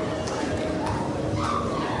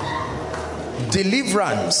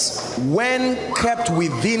 Deliverance, when kept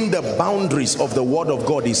within the boundaries of the word of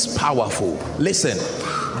God, is powerful. Listen,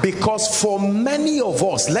 because for many of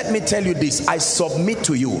us, let me tell you this, I submit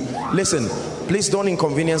to you. Listen, please don't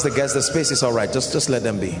inconvenience the guests. The space is all right. Just let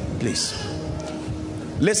them be, please.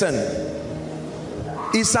 Listen,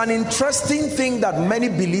 it's an interesting thing that many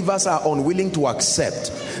believers are unwilling to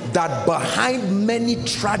accept, that behind many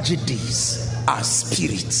tragedies are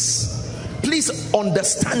spirits. Please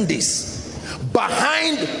understand this.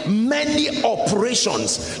 Behind many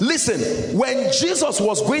operations, listen, when Jesus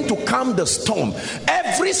was going to calm the storm,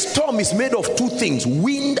 every storm is made of two things: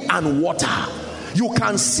 wind and water. You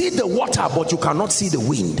can see the water, but you cannot see the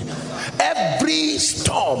wind. Every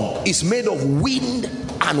storm is made of wind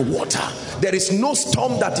and water. There is no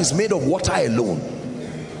storm that is made of water alone.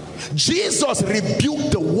 Jesus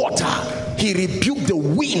rebuked the water, he rebuked the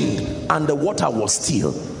wind, and the water was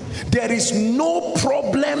still. There is no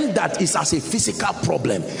problem that is as a physical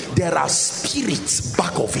problem. There are spirits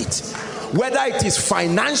back of it. Whether it is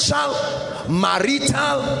financial,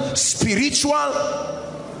 marital, spiritual.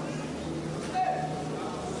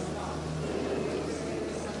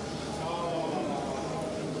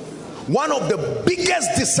 One of the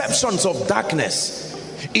biggest deceptions of darkness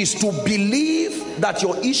is to believe that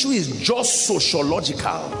your issue is just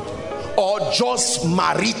sociological or just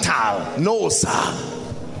marital. No, sir.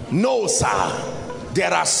 No, sir.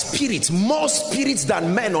 There are spirits, more spirits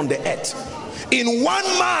than men on the earth. In one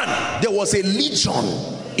man, there was a legion.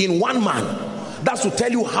 In one man. That's to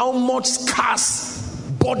tell you how much scarce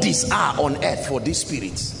bodies are on earth for these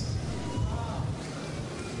spirits.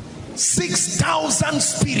 6,000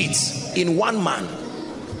 spirits in one man.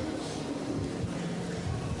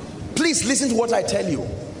 Please listen to what I tell you.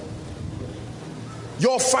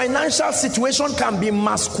 Your financial situation can be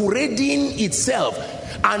masquerading itself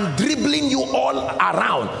and dribbling you all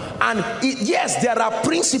around. And yes, there are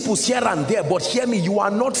principles here and there, but hear me, you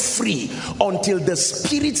are not free until the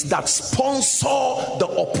spirits that sponsor the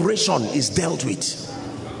operation is dealt with.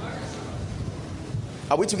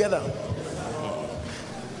 Are we together?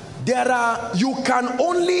 You can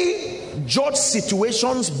only judge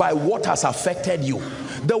situations by what has affected you.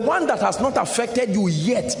 The one that has not affected you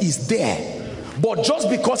yet is there. But just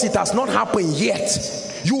because it has not happened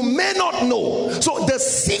yet, you may not know. So the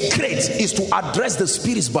secret is to address the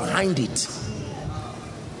spirits behind it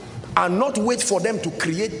and not wait for them to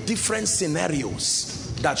create different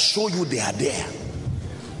scenarios that show you they are there.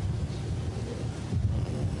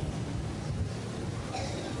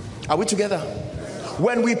 Are we together?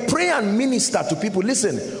 When we pray and minister to people,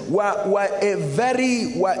 listen, we're a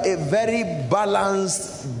very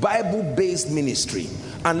balanced, Bible-based ministry.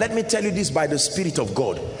 And let me tell you this by the Spirit of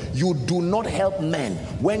God. You do not help men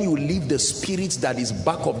when you leave the spirits that is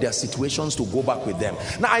back of their situations to go back with them.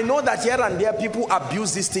 Now, I know that here and there people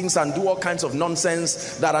abuse these things and do all kinds of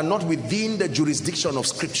nonsense that are not within the jurisdiction of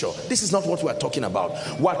Scripture. This is not what we're talking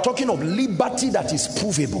about. We're talking of liberty that is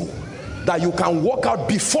provable. That you can walk out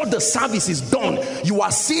before the service is done. You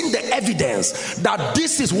are seeing the evidence that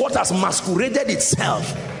this is what has masqueraded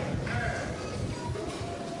itself.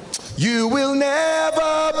 You will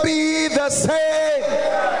never be the same.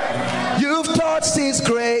 You've touched His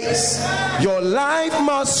grace. Your life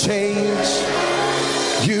must change.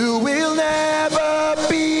 You will never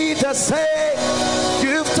be the same.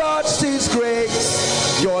 You've touched His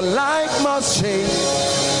grace. Your life must change.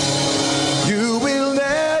 You will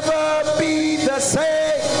never be the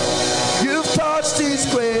same. You've touched His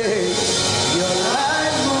grace. Your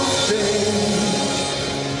life must change.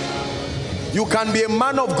 You can be a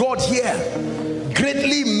man of God here,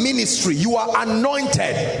 greatly ministry, you are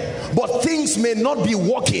anointed, but things may not be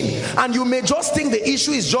working, and you may just think the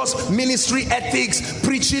issue is just ministry ethics,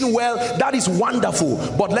 preaching well. That is wonderful,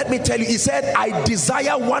 but let me tell you, he said, I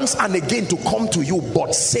desire once and again to come to you,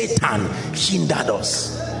 but Satan hindered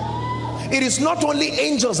us. It is not only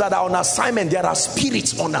angels that are on assignment, there are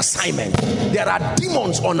spirits on assignment, there are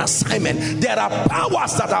demons on assignment, there are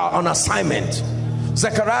powers that are on assignment.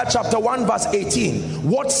 Zechariah chapter 1 verse 18,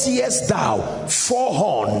 what seest thou? 4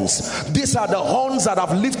 horns. These are the horns that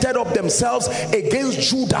have lifted up themselves against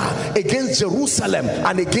Judah, against Jerusalem,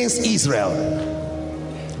 and against Israel.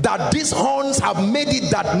 That these horns have made it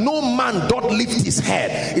that no man doth lift his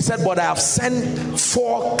head. He said, but I have sent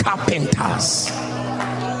 4 carpenters.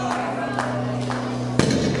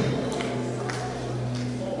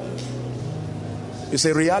 It's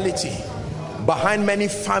a reality. Behind many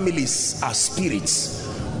families are spirits.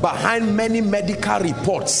 Behind many medical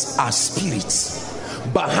reports are spirits.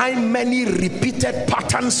 Behind many repeated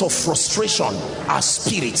patterns of frustration are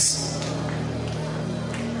spirits.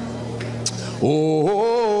 Oh,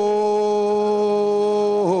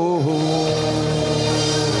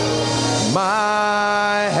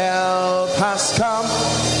 my help has come.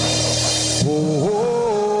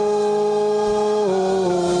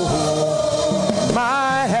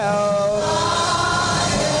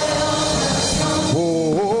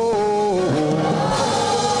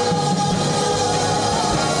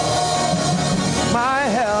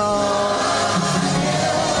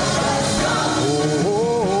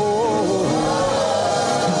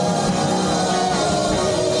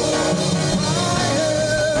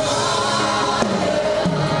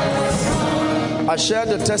 I shared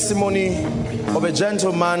the testimony of a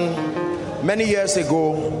gentleman many years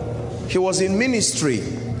ago. He was in ministry,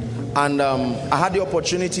 and I had the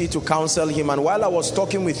opportunity to counsel him. And while I was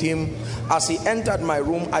talking with him, as he entered my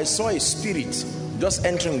room, I saw a spirit just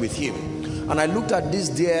entering with him. And I looked at this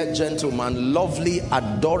dear gentleman, lovely,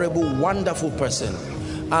 adorable, wonderful person.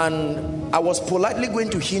 And I was politely going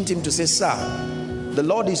to hint him to say, sir, the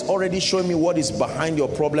Lord is already showing me what is behind your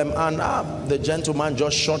problem. And the gentleman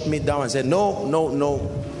just shut me down and said, no,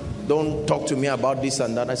 don't talk to me about this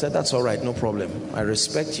and that. I said, that's all right, no problem. I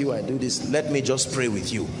respect you, I do this. Let me just pray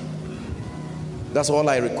with you. That's all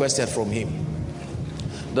I requested from him.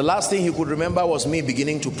 The last thing he could remember was me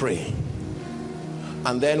beginning to pray.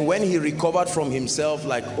 And then when he recovered from himself,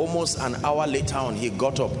 like almost an hour later on, he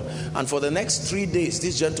got up. And for the next 3 days,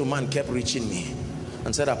 this gentleman kept reaching me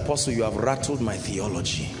and said, Apostle, you have rattled my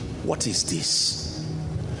theology. What is this?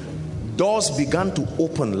 Doors began to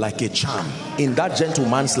open like a charm in that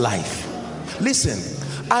gentleman's life. Listen,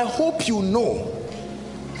 I hope you know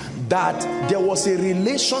that there was a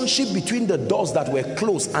relationship between the doors that were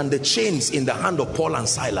closed and the chains in the hand of Paul and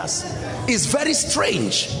Silas. It's very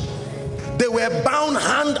strange. They were bound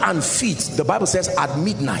hand and feet. The Bible says at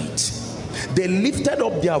midnight. They lifted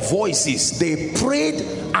up their voices, they prayed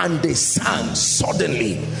and they sang.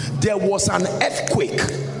 Suddenly there was an earthquake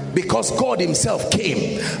because God himself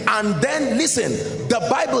came. And then listen, the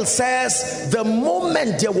Bible says the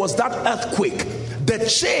moment there was that earthquake, the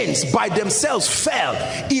chains by themselves fell.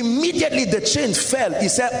 Immediately the chains fell. He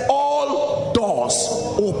said all doors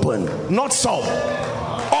open, not some,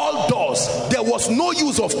 all doors. There was no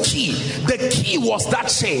use of key. The key was that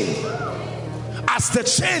chain. As the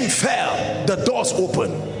chain fell, the doors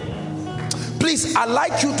open. Please, I'd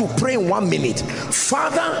like you to pray in 1 minute.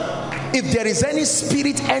 Father, if there is any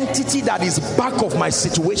spirit entity that is back of my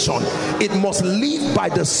situation, it must live by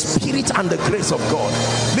the Spirit and the grace of God.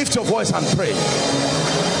 Lift your voice and pray.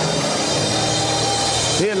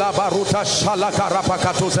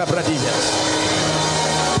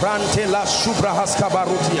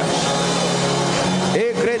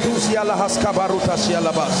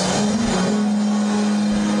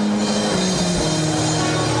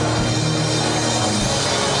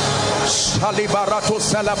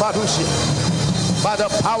 By the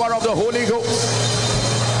power of the Holy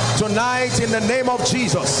Ghost, tonight in the name of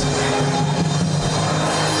Jesus,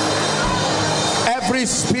 every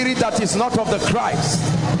spirit that is not of the Christ,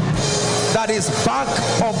 that is back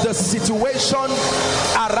of the situation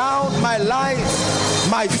around my life,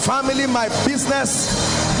 my family, my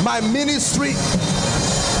business, my ministry,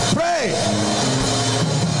 pray.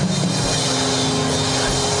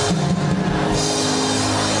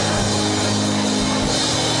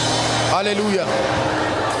 Hallelujah.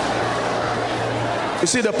 You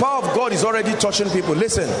see, the power of God is already touching people.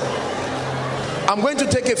 Listen, I'm going to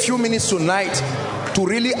take a few minutes tonight to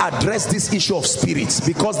really address this issue of spirits,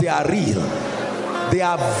 because they are real. They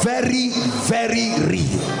are very, very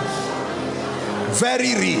real.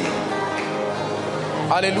 Very real.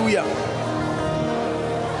 Hallelujah.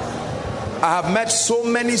 I have met so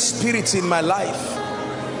many spirits in my life.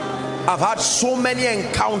 I've had so many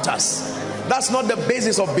encounters. That's not the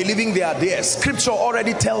basis of believing they are there. Scripture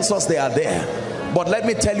already tells us they are there. But let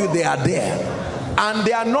me tell you, they are there. And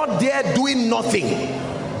they are not there doing nothing.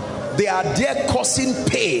 They are there causing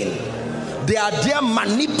pain. They are there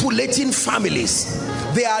manipulating families.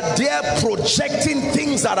 They are there projecting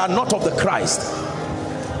things that are not of the Christ.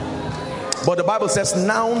 But the Bible says,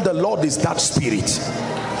 now the Lord is that spirit.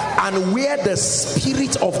 And where the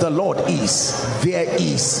spirit of the Lord is, there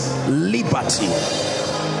is liberty.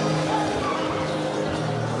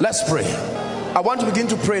 Let's pray. I want to begin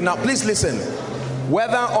to pray now. Please listen.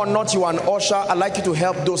 Whether or not you are an usher, I'd like you to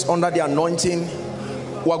help those under the anointing.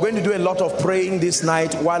 We're going to do a lot of praying this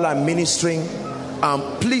night while I'm ministering.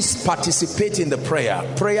 Please participate in the prayer.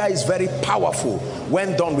 Prayer is very powerful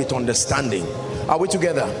when done with understanding. Are we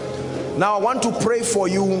together? Now I want to pray for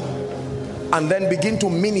you and then begin to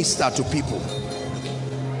minister to people,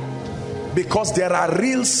 because there are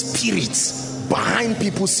real spirits behind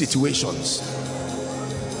people's situations.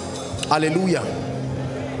 Hallelujah.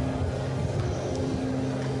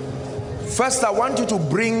 First, I want you to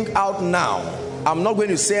bring out now, I'm not going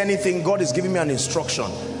to say anything, God is giving me an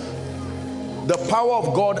instruction. The power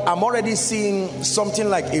of God, I'm already seeing something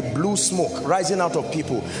like a blue smoke rising out of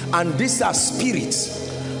people, and these are spirits.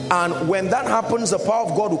 And when that happens, the power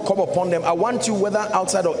of God will come upon them. I want you, whether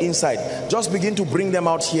outside or inside, just begin to bring them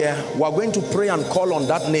out here. We're going to pray and call on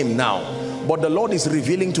that name now. But the Lord is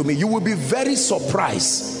revealing to me. You will be very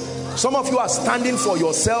surprised. Some of you are standing for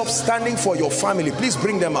yourself, standing for your family. Please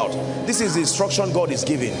bring them out. This is the instruction God is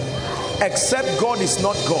giving. Except God is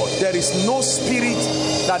not God. There is no spirit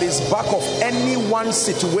that is back of any one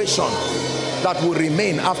situation that will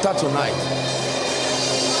remain after tonight.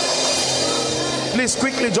 Please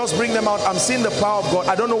quickly just bring them out. I'm seeing the power of God.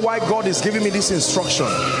 I don't know why God is giving me this instruction.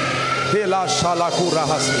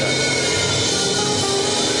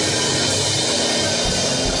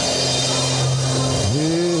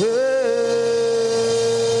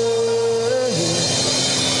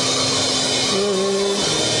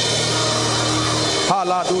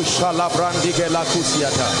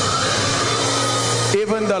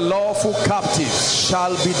 Even the lawful captives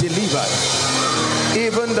shall be delivered.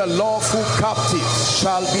 Even the lawful captives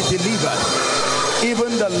shall be delivered.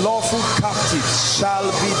 Even the lawful captives shall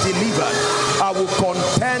be delivered. I will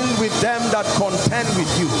contend with them that contend with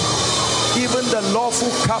you. Even the lawful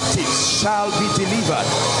captives shall be delivered.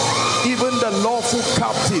 Even the lawful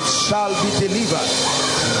captives shall be delivered.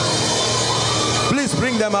 Please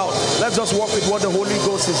bring them out. Let's just walk with what the Holy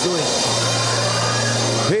Ghost is doing.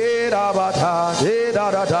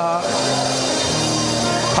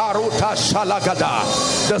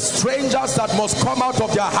 The strangers that must come out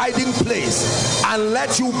of their hiding place and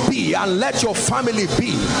let you be, and let your family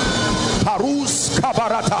be. Parus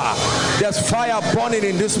kabarata. There's fire burning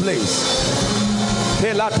in this place.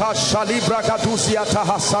 Pelata shalibra katusia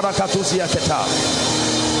tahasara katusia keta.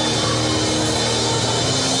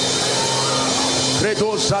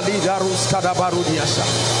 Credo shalidarus kadabarudiasha.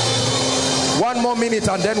 1 more minute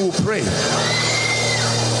and then we'll pray.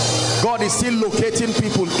 God is still locating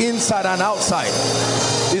people inside and outside.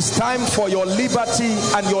 It's time for your liberty,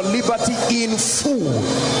 and your liberty in full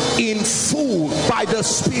by the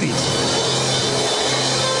Spirit.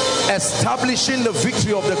 Establishing the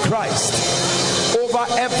victory of the Christ over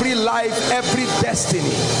every life, every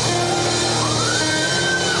destiny.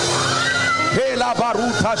 Hela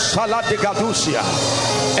baruta shala de gadusia.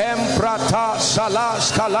 Emprata shala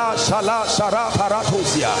skala shala shara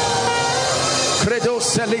paratusia. Credo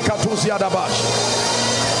selikatusia dabash.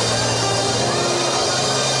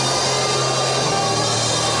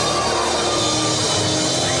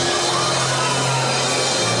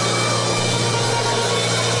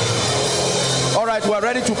 All right, we're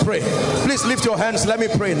ready to pray. Please lift your hands. Let me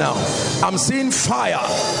pray now. I'm seeing fire.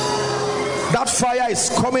 That fire is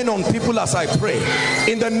coming on people as I pray.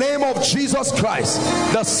 In the name of Jesus Christ,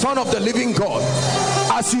 the Son of the living God,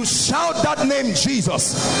 as you shout that name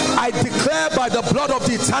Jesus, I declare by the blood of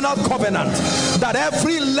the eternal covenant that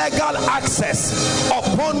every legal access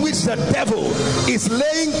upon which the devil is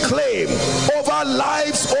laying claim over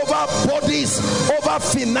lives, over bodies, over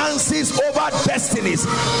finances, over destinies,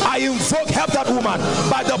 I invoke, help that woman,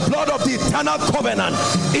 by the blood of the eternal covenant.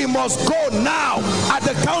 It must go now. At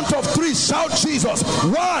the count of 3, shout Jesus.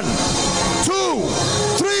 1, 2,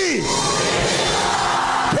 3.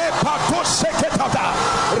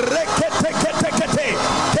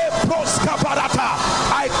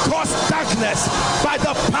 I cause darkness by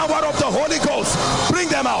the power of the Holy Ghost. Bring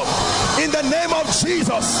them out in the name of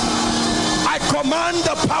Jesus. I command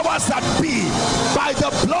the powers that be, by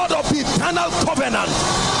the blood of the eternal covenant,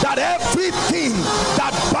 that everything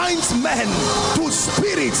that binds men to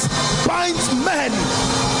spirits, binds men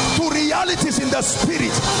to realities in the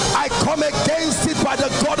spirit, I come against it by the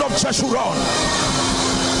God of Jeshurun.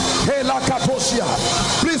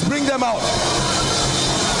 Please bring them out.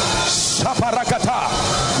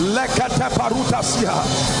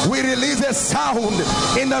 We release a sound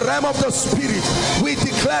in the realm of the spirit. We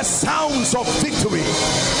declare sounds of victory.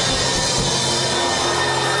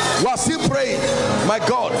 We're still praying. My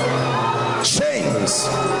God, chains.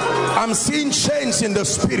 I'm seeing chains in the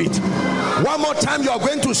spirit. One more time, you are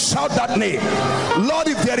going to shout that name. Lord,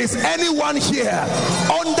 if there is anyone here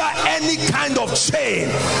under any kind of chain,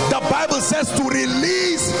 the Bible says to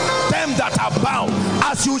release them that are bound.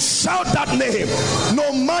 As you shout that name,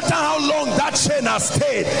 no matter how long that chain has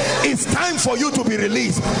stayed, it's time for you to be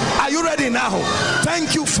released. Are you ready now?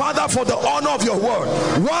 Thank you, Father, for the honor of your word.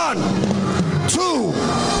 1, 2,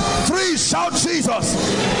 3, shout Jesus.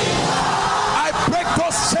 I break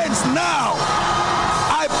those chains now.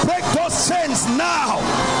 I break those chains now.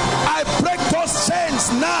 I break those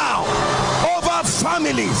chains now. Over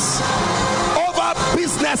families, over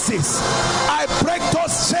businesses, I break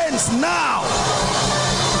those chains now.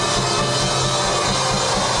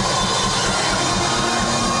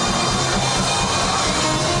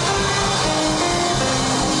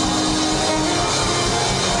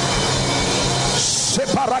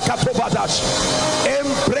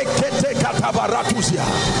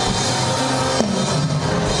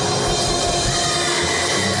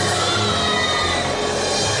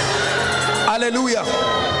 Hallelujah.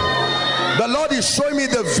 The Lord is showing me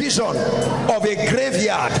the vision of a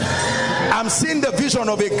graveyard. I'm seeing the vision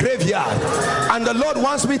of a graveyard, and the Lord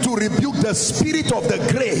wants me to rebuke the spirit of the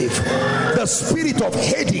grave, the spirit of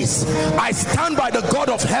Hades. I stand by the God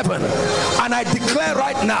of heaven and I declare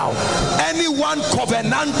right now, anyone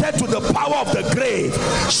covenanted to the power of the grave,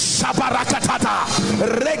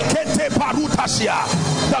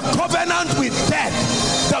 the covenant with death,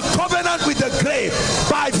 the covenant with the grave,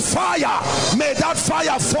 by fire, may that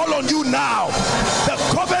fire fall on you now. The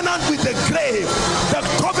covenant with the grave, the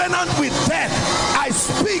covenant with death, I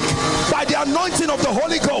speak by the anointing of the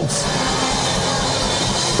Holy Ghost.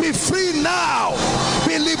 Be free now.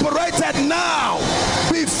 Be liberated now.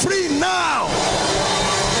 Be free now.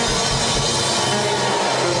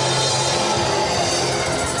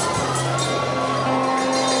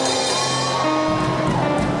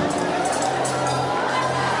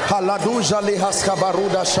 Haladuja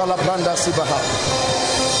lihaskabaruda shalabranda sibaha.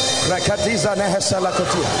 Rakatiza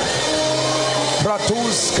nehesalakotia.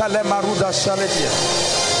 Pratus kalemaruda shaletia.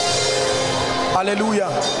 Hallelujah.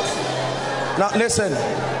 Now listen,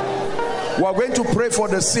 we're going to pray for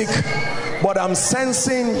the sick, but I'm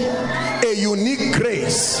sensing a unique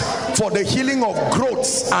grace for the healing of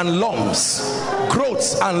growths and lumps.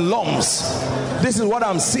 Growths and lumps. This is what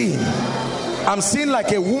I'm seeing. I'm seeing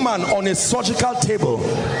like a woman on a surgical table.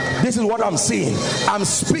 This is what I'm seeing. I'm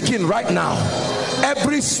speaking right now.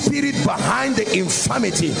 Every spirit behind the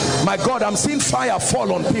infirmity, my God, I'm seeing fire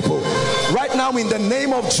fall on people right now in the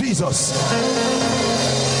name of Jesus.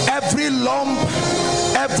 Every lump,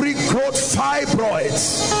 every growth,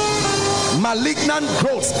 fibroids, malignant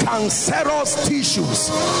growths, cancerous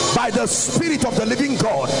tissues, by the Spirit of the living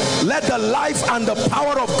God, let the life and the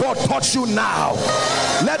power of God touch you now.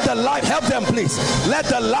 Let the life, help them please, let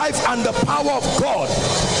the life and the power of God,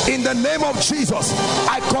 in the name of Jesus,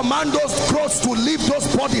 I command those growths to leave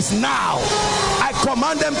those bodies now. I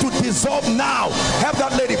command them to dissolve now. Help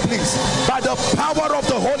that lady please, by the power of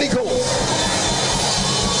the Holy Ghost.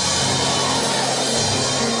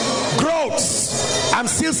 Growths, I'm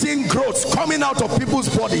still seeing growths coming out of people's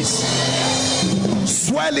bodies.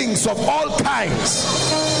 Swellings of all kinds.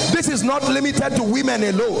 This is not limited to women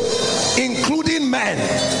alone, including men.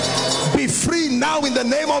 Be free now in the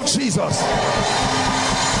name of Jesus.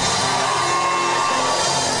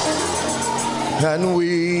 And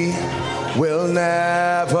we will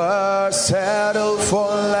never settle for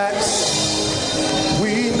less.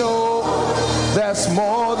 We know there's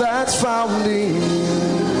more that's found in you.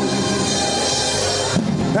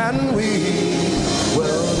 And we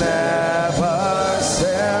will never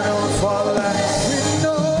settle for less. We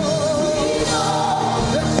know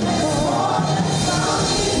there's more that's found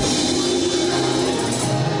in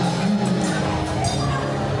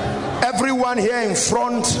you. Everyone here in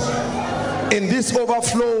front, in this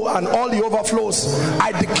overflow and all the overflows,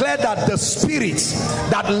 I declare that the spirits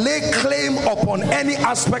that lay claim upon any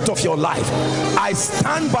aspect of your life, I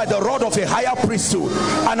stand by the rod of a higher priesthood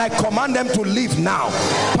and I command them to leave now.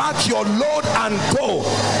 Pack your load and go.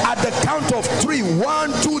 At the count of 3,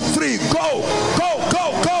 1, 2, 3, go, go,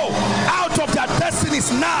 go, go, out of their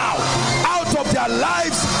destinies now, out of their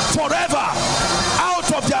lives forever,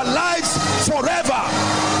 out of their lives forever,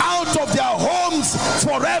 out of their homes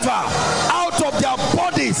forever, out of their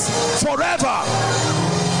bodies forever.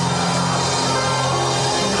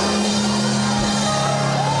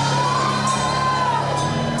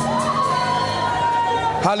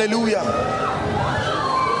 Hallelujah.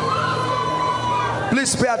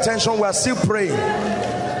 Please pay attention. We are still praying.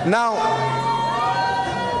 Now,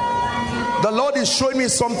 the Lord is showing me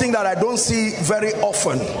something that I don't see very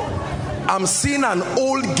often. I'm seeing an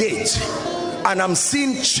old gate and I'm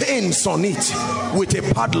seeing chains on it with a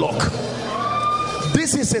padlock.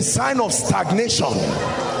 This is a sign of stagnation.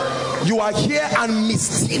 You are here and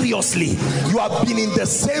mysteriously you have been in the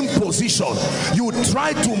same position. You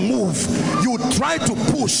try to move, you try to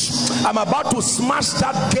push. I'm about to smash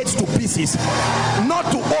that gate to pieces,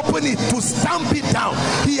 not to open it, to stamp it down.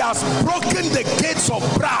 He has broken the gates of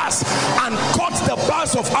brass and cut the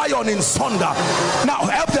bars of iron in sunder. Now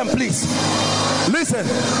help them, please. Listen,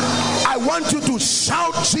 I want you to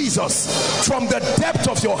shout Jesus from the depth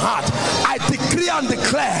of your heart. I decree and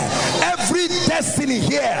declare every destiny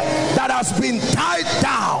here that has been tied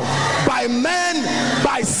down by men,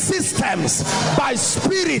 by systems, by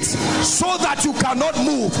spirits, so that you cannot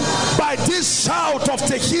move. By this shout of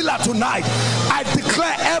tequila tonight, I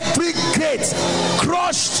declare every gate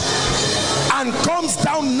crushed and comes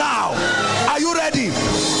down now. Are you ready?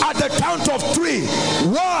 At the count of 3,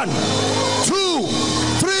 1, 2,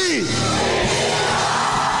 3.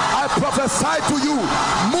 I prophesy to you,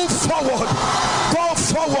 move forward, go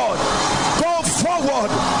forward, go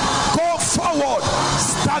forward, go forward.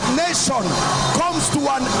 Stagnation comes to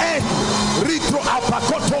an end. Ritro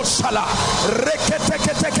apakoto shala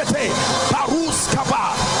reketekete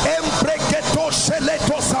paruskaba embreketo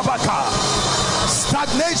sheleto sabaka.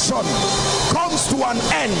 Stagnation comes to an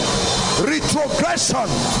end. Retrogression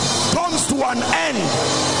comes to an end.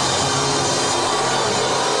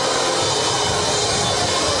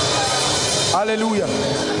 Hallelujah.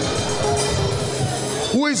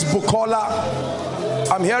 Who is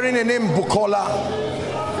Bukola? I'm hearing a name, Bukola.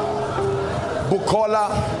 Bukola.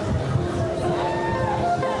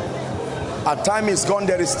 Our time is gone.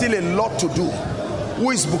 There is still a lot to do.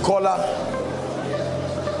 Who is Bukola?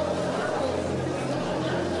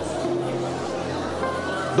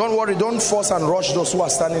 Don't worry, don't force and rush those who are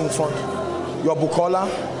standing in front. You're Bukola.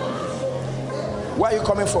 Where are you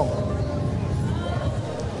coming from?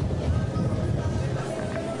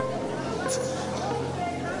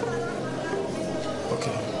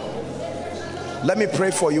 Okay. Let me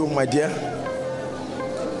pray for you, my dear.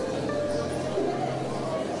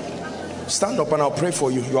 Stand up and I'll pray for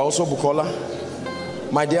you. You are also Bukola.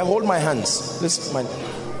 My dear, hold my hands. Listen,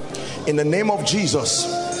 in the name of Jesus,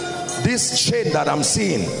 this chain that I'm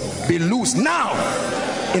seeing be loose now.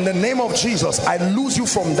 In the name of Jesus, I loose you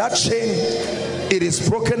from that chain. It is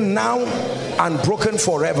broken now and broken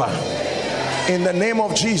forever. In the name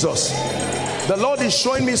of Jesus. The Lord is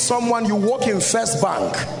showing me someone. You work in First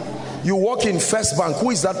Bank. You work in First Bank. Who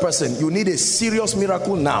is that person? You need a serious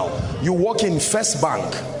miracle now. You work in First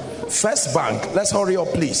Bank. First Bank. Let's hurry up,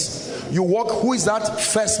 please. You work. Who is that?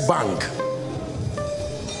 First Bank.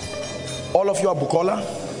 All of you are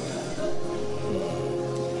Bukola.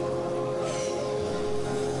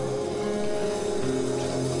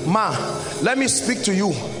 Ma, let me speak to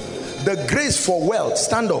you. The grace for wealth.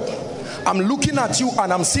 Stand up. I'm looking at you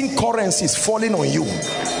and I'm seeing currencies falling on you.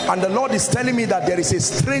 And the Lord is telling me that there is a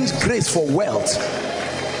strange grace for wealth.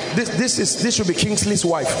 This should be Kingsley's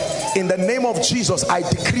wife. In the name of Jesus, I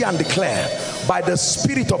decree and declare, by the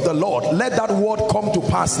Spirit of the Lord, let that word come to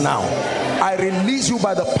pass now. I release you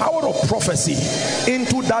by the power of prophecy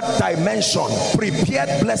into that dimension.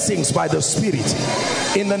 Prepared blessings by the Spirit.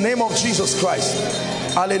 In the name of Jesus Christ.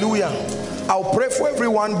 Hallelujah. I'll pray for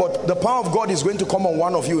everyone, but the power of God is going to come on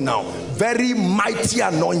one of you now. Very mighty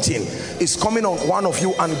anointing is coming on one of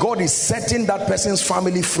you, and God is setting that person's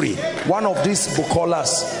family free. One of these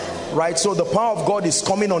Bukolas, right? So the power of God is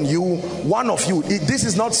coming on you. One of you. This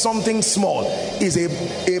is not something small. It's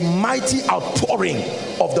a mighty outpouring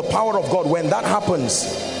of the power of God. When that happens,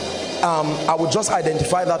 I will just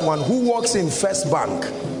identify that one. Who works in First Bank?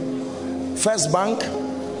 First Bank.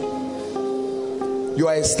 You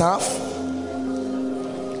are a staff?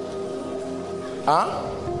 Huh?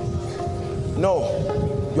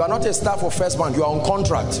 No. You are not a staff of First Bank. You are on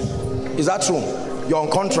contract. Is that true? You're on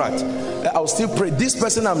contract. I'll still pray. This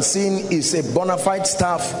person I'm seeing is a bona fide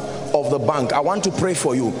staff of the bank. I want to pray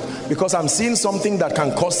for you because I'm seeing something that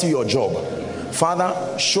can cost you your job.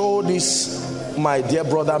 Father, show this my dear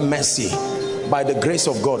brother mercy by the grace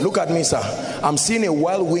of God. Look at me, sir. I'm seeing a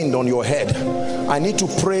whirlwind on your head. I need to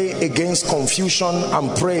pray against confusion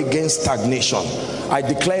and pray against stagnation. I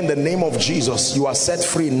declare in the name of Jesus, you are set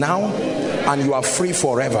free now and you are free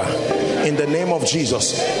forever. In the name of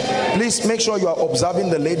Jesus. Please make sure you are observing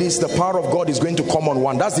the ladies. The power of God is going to come on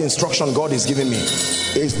one. That's the instruction God is giving me.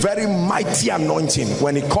 It's very mighty anointing.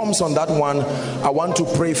 When it comes on that one, I want to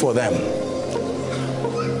pray for them.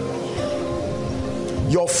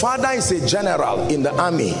 Your father is a general in the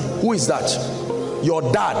army. Who is that? Your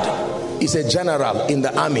dad is a general in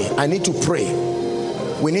the army. I need to pray.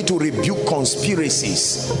 We need to rebuke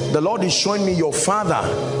conspiracies. The Lord is showing me your father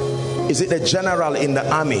is a general in the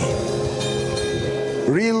army.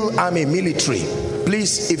 Real army, military.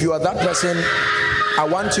 Please, if you are that person, I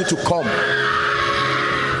want you to come.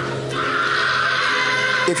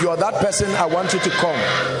 If you are that person, I want you to come.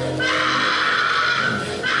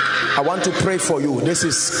 I want to pray for you. This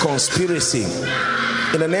is conspiracy.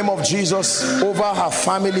 In the name of Jesus, over her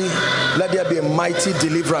family, let there be a mighty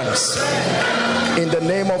deliverance. In the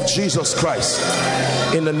name of Jesus Christ.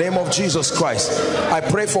 In the name of Jesus Christ. I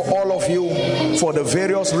pray for all of you for the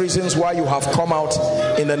various reasons why you have come out.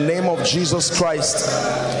 In the name of Jesus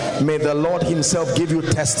Christ, may the Lord himself give you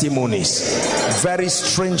testimonies. Very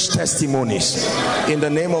strange testimonies. In the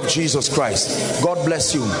name of Jesus Christ. God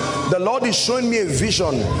bless you. The Lord is showing me a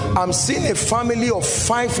vision. I'm seeing a family of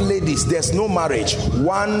 5 ladies. There's no marriage.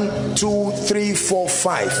 1, 2, 3, 4,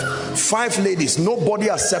 5. 5 ladies. Nobody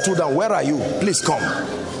has settled down. Where are you? Please come.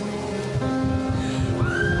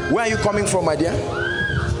 Where are you coming from, my dear?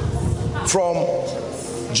 From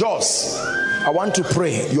Jos. I want to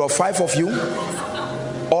pray. You are 5 of you,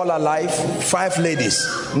 all alive, 5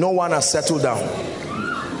 ladies. No one has settled down.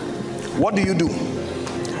 What do you do?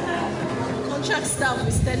 Contract staff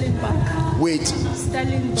with Sterling Bank. Wait.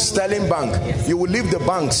 Sterling Bank. Yes. You will leave the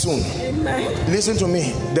bank soon. Amen. Listen to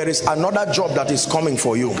me. There is another job that is coming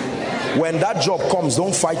for you. When that job comes,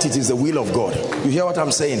 don't fight it. It's the will of God. You hear what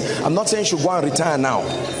I'm saying? I'm not saying you should go and retire now,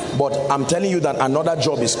 but I'm telling you that another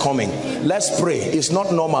job is coming. Let's pray. It's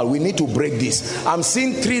not normal. We need to break this. I'm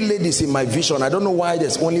seeing 3 ladies in my vision. I don't know why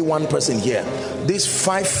there's only one person here. These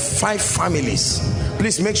five families.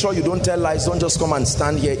 Please make sure you don't tell lies. Don't just come and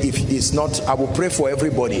stand here if it's not. I will pray for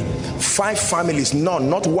everybody. 5 families. None,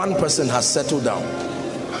 not one person has settled down.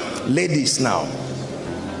 Ladies now.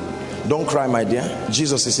 Don't cry, my dear.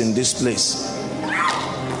 Jesus is in this place.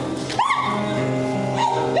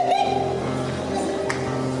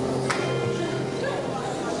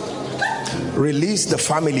 Release the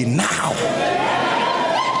family now.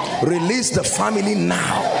 Release the family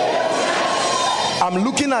now. I'm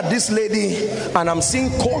looking at this lady and I'm seeing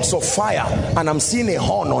coals of fire and I'm seeing a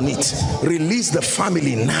horn on it. Release the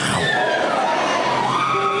family now.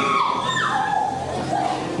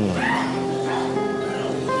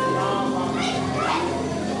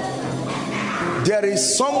 There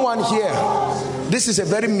is someone here. This is a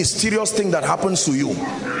very mysterious thing that happens to you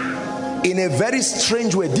in a very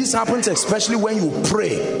strange way. This happens especially when you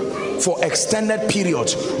pray for extended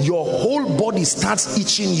periods. Your whole body starts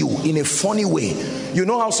itching you in a funny way. You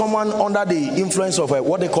know how someone under the influence of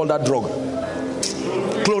what they call that drug,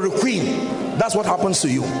 chloroquine, that's what happens to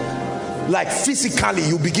you. Like physically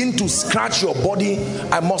you begin to scratch your body.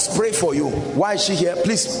 I must pray for you. Why is she here?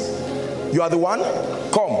 Please, you are the one.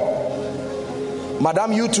 Come.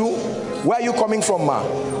 Madam, you too. Where are you coming from, ma?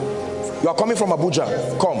 You are coming from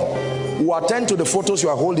Abuja. Come. We'll attend to the photos you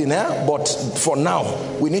are holding here, but for now,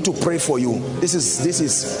 we need to pray for you. This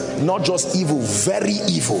is not just evil, very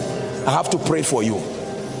evil. I have to pray for you.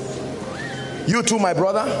 You too, my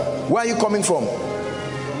brother. Where are you coming from?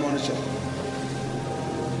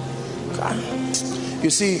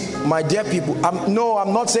 You see, my dear people, I'm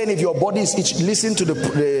not saying if your body is itchy. Listen to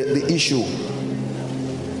the issue.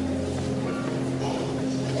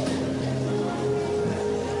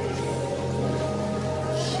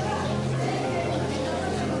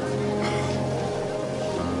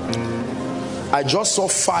 I just saw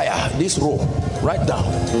fire, this row, right down,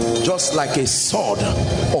 just like a sword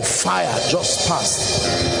of fire just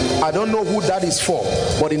passed. I don't know who that is for,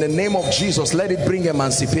 but in the name of Jesus, let it bring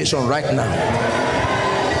emancipation right now.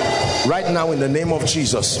 Right now, in the name of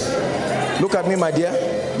Jesus. Look at me, my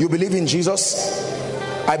dear. You believe in Jesus?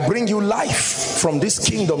 I bring you life from this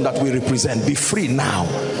kingdom that we represent. Be free now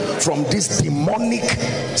from this demonic,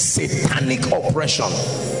 satanic oppression.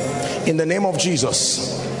 In the name of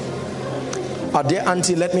Jesus. Our dear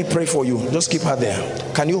auntie, let me pray for you. Just keep her there.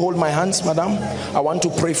 Can you hold my hands, madam? I want to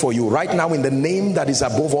pray for you right now in the name that is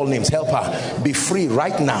above all names. Help her be free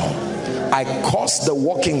right now. I curse the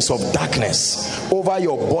workings of darkness over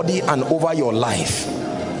your body and over your life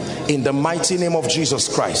in the mighty name of Jesus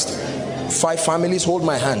Christ. 5 families, hold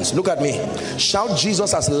my hands. Look at me. Shout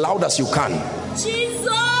Jesus as loud as you can. Jesus!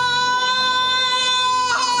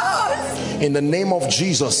 In the name of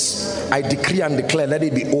Jesus, I decree and declare, let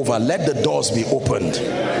it be over. Let the doors be opened.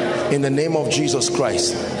 In the name of Jesus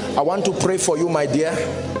Christ. I want to pray for you, my dear.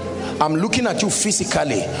 I'm looking at you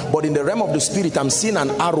physically, but in the realm of the spirit, I'm seeing an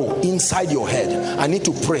arrow inside your head. I need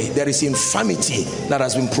to pray. There is infirmity that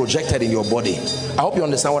has been projected in your body. I hope you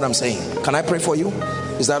understand what I'm saying. Can I pray for you?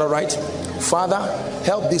 Is that all right? Father,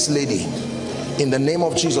 help this lady. In the name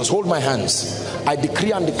of Jesus, hold my hands. I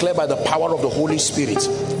decree and declare by the power of the Holy Spirit,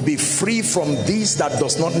 be free from this that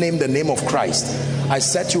does not name the name of Christ. I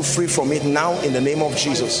set you free from it now in the name of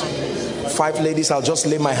Jesus. 5 ladies, I'll just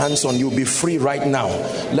lay my hands on you. Be free right now.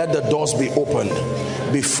 Let the doors be opened.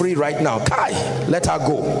 Be free right now. Kai, let her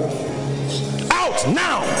go. Out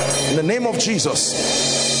now in the name of Jesus.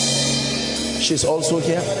 She's also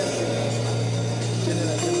here.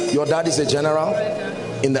 Your dad is a general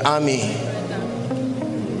in the army.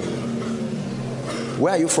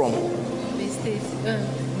 Where are you from?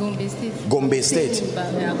 Gombe State.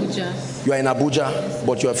 You are in Abuja,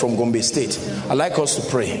 but you are from Gombe State. I'd like us to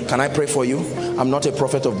pray. Can I pray for you? I'm not a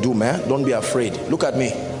prophet of doom, eh? Don't be afraid. Look at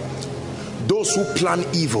me. Those who plan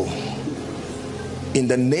evil, in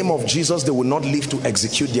the name of Jesus, they will not live to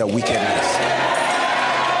execute their wickedness.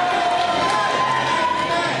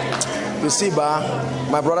 You see,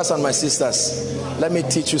 my brothers and my sisters, let me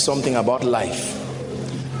teach you something about life.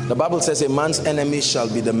 The Bible says a man's enemies shall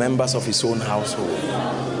be the members of his own household.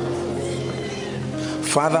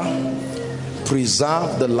 Father,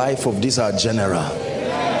 preserve the life of this our general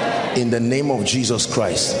in the name of Jesus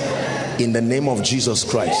Christ. In the name of Jesus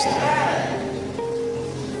Christ.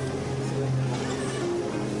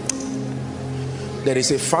 There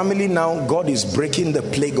is a family now, God is breaking the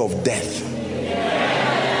plague of death.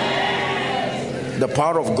 The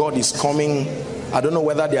power of God is coming. I don't know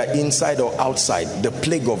whether they are inside or outside. The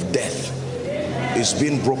plague of death is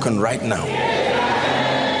being broken right now.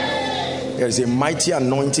 There is a mighty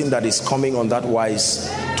anointing that is coming on that wise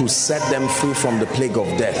to set them free from the plague of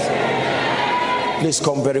death. Please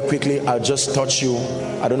come very quickly. I'll just touch you.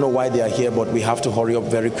 I don't know why they are here, but we have to hurry up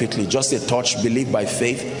very quickly. Just a touch. Believe by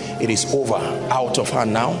faith. It is over. Out of her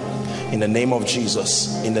now. In the name of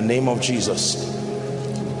Jesus. In the name of Jesus.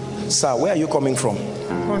 Sir, where are you coming from?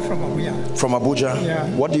 I'm from Abuja. From Abuja? Yeah.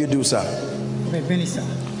 What do you do, sir? I'm a minister.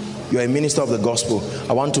 You're a minister of the gospel.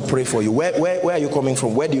 I want to pray for you. Where are you coming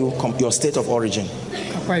from? Where do you come? Your state of origin?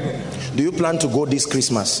 Akwa Ibom. Do you plan to go this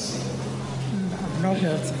Christmas? I'm not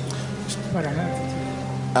healthy, but I'm healthy.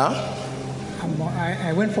 Huh?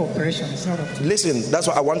 I went for operation. It's not up to. Listen, that's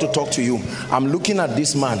why I want to talk to you. I'm looking at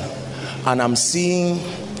this man and I'm seeing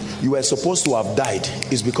you were supposed to have died.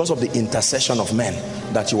 It's because of the intercession of men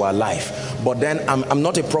that you are alive. But then I'm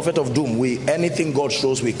not a prophet of doom. Anything God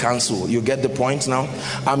shows, we cancel. You get the point now?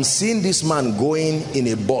 I'm seeing this man going in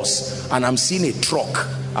a bus and I'm seeing a truck.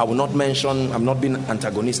 I will not mention, I'm not being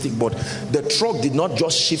antagonistic, but the truck did not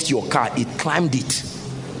just shift your car, it climbed it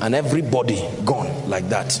and everybody gone like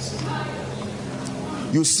that.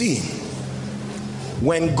 You see,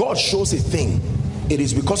 when God shows a thing, it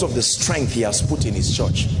is because of the strength he has put in his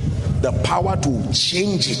church, the power to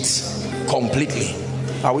change it completely.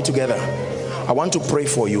 Are we together? I want to pray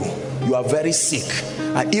for you. You are very sick,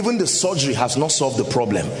 and even the surgery has not solved the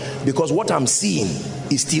problem, because what I'm seeing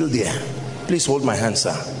is still there. Please hold my hand,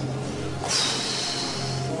 sir.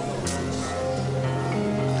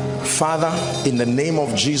 Father, in the name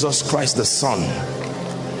of Jesus Christ the Son,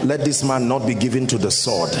 let this man not be given to the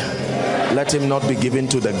sword. Let him not be given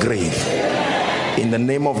to the grave. In the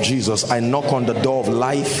name of Jesus, I knock on the door of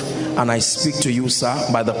life and I speak to you, sir,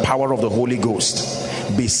 by the power of the Holy Ghost.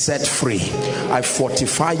 Be set free. I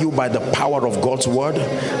fortify you by the power of God's word,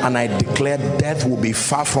 and I declare death will be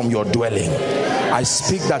far from your dwelling. I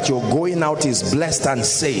speak that your going out is blessed and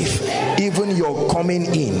safe. Even your coming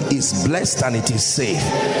in is blessed and it is safe.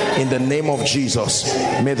 In the name of Jesus,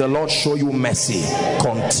 may the Lord show you mercy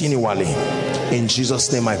continually. In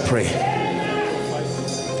Jesus' name I pray.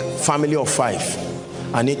 Family of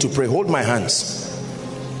 5, I need to pray. Hold my hands.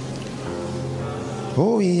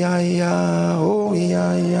 Oh yeah, yeah, oh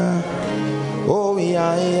yeah, yeah, oh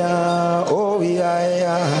yeah, yeah, oh yeah,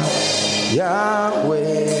 yeah,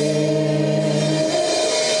 Yahweh.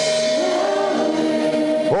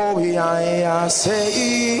 Oh yeah, yeah,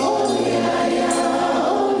 say, oh yeah, yeah,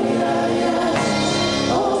 oh yeah, yeah,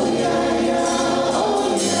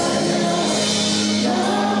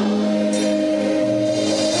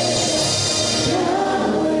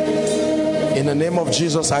 name of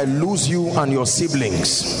Jesus, I lose you and your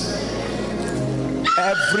siblings.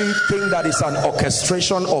 Everything that is an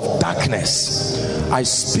orchestration of darkness, I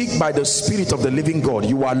speak by the Spirit of the living God.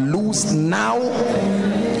 You are loosed now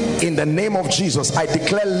in the name of Jesus. I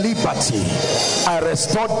declare liberty. I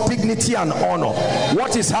restore dignity and honor.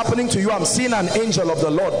 What is happening to you? I'm seeing an angel of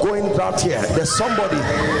the Lord going out here. There's somebody,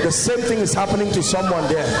 the same thing is happening to someone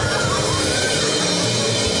there.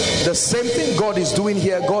 The same thing God is doing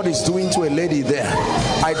here, God is doing to a lady there.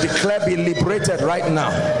 I declare, be liberated right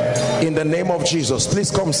now in the name of Jesus.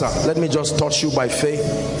 Please come, sir. Let me just touch you by faith.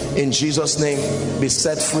 In Jesus' name, be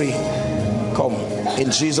set free. Come.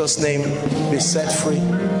 In Jesus' name, be set free.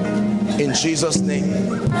 In Jesus' name,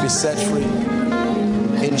 be set free.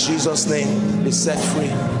 In Jesus' name, be set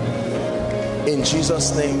free. In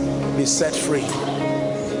Jesus' name, be set free.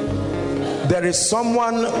 There is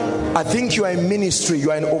someone, I think you are in ministry,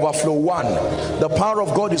 you are in overflow 1. The power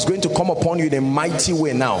of God is going to come upon you in a mighty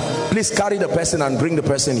way now. Please carry the person and bring the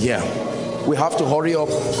person here. We have to hurry up.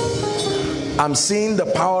 I'm seeing the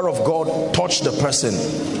power of God touch the person.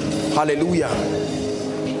 Hallelujah.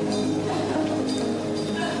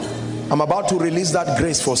 I'm about to release that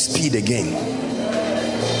grace for speed again.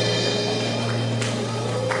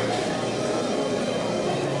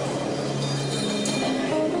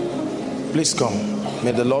 Please come.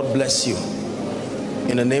 May the Lord bless you.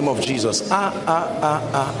 In the name of Jesus. I'm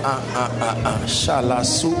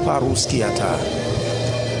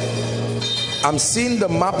seeing the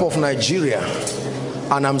map of Nigeria,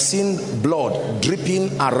 and I'm seeing blood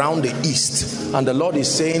dripping around the east. And the Lord is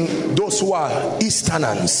saying, those who are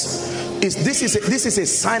Easterners, this is a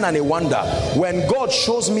sign and a wonder. When God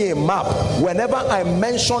shows me a map, whenever I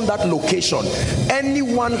mention that location,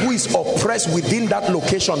 anyone who is oppressed within that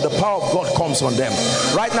location, the power of God comes on them.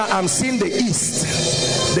 Right now I'm seeing the east.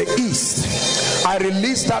 The east. I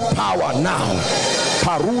release that power now.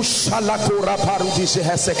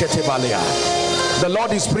 The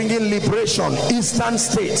Lord is bringing liberation. Eastern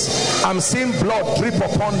states, I'm seeing blood drip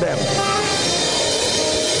upon them.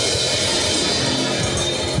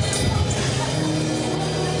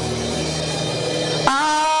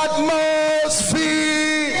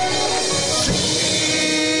 Atmosphere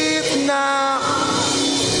shift now,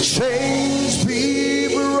 chains be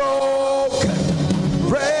broken,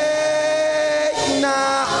 break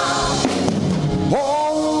now,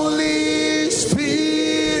 Holy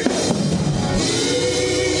Spirit,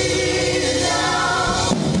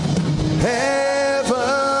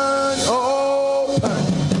 heaven open,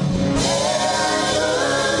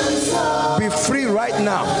 be free right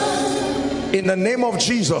now. In the name of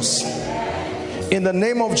Jesus. In the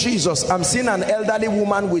name of Jesus. I'm seeing an elderly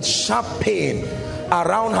woman with sharp pain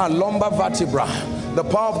around her lumbar vertebra. The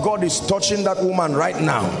power of God is touching that woman right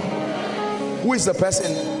now. Who is the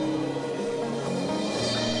person?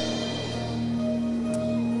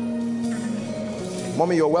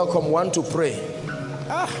 Mommy, you're welcome. Want to pray?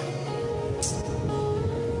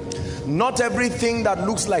 Not everything that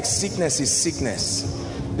looks like sickness is sickness.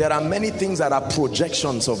 There are many things that are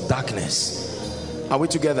projections of darkness. Are we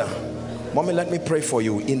together? Mommy, let me pray for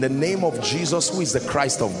you. In the name of Jesus, who is the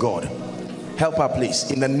Christ of God. Help her, please.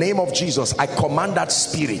 In the name of Jesus, I command that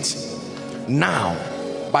spirit now,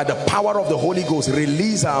 by the power of the Holy Ghost,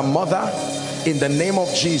 release our mother in the name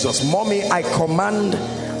of Jesus. Mommy, I command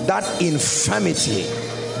that infirmity,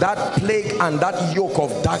 that plague and that yoke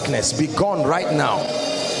of darkness be gone right now.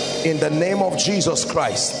 In the name of Jesus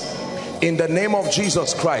Christ. In the name of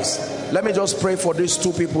Jesus Christ. Let me just pray for these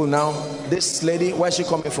two people now. This lady, where's she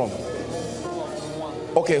coming from?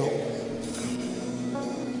 Okay.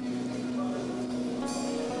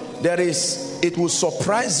 It will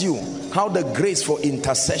surprise you how the grace for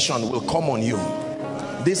intercession will come on you.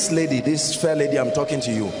 This lady, this fair lady, I'm talking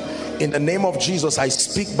to you. In the name of Jesus, I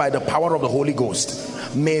speak by the power of the Holy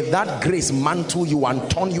Ghost. May that grace mantle you and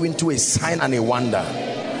turn you into a sign and a wonder.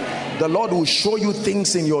 The Lord will show you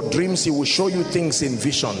things in your dreams. He will show you things in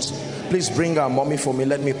visions. Please bring our mommy for me.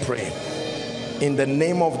 Let me pray. In the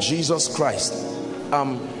name of Jesus Christ,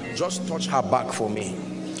 just touch her back for me.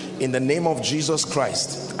 In the name of Jesus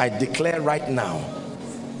Christ, I declare right now,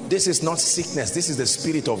 this is not sickness, this is the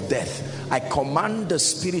spirit of death. I command the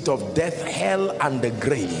spirit of death, hell and the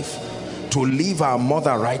grave to leave our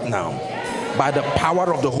mother right now by the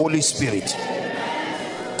power of the Holy Spirit.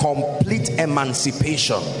 Complete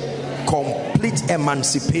emancipation. Complete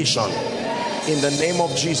emancipation in the name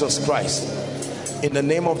of Jesus Christ. In the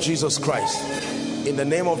name of Jesus Christ. In the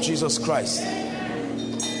name of Jesus Christ.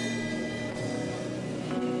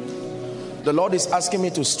 The Lord is asking me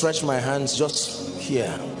to stretch my hands just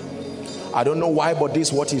here. I don't know why, but this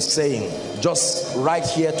is what he's saying. Just right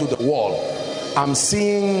here to the wall. I'm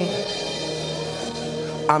seeing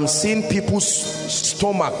people's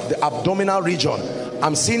stomach, the abdominal region.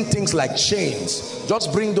 I'm seeing things like chains.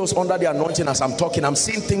 Just bring those under the anointing as I'm talking. I'm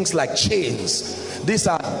seeing things like chains. These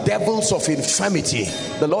are devils of infirmity.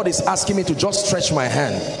 The Lord is asking me to just stretch my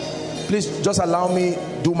hand. Please just allow me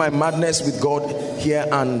do my madness with God here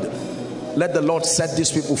and let the Lord set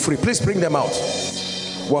these people free. Please bring them out.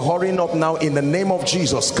 We're hurrying up now in the name of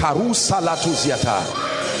Jesus. Karu salatu ziata.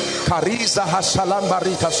 Kariza hashalam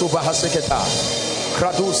barita suba haseketa.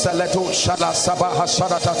 Kradu saleto shala sabah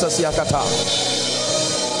hasharata siakata.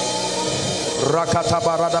 Rakata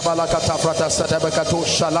barada balakata frata sadabakato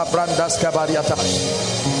shala brandas kabariata.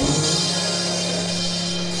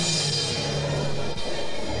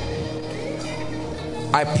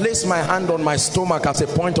 I place my hand on my stomach as a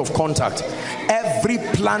point of contact. Every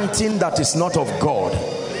planting that is not of God,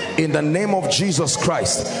 in the name of Jesus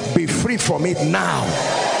Christ, be free from it now.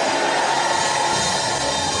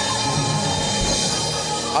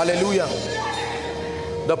 Hallelujah.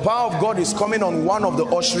 The power of God is coming on one of the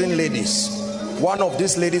ushering ladies. One of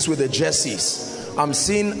these ladies with the jerseys. I'm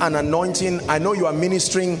seeing an anointing. I know you are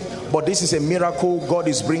ministering, but this is a miracle God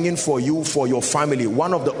is bringing for you, for your family.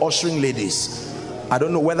 One of the ushering ladies. I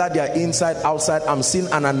don't know whether they are inside, outside. I'm seeing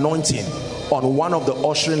an anointing on one of the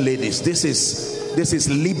ushering ladies. This is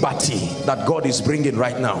liberty that God is bringing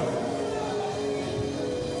right now.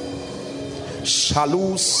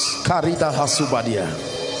 Shalus karita hasubadia.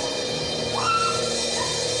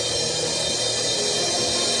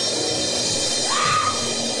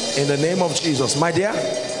 In the name of Jesus. My dear,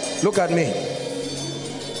 look at me.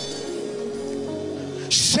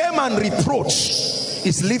 Shame and reproach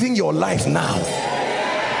is living your life now.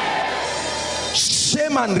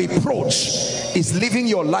 Shame and reproach is living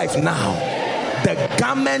your life now. The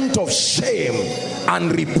garment of shame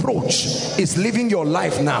and reproach is living your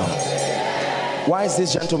life now. Why is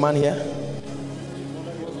this gentleman here?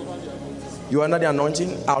 You are under the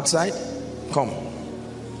anointing? Outside? Come.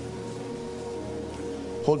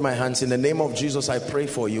 Hold my hands. In the name of Jesus, I pray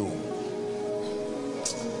for you.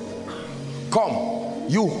 Come.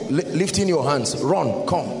 You lifting your hands. Run.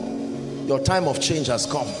 Come. Your time of change has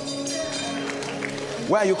come.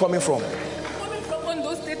 Where are you coming from? I'm coming from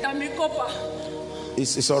Ondo State. I'm a copper.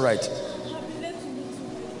 It's all right.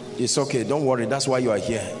 It's okay. Don't worry. That's why you are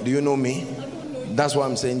here. Do you know me? That's why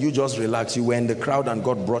I'm saying you just relax. You were in the crowd and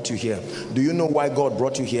God brought you here. Do you know why God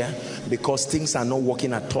brought you here? Because things are not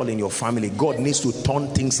working at all in your family. God needs to turn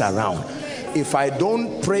things around. If I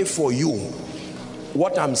don't pray for you,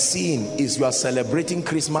 what I'm seeing is you are celebrating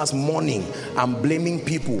Christmas morning and blaming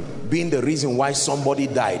people, being the reason why somebody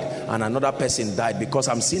died and another person died, because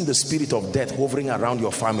I'm seeing the spirit of death hovering around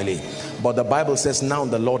your family. But the Bible says now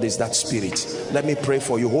the Lord is that spirit. Let me pray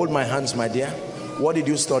for you. Hold my hands, my dear. What did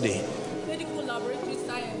you study? Medical laboratory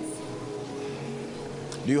science.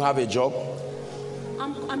 Do you have a job?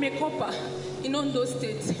 I'm a copper in Ondo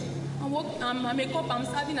State. I'm a copper. I'm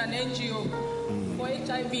serving an NGO for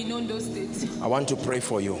HIV in Ondo State. I want to pray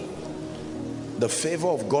for you. The favor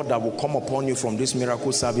of God that will come upon you from this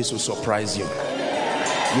miracle service will surprise you.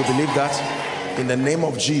 You believe that? In the name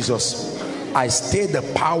of Jesus, I stay the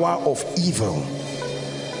power of evil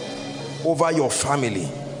over your family.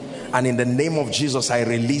 And in the name of Jesus, I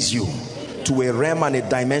release you to a realm and a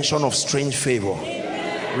dimension of strange favor.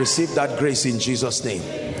 Receive that grace in Jesus' name.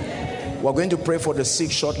 We're going to pray for the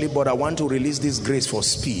sick shortly, but I want to release this grace for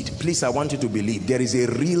speed. Please, I want you to believe there is a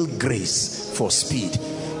real grace for speed.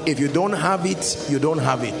 If you don't have it, you don't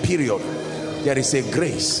have it, period. There is a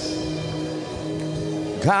grace.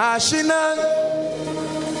 Kashina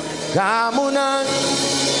Kamuna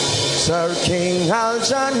Sir King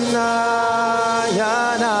Aljana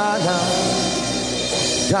Yanana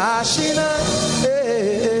Kashina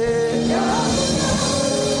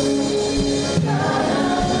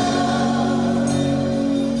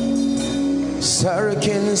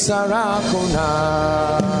Sarkin Sarakuna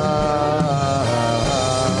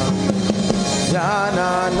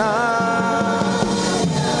Yanana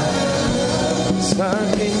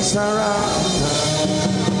Sarkin Sarakuna.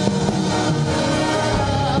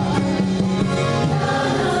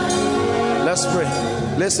 Let's pray.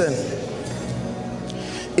 Listen,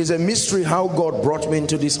 it's a mystery how God brought me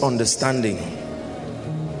into this understanding.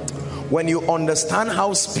 When you understand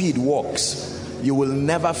how speed works, you will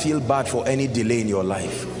never feel bad for any delay in your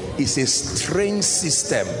life. It's a strange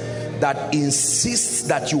system that insists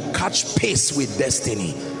that you catch pace with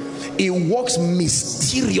destiny. It works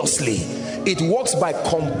mysteriously. It works by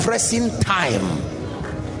compressing time.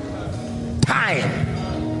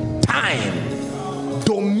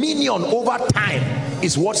 Dominion over time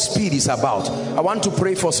is what speed is about. I want to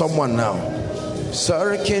pray for someone now.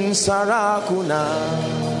 Sarkin Sarakuna.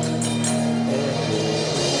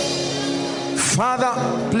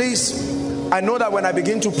 Father, please, I know that when I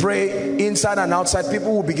begin to pray inside and outside,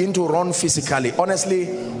 people will begin to run physically. Honestly,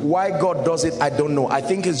 why God does it, I don't know. I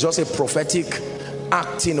think it's just a prophetic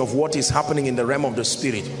acting of what is happening in the realm of the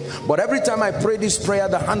spirit. But every time I pray this prayer,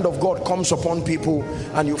 the hand of God comes upon people,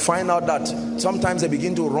 and you find out that sometimes they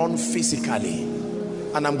begin to run physically.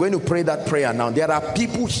 And I'm going to pray that prayer now. There are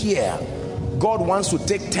people here, God wants to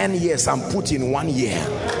take 10 years and put in 1 year.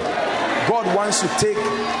 God wants to take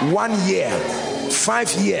 1 year,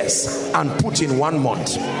 5 years and put in 1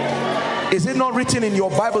 month. Is it not written in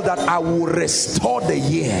your Bible that I will restore the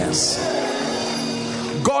years?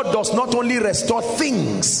 God does not only restore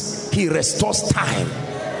things, he restores time.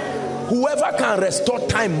 Whoever can restore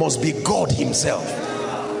time must be God himself.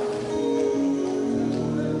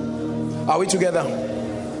 Are we together?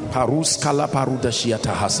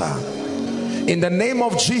 In the name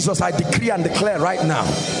of Jesus, I decree and declare right now,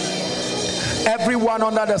 everyone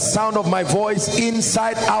under the sound of my voice,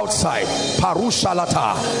 inside, outside,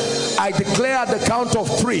 Parushalata, I declare at the count of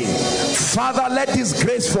 3, Father, let this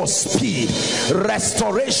grace for speed,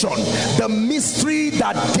 restoration, the mystery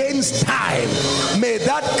that gains time, may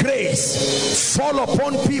that grace fall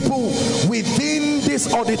upon people within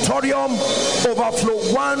this auditorium, overflow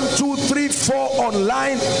 1, 2, 3, 4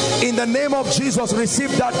 online. In the name of Jesus,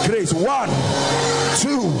 receive that grace. 1,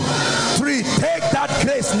 2, 3. Take that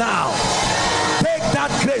grace now. Take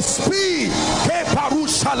that grace. Speed.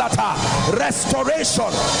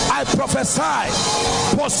 Restoration. I prophesy.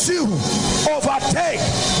 Pursue. Overtake.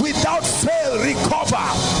 Without fail, recover.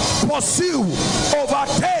 Pursue.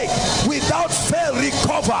 Overtake. Without fail,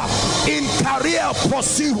 recover. In career,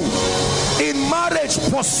 pursue. In marriage,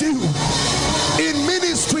 pursue. In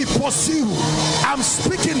ministry, pursue. I'm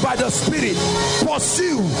speaking by the Spirit.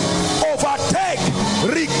 Pursue. Overtake.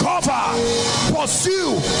 Recover.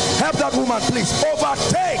 Pursue. Help that woman, please.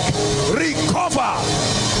 Overtake. Recover.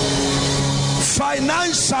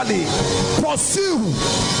 Financially, pursue.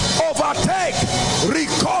 Overtake.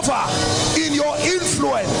 Recover. In your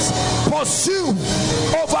influence, pursue.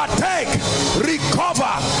 Overtake.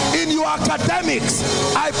 Recover. In your academics,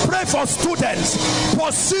 I pray for students.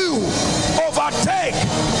 Pursue. Overtake.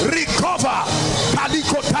 Recover.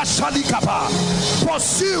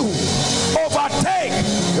 Pursue. Overtake.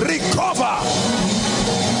 Recover.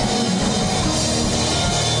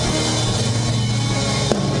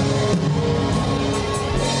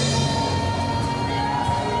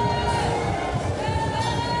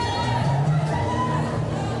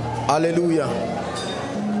 Hallelujah.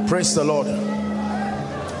 Praise the Lord.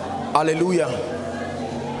 Hallelujah.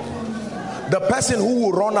 The person who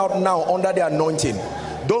will run out now under the anointing,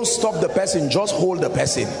 don't stop the person, just hold the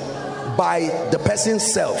person by the person's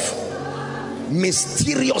self,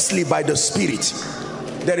 mysteriously by the Spirit.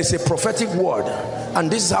 There is a prophetic word, and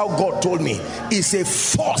this is how God told me. It's a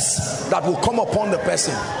force that will come upon the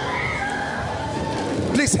person.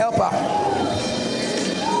 Please help her.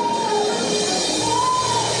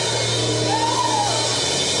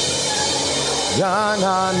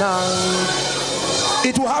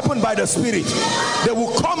 It will happen by the Spirit. They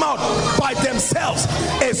will come out by themselves.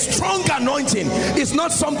 A strong anointing is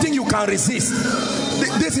not something you can resist.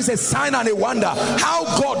 This is a sign and a wonder. How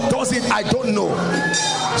God does it, I don't know.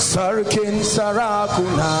 Sarkin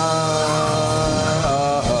Sarakuna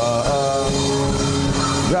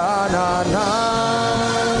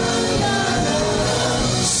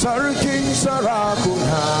Sarkin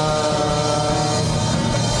Sarakuna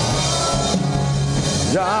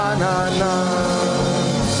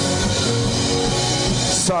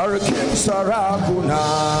Sarkin Sarakuna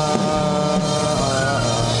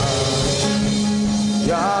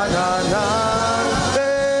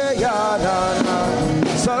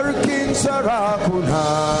Sarkin Sarakuna.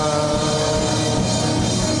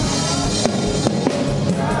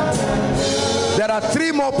 There are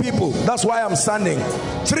 3 more people. That's why I'm standing.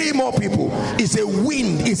 3 more people. It's a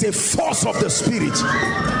wind, it's a force of the Spirit.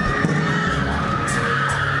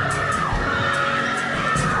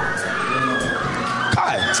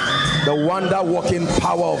 The wonder working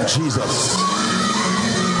power of Jesus.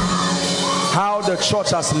 How the church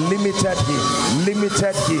has limited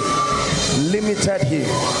him.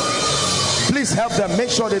 Please help them. Make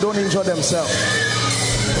sure they don't injure themselves.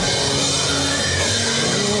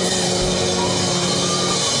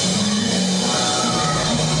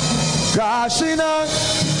 Kashina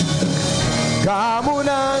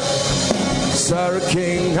Kamuna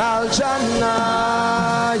Sarking Aljana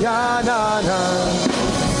Yanana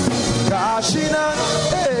Kashina,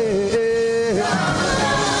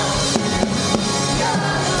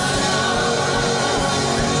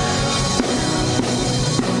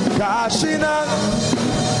 Kashina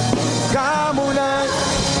Kamuna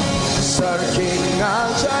Sarking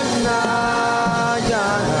Aljana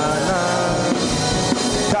Yana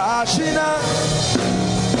Kashina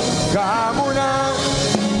Kamuna.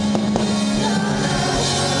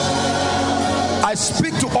 I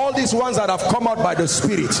speak to all these ones that have come out by the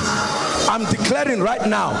Spirit. I'm declaring right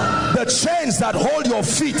now, the chains that hold your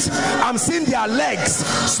feet, I'm seeing their legs,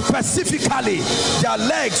 specifically their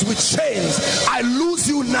legs with chains. I loose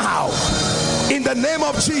you now in the name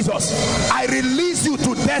of Jesus. I release you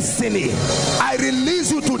to destiny. I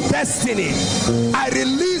release you to destiny. I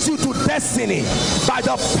release you to destiny by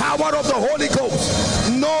the power of the Holy Ghost.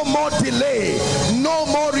 No more delay, no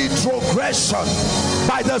more retrogression,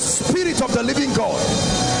 by the Spirit of the living God.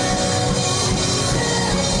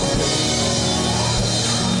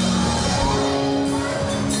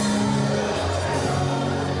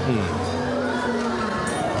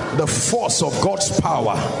 The force of God's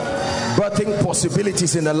power birthing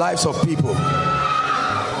possibilities in the lives of people.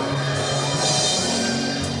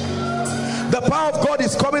 The power of God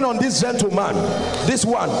is coming on this gentleman, this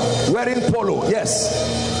one wearing polo. Yes,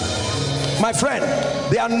 my friend,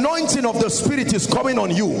 the anointing of the Spirit is coming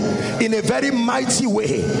on you in a very mighty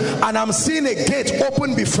way, and I'm seeing a gate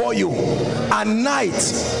open before you, and night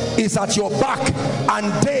is at your back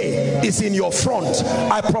and day is in your front.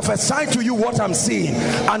 I prophesy to you what I'm seeing,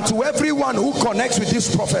 and to everyone who connects with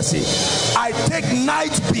this prophecy, I take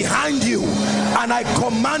night behind you and I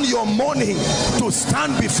command your morning to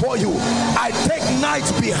stand before you. I take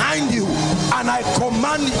night behind you and I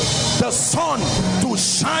command the sun to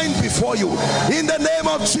shine before you in the name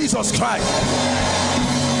of Jesus Christ.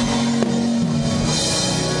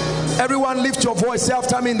 Everyone lift your voice, say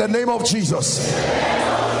after me, in the name of Jesus.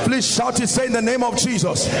 Please shout it, say in the name of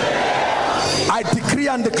Jesus. I decree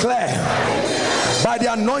and declare by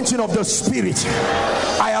the anointing of the Spirit,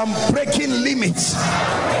 I am breaking limits.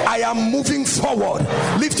 I am moving forward.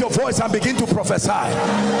 Lift your voice and begin to prophesy.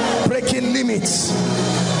 Breaking limits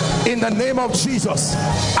in the name of Jesus.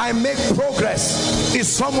 I make progress. Is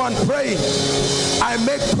someone praying? I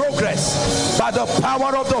make progress by the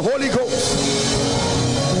power of the Holy Ghost.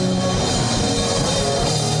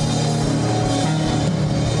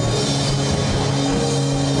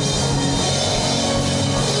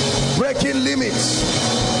 Breaking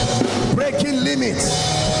limits. Breaking limits.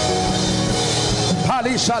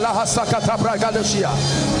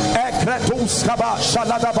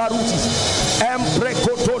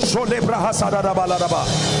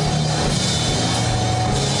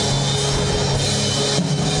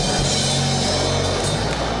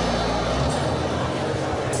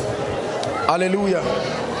 Hallelujah.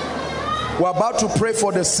 We're about to pray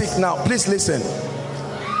for the sick now. Please listen.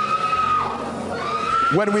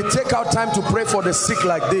 When we take our time to pray for the sick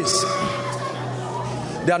like this,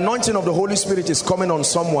 the anointing of the Holy Spirit is coming on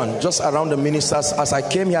someone just around the ministers. As I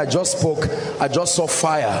came here, I just spoke, I just saw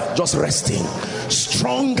fire just resting.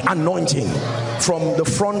 Strong anointing from the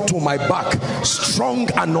front to my back.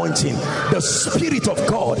 Strong anointing. The Spirit of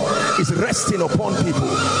God is resting upon people,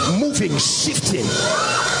 moving, shifting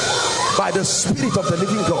by the Spirit of the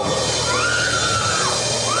living God.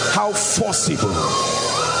 How forcible.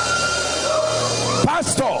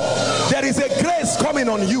 Pastor, there is a grace coming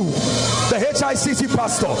on you, the HICC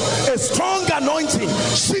pastor, a strong anointing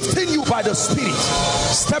shifting you by the Spirit.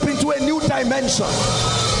 Step into a new dimension.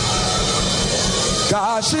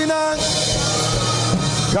 Kashina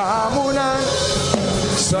Kamuna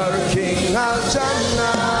Sarking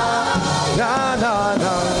Aljana na na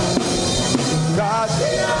na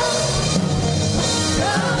Kashina.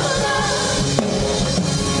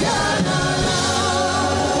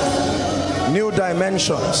 New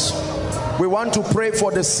dimensions. We want to pray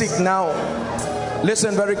for the sick now.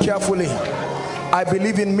 Listen very carefully. I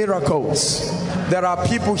believe in miracles. There are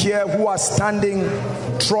people here who are standing,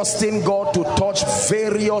 trusting God to touch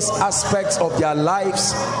various aspects of their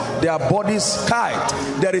lives, their bodies.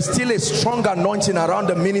 There is still a strong anointing around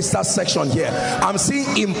the minister section here. I'm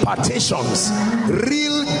seeing impartations,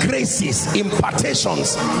 real graces,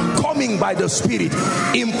 impartations coming by the Spirit.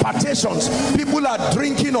 Impartations. People are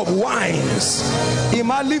drinking of wines.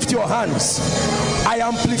 Ima, lift your hands. I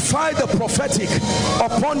amplify the prophetic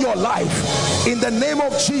upon your life in the name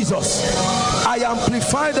of Jesus. I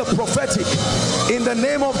amplify the prophetic in the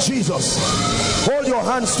name of Jesus. Hold your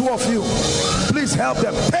hands, two of you. Please help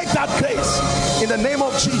them. Take that grace in the name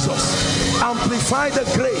of Jesus. Amplify the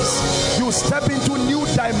grace. You step into new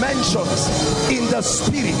dimensions in the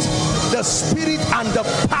Spirit. The Spirit and the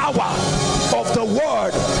power of the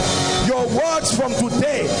Word. Your words from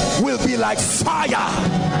today will be like fire.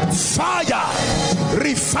 Fire.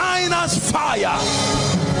 Refiner's fire.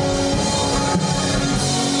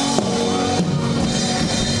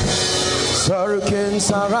 Sarkin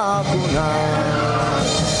Sarakuna.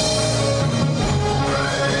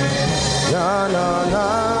 Ya na na,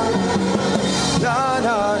 ya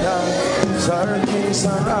na na, Sarkin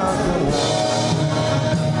Sarakuna.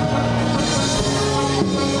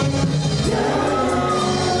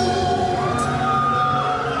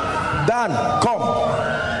 Dan, come.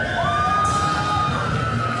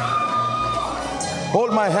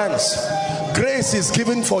 Hold my hands. Grace is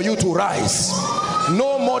given for you to rise.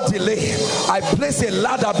 No more delay. I place a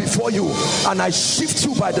ladder before you and I shift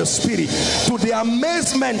you by the Spirit. To the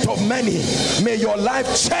amazement of many, may your life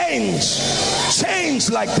change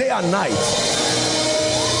like day and night.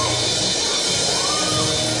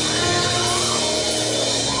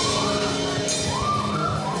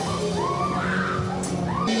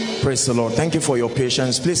 Praise the Lord. Thank you for your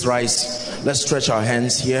patience. Please rise. Let's stretch our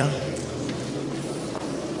hands here.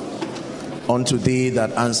 Unto thee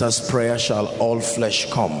that answers prayer shall all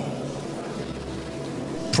flesh come.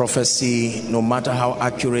 Prophecy, no matter how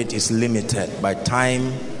accurate, is limited by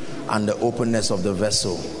time and the openness of the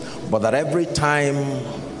vessel. But that every time,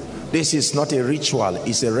 this is not a ritual,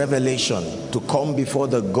 it's a revelation to come before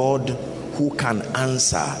the God who can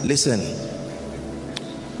answer. Listen,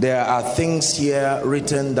 there are things here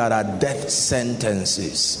written that are death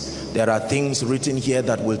sentences. There are things written here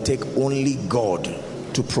that will take only God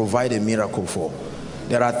to provide a miracle for.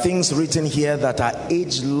 There are things written here that are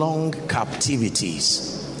age-long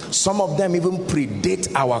captivities. Some of them even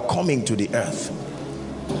predate our coming to the earth.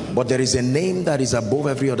 But there is a name that is above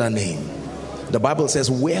every other name. The Bible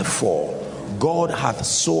says, wherefore God hath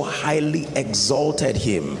so highly exalted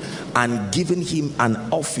him and given him an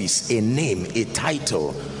office, a name, a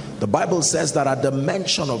title. The Bible says that at the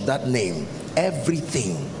mention of that name,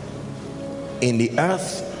 everything in the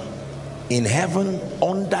earth, in heaven,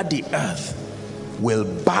 under the earth, will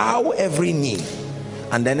bow every knee,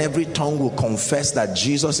 and then every tongue will confess that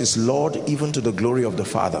Jesus is Lord, even to the glory of the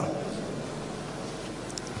Father.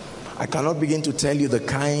 I cannot begin to tell you the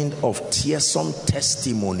kind of tearsome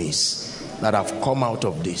testimonies that have come out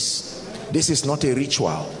of this. This is not a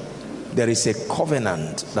ritual. There is a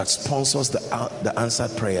covenant that sponsors the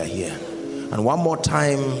answered prayer here. And one more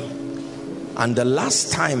time, and the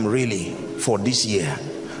last time really for this year,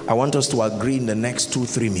 I want us to agree in the next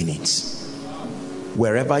 2-3 minutes.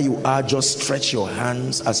 Wherever you are, just stretch your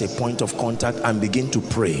hands as a point of contact and begin to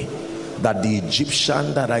pray that the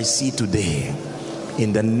Egyptian that I see today,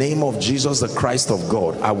 in the name of Jesus the Christ of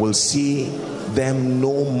God, I will see them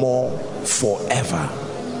no more forever.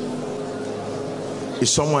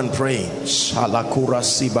 Is someone praying?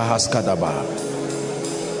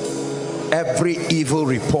 Every evil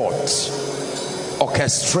report,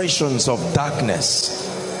 orchestrations of darkness,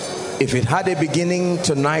 if it had a beginning,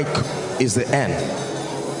 tonight is the end.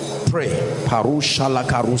 Pray.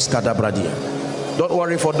 Don't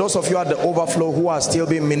worry, for those of you at the overflow who are still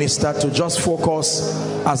being ministered to, just focus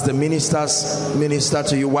as the ministers minister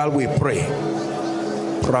to you while we pray.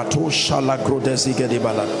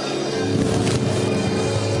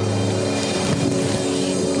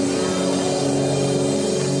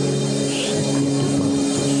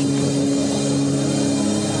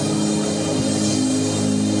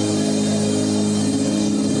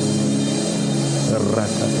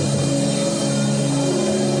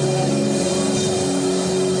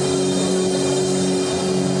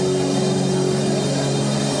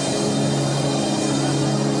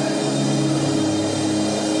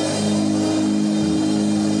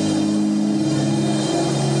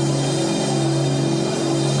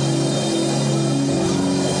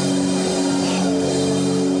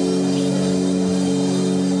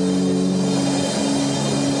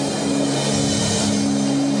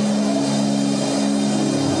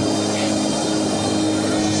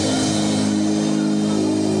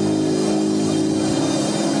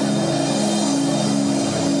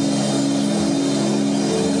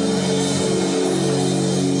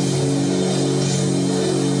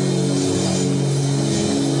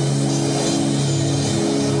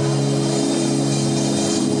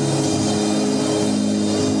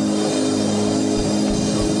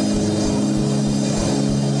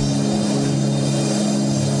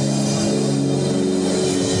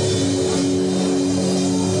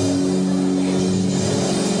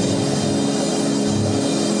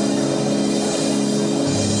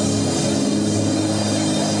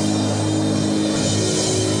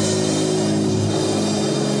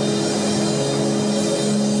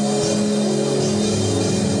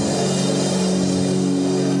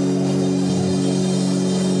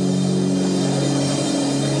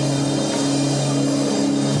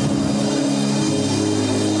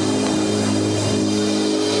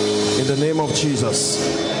 In the name of Jesus.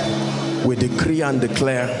 We decree and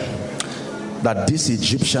declare that these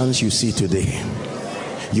Egyptians you see today,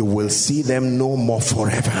 you will see them no more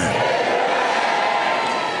forever.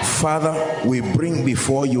 Father, we bring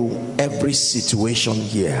before you every situation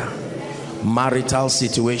here. Marital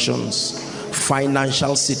situations,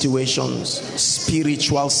 financial situations,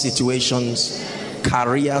 spiritual situations,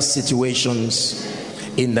 career situations.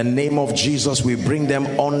 In the name of Jesus, we bring them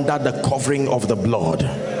under the covering of the blood.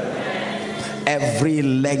 Every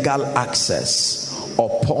legal access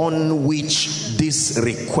upon which these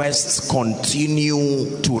requests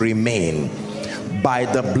continue to remain, by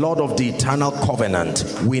the blood of the eternal covenant,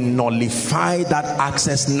 we nullify that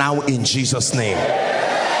access now in Jesus' name.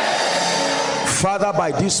 Father,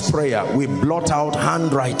 by this prayer, we blot out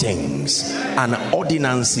handwritings and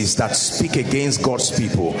ordinances that speak against God's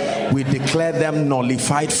people. We declare them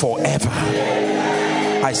nullified forever.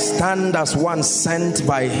 I stand as one sent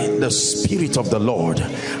by the Spirit of the Lord,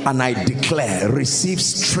 and I declare, receive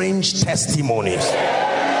strange testimonies.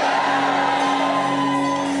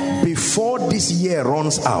 Before this year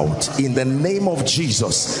runs out, in the name of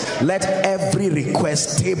Jesus, let every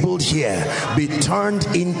request tabled here be turned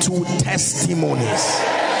into testimonies.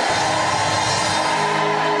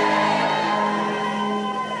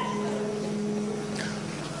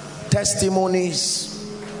 Testimonies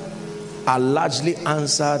are largely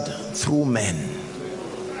answered through men.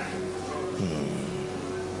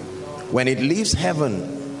 When it leaves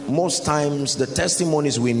heaven, most times the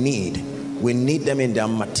testimonies we need them in their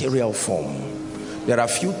material form. There are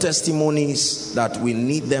few testimonies that we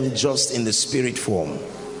need them just in the spirit form.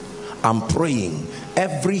 I'm praying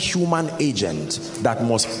every human agent that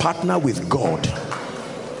must partner with God,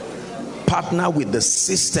 partner with the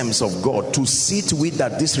systems of God to see to it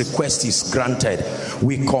that this request is granted,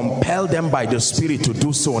 we compel them by the Spirit to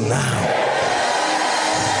do so now.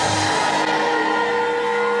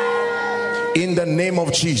 In the name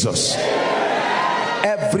of Jesus.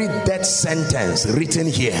 Every death sentence written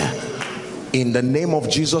here, in the name of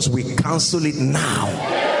Jesus, we cancel it now.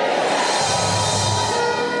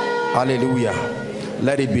 Hallelujah.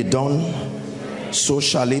 Let it be done. So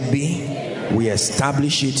shall it be. We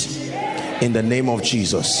establish it in the name of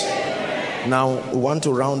Jesus. Now, we want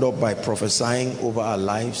to round up by prophesying over our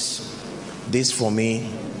lives. This for me,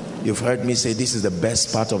 you've heard me say this is the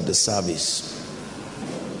best part of the service,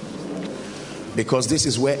 because this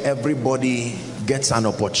is where everybody gets an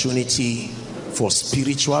opportunity for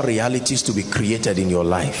spiritual realities to be created in your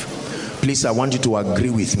life. Please, I want you to agree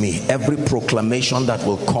with me. Every proclamation that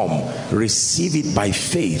will come, receive it by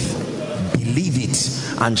faith, believe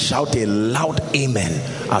it, and shout a loud amen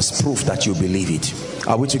as proof that you believe it.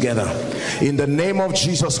 Are we together? In the name of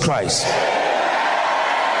Jesus Christ.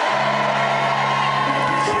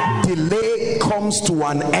 Delay comes to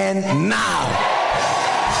an end now.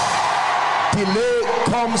 Delay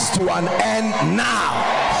comes to an end now.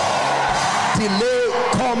 Delay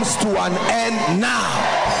comes to an end now.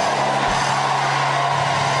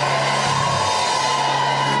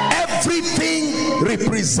 Everything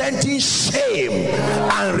representing shame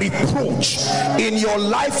and reproach in your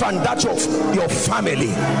life and that of your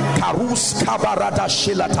family,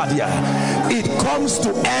 it comes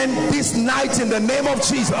to end this night in the name of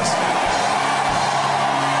Jesus.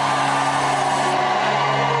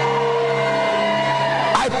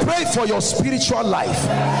 Pray for your spiritual life,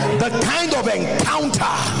 the kind of encounter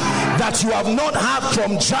that you have not had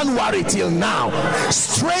from January till now.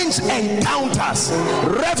 Strange encounters,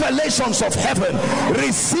 revelations of heaven.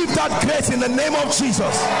 Receive that grace in the name of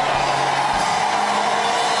Jesus.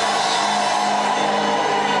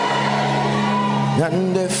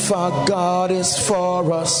 And if our God is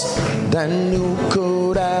for us, then who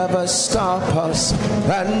could ever stop us?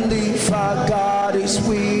 And if our God is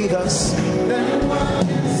with us, then what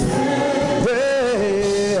is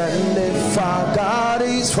there? And if our God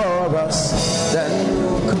is for us, then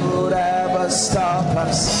who could ever stop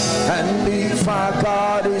us? And if our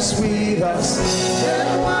God is with us,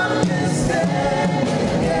 then what is there?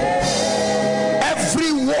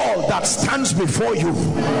 Every wall that stands before you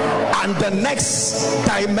and the next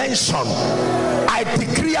dimension, I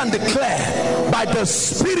decree and declare by the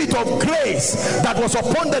Spirit of grace that was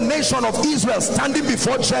upon the nation of Israel standing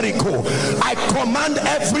before Jericho, I command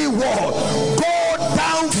every wall, go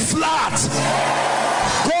down flat.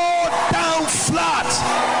 Go down flat.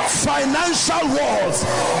 Financial walls,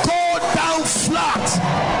 go down flat.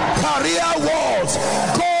 Career walls,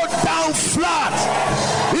 go down flat.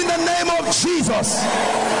 In the name of Jesus.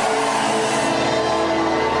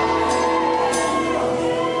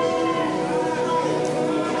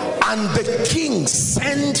 And the king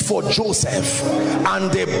sent for Joseph, and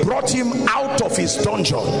they brought him out of his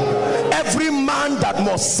dungeon. Every man that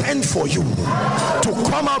must send for you to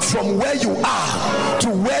come out from where you are to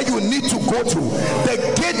where you need to go to, the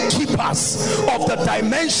gatekeepers of the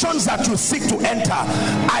dimensions that you seek to enter,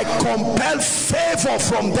 I compel favor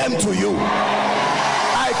from them to you.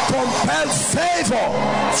 I compel favor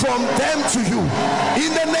from them to you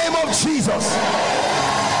in the name of Jesus.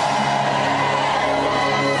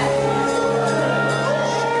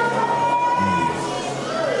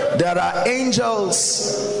 There are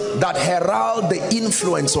angels that herald the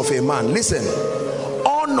influence of a man. Listen,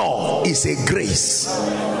 honor is a grace.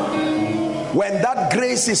 When that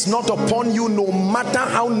grace is not upon you, no matter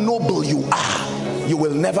how noble you are, you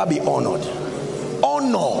will never be honored.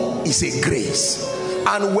 Honor is a grace.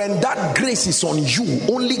 And when that grace is on you,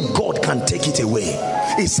 only God can take it away.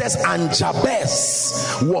 It says, and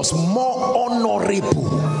Jabez was more honorable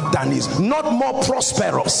than his, not more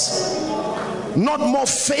prosperous, not more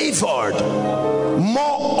favored,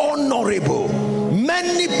 more honorable.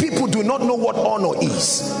 Many people do not know what honor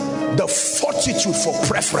is. The fortitude for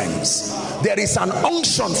preference. There is an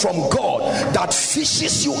unction from God that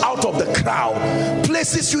fishes you out of the crowd,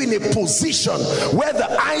 places you in a position where the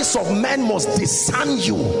eyes of men must discern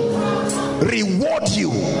you, reward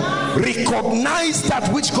you, recognize that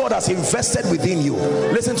which God has invested within you.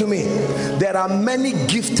 Listen to me. There are many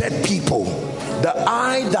gifted people. The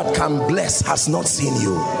eye that can bless has not seen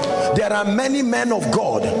you. There are many men of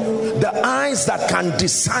God. The eyes that can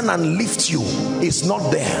discern and lift you is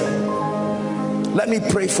not there. Let me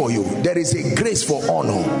pray for you. There is a grace for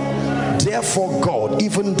honor. Therefore God,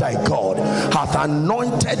 even thy God, hath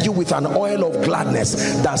anointed you with an oil of gladness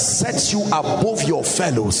that sets you above your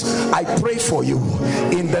fellows. I pray for you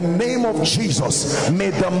in the name of Jesus.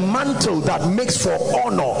 May the mantle that makes for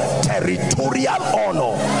honor, territorial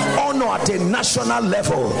honor at a national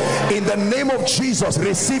level, in the name of Jesus,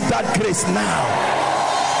 receive that grace now.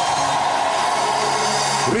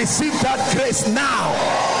 Receive that grace now.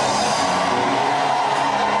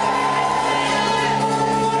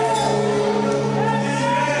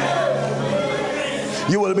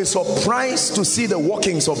 You will be surprised to see the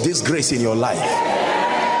workings of this grace in your life.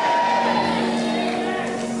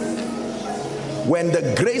 When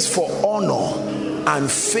the grace for honor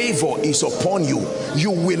and favor is upon you,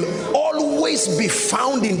 you will always be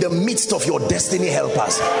found in the midst of your destiny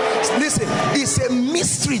helpers. Listen, it's a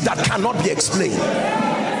mystery that cannot be explained.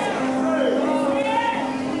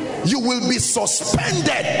 You will be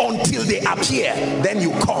suspended until they appear, then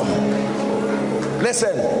you come.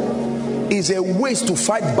 Listen, is a waste to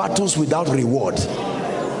fight battles without reward.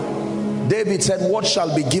 David said, what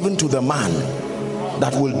shall be given to the man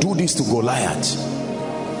that will do this to Goliath?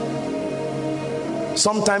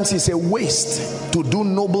 Sometimes it's a waste to do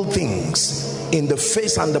noble things in the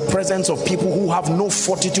face and the presence of people who have no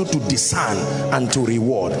fortitude to discern and to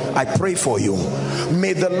reward. I pray for you.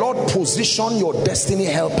 May the Lord position your destiny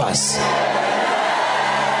helpers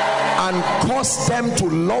and cause them to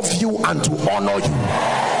love you and to honor you.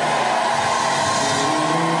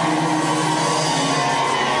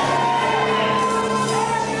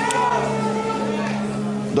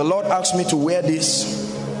 The Lord asked me to wear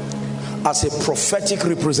this as a prophetic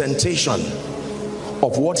representation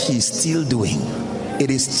of what he is still doing. It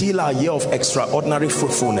is still a year of extraordinary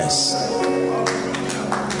fruitfulness.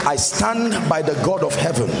 I stand by the God of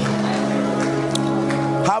heaven.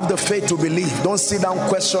 Have the faith to believe. Don't sit down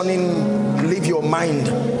questioning. Leave your mind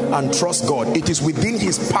and trust God. It is within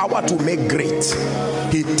his power to make great.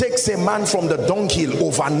 He takes a man from the dunghill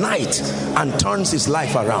overnight and turns his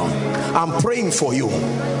life around. I'm praying for you.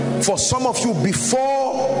 For some of you,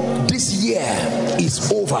 before this year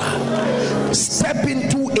is over, step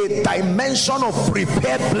into a dimension of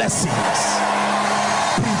prepared blessings.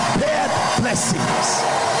 Prepared blessings.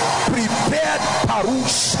 Prepared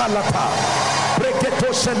parushalata.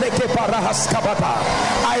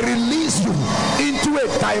 I release you into a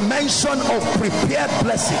dimension of prepared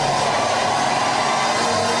blessing.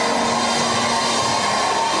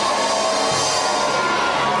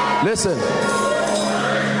 Listen,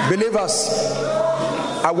 believers,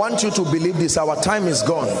 I want you to believe this. Our time is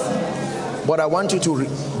gone, but I want you to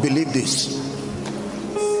believe this.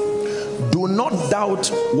 Do not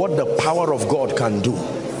doubt what the power of God can do.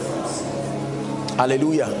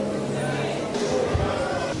 Hallelujah.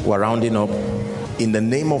 We're rounding up. In the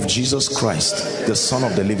name of Jesus Christ, the Son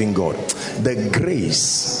of the living God, the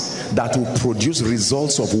grace that will produce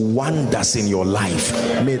results of wonders in your life,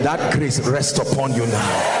 may that grace rest upon you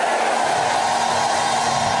now.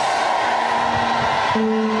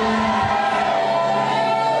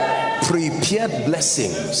 prepared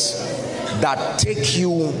blessings that take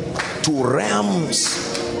you to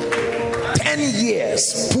realms 10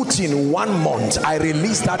 years put in 1 month. I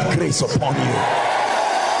release that grace upon you.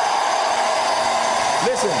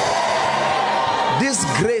 Listen, these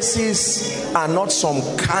graces are not some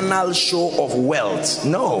carnal show of wealth.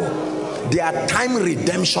 No, they are time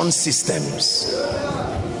redemption systems.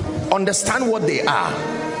 Understand what they are.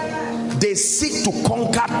 They seek to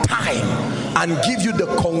conquer time and give you the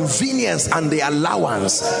convenience and the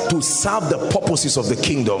allowance to serve the purposes of the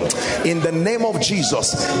kingdom. In the name of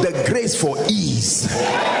Jesus, the grace for ease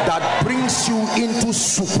that brings you into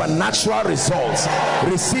supernatural results.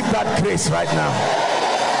 Receive that grace right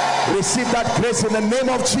now. Receive that grace in the name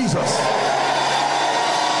of Jesus.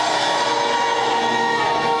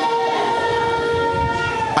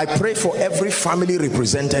 I pray for every family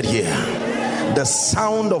represented here. The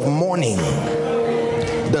sound of mourning,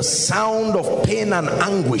 the sound of pain and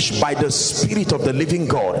anguish by the Spirit of the living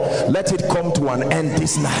God, let it come to an end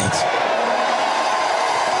this night.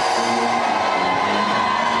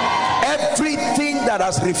 Everything that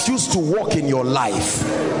has refused to walk in your life,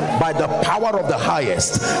 by the power of the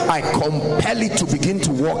highest, I compel it to begin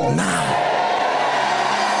to walk now.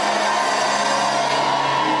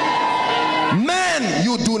 Men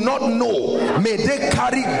you do not know, may they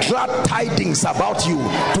carry glad tidings about you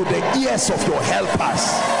to the ears of your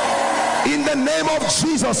helpers. In the name of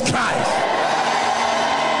Jesus Christ,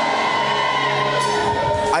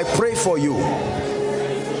 I pray for you.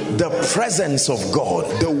 The presence of God,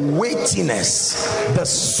 the weightiness, the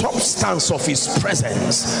substance of his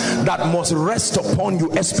presence that must rest upon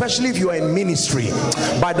you, especially if you are in ministry,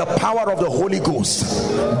 by the power of the Holy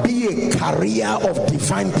Ghost. Be a carrier of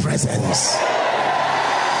divine presence.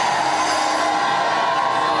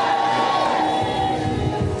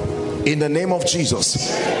 In the name of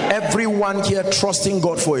Jesus, everyone here trusting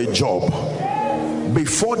God for a job,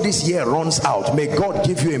 before this year runs out, may God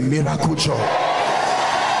give you a miracle job.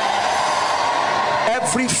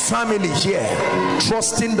 Every family here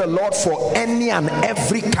trusting the Lord for any and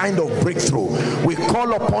every kind of breakthrough, we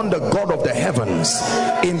call upon the God of the heavens.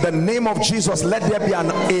 In the name of Jesus, let there be an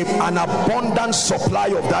abundant supply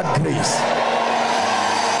of that grace.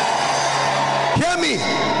 Hear me,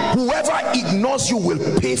 whoever ignores you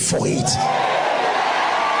will pay for it.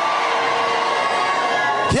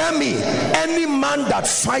 Hear me, any man that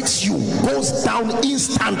fights you goes down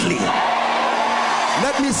instantly.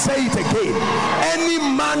 Let me say it again. Any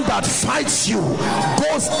man that fights you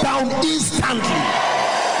goes down instantly.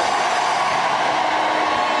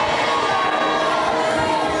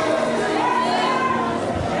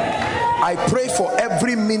 I pray for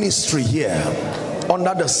every ministry here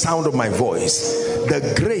under the sound of my voice,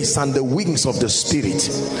 the grace and the wings of the Spirit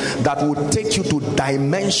that would take you to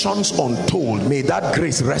dimensions untold. May that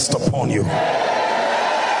grace rest upon you.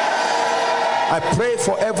 I pray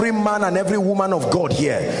for every man and every woman of God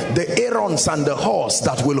here, the Aarons and the horse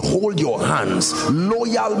that will hold your hands,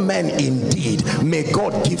 loyal men indeed. May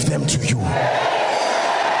God give them to you.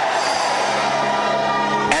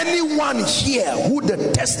 Anyone here who the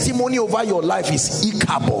testimony over your life is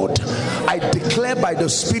Ichabod, I declare by the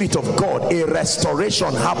Spirit of God, a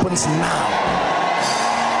restoration happens now.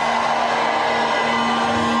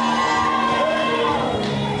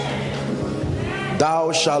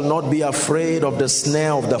 Thou shalt not be afraid of the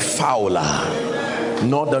snare of the fowler,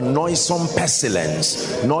 nor the noisome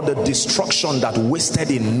pestilence, nor the destruction that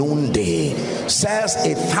wasted in noonday. Says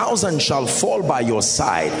 1,000 shall fall by your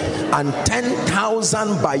side, and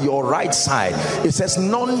 10,000 by your right side. It says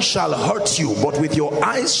none shall hurt you, but with your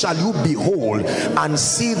eyes shall you behold and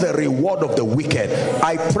see the reward of the wicked.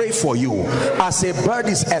 I pray for you, as a bird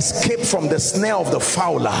is escaped from the snare of the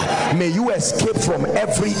fowler, may you escape from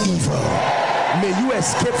every evil. May you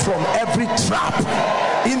escape from every trap.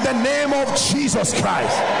 In the name of Jesus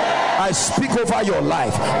Christ, I speak over your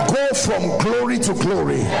life. Go from glory to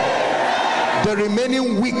glory. The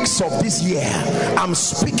remaining weeks of this year, I'm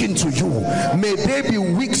speaking to you. May they be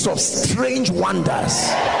weeks of strange wonders.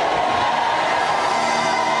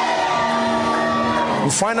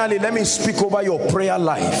 And finally, let me speak over your prayer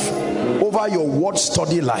life, over your word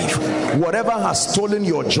study life. Whatever has stolen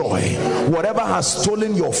your joy, whatever has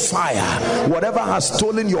stolen your fire, whatever has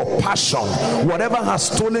stolen your passion, whatever has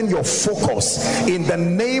stolen your focus, in the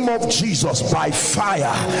name of Jesus, by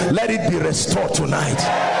fire, let it be restored tonight.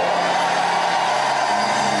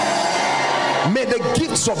 May the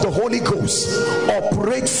gifts of the Holy Ghost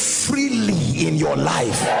operate freely in your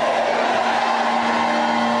life.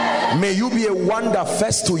 May you be a wonder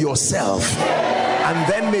first to yourself, and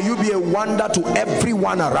then may you be a wonder to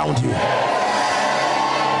everyone around you.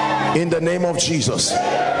 In the name of Jesus.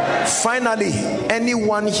 Finally,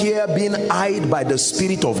 anyone here being eyed by the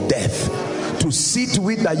spirit of death, to see to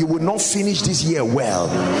it that you will not finish this year well,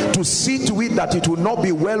 to see to it that it will not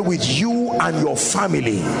be well with you and your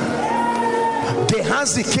family.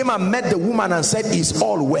 Gehazi came and met the woman and said, it's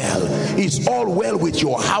all well. It's all well with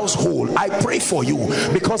your household. I pray for you,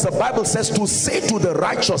 because the Bible says to say to the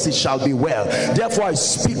righteous, it shall be well. Therefore I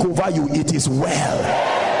speak over you, it is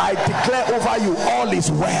well. I declare over you, all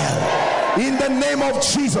is well. In the name of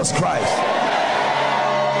Jesus Christ.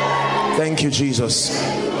 Thank you, Jesus.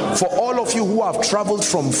 For all of you who have traveled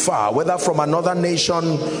from far, whether from another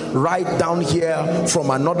nation, right down here,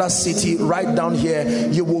 from another city, right down here,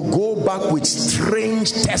 you will go back with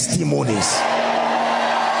strange testimonies.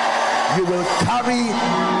 You will carry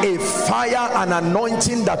a fire and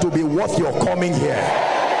anointing that will be worth your coming here.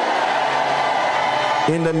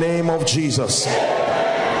 In the name of Jesus.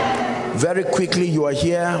 Very quickly, you are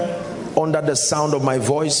here under the sound of my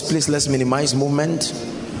voice. Please, let's minimize movement.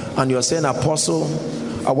 And you are saying, Apostle,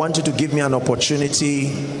 I want you to give me an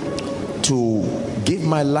opportunity to give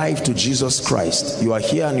my life to Jesus Christ. You are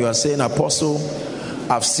here and you are saying, Apostle,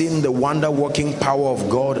 I've seen the wonder-working power of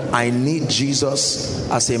God. I need Jesus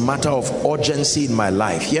as a matter of urgency in my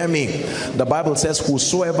life. Hear me. The Bible says,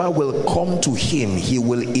 whosoever will come to him, he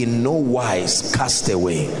will in no wise cast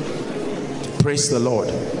away. Praise the Lord.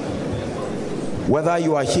 Whether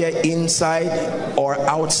you are here inside or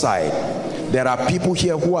outside, there are people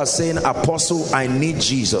here who are saying, Apostle, I need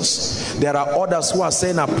Jesus. There are others who are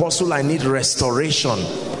saying, Apostle, I need restoration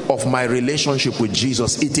of my relationship with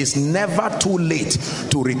Jesus. It is never too late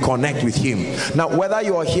to reconnect with him. Now, whether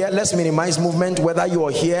you are here, let's minimize movement, whether you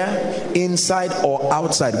are here inside or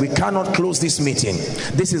outside, we cannot close this meeting.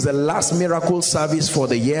 This is the last miracle service for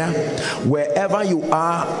the year. Wherever you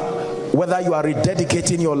are, whether you are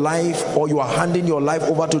rededicating your life or you are handing your life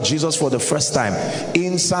over to Jesus for the first time,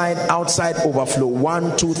 inside, outside, overflow,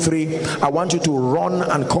 1, 2, 3, I want you to run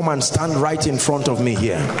and come and stand right in front of me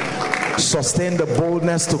here. Sustain the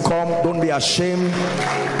boldness to come. Don't be ashamed.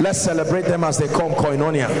 Let's celebrate them as they come.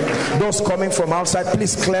 Koinonia. Those coming from outside,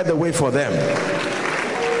 please clear the way for them.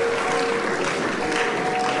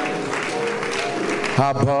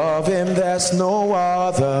 Above him there's no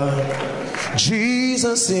other.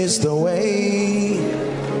 Jesus is the way.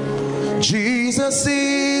 Jesus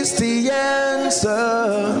is the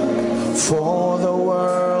answer for the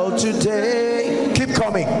world today. Keep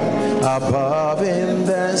coming. Above him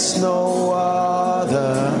there's no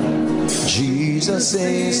other. Jesus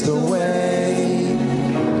is the way.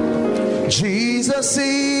 Jesus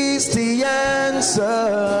is the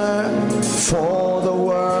answer for the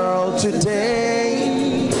world today.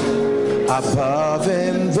 Above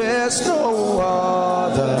him there's no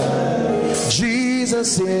other.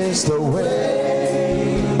 Jesus is the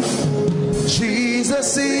way.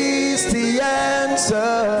 Jesus is the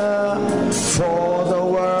answer for the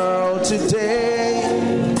world today.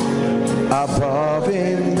 Above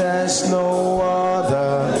him there's no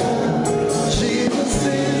other. Jesus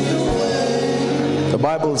is the way. The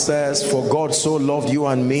Bible says, for God so loved you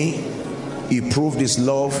and me, he proved his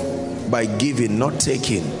love by giving, not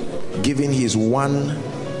taking. Giving his one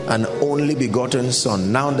and only begotten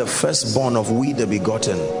Son, now the firstborn of we the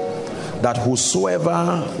begotten, that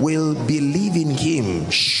whosoever will believe in him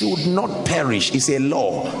should not perish, is a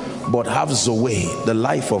law, but have Zoe, the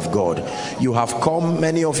life of God. You have come,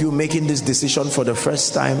 many of you making this decision for the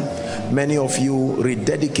first time, many of you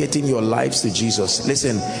rededicating your lives to Jesus.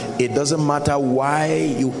 Listen, it doesn't matter why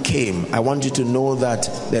you came. I want you to know that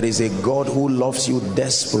there is a God who loves you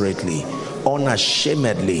desperately,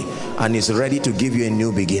 unashamedly, and is ready to give you a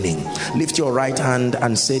new beginning. Lift your right hand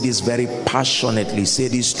and say this very passionately. Say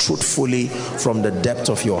this truthfully from the depth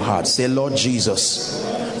of your heart. Say, Lord Jesus,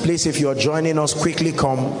 please, if you're joining us, quickly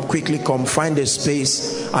come, find a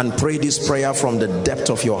space and pray this prayer from the depth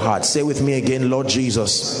of your heart. Say with me again, Lord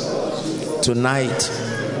Jesus, tonight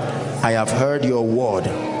I have heard your word.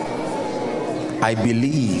 I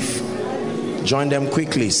believe. Join them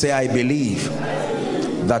quickly. Say, I believe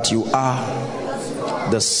that you are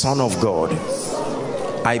the Son of God.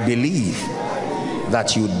 I believe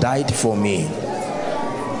that you died for me.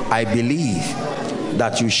 I believe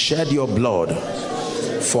that you shed your blood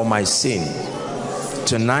for my sin.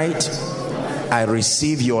 Tonight I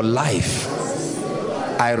receive your life.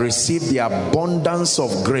 I receive the abundance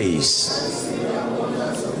of grace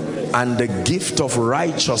and the gift of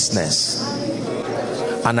righteousness,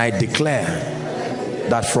 and I declare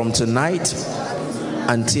that from tonight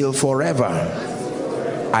until forever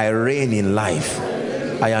I reign in life.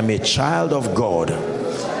 I am a child of God.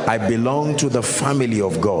 I belong to the family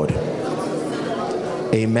of God.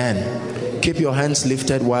 Amen. Keep your hands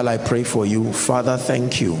lifted while I pray for you. Father,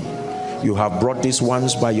 thank you. You have brought these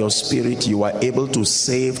ones by your Spirit. You are able to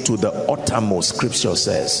save to the uttermost, Scripture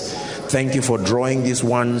says. Thank you for drawing these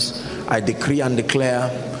ones. I decree and declare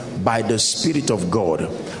by the Spirit of God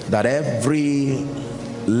that every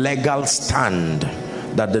legal stand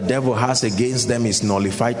that the devil has against them is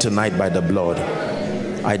nullified tonight by the blood.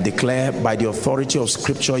 I declare by the authority of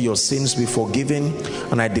Scripture your sins be forgiven,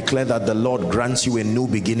 and I declare that the Lord grants you a new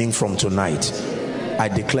beginning from tonight. I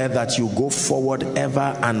declare that you go forward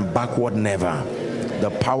ever and backward never.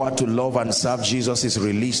 The power to love and serve Jesus is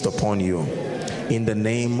released upon you in the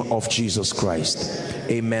name of Jesus Christ.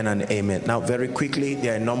 Amen and amen. Now very quickly,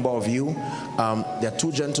 there are a number of you. There are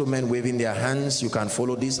two gentlemen waving their hands. You can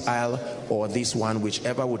follow this aisle or this one,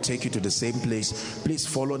 whichever will take you to the same place. Please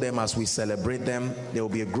follow them as we celebrate them. There will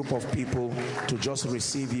be a group of people to just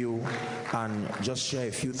receive you and just share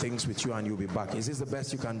a few things with you, and you'll be back. Is this the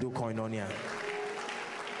best you can do, Koinonia?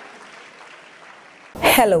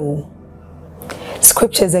 Hello.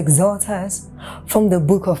 Scriptures exhort us from the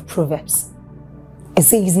book of Proverbs. It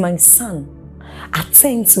says, my son,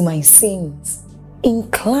 attend to my sayings,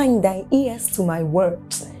 incline thy ears to my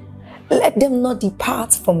words, let them not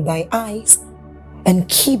depart from thy eyes, and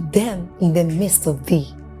keep them in the midst of thee.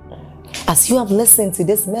 As you have listened to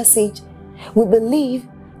this message, we believe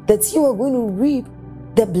that you are going to reap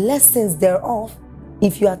the blessings thereof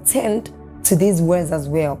if you attend to these words as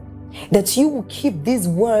well. That you will keep these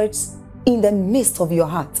words in the midst of your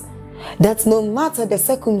heart. That no matter the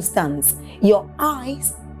circumstance, your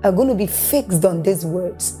eyes are going to be fixed on these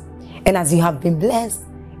words. And as you have been blessed,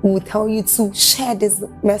 we will tell you to share this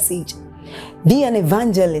message. Be an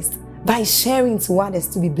evangelist by sharing to others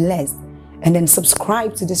to be blessed. And then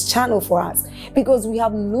subscribe to this channel for us, because we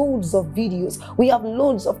have loads of videos, we have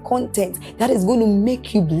loads of content that is going to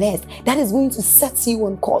make you blessed, that is going to set you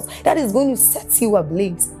on course, that is going to set you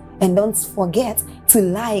ablaze. And don't forget to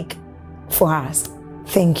like for us.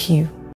 Thank you.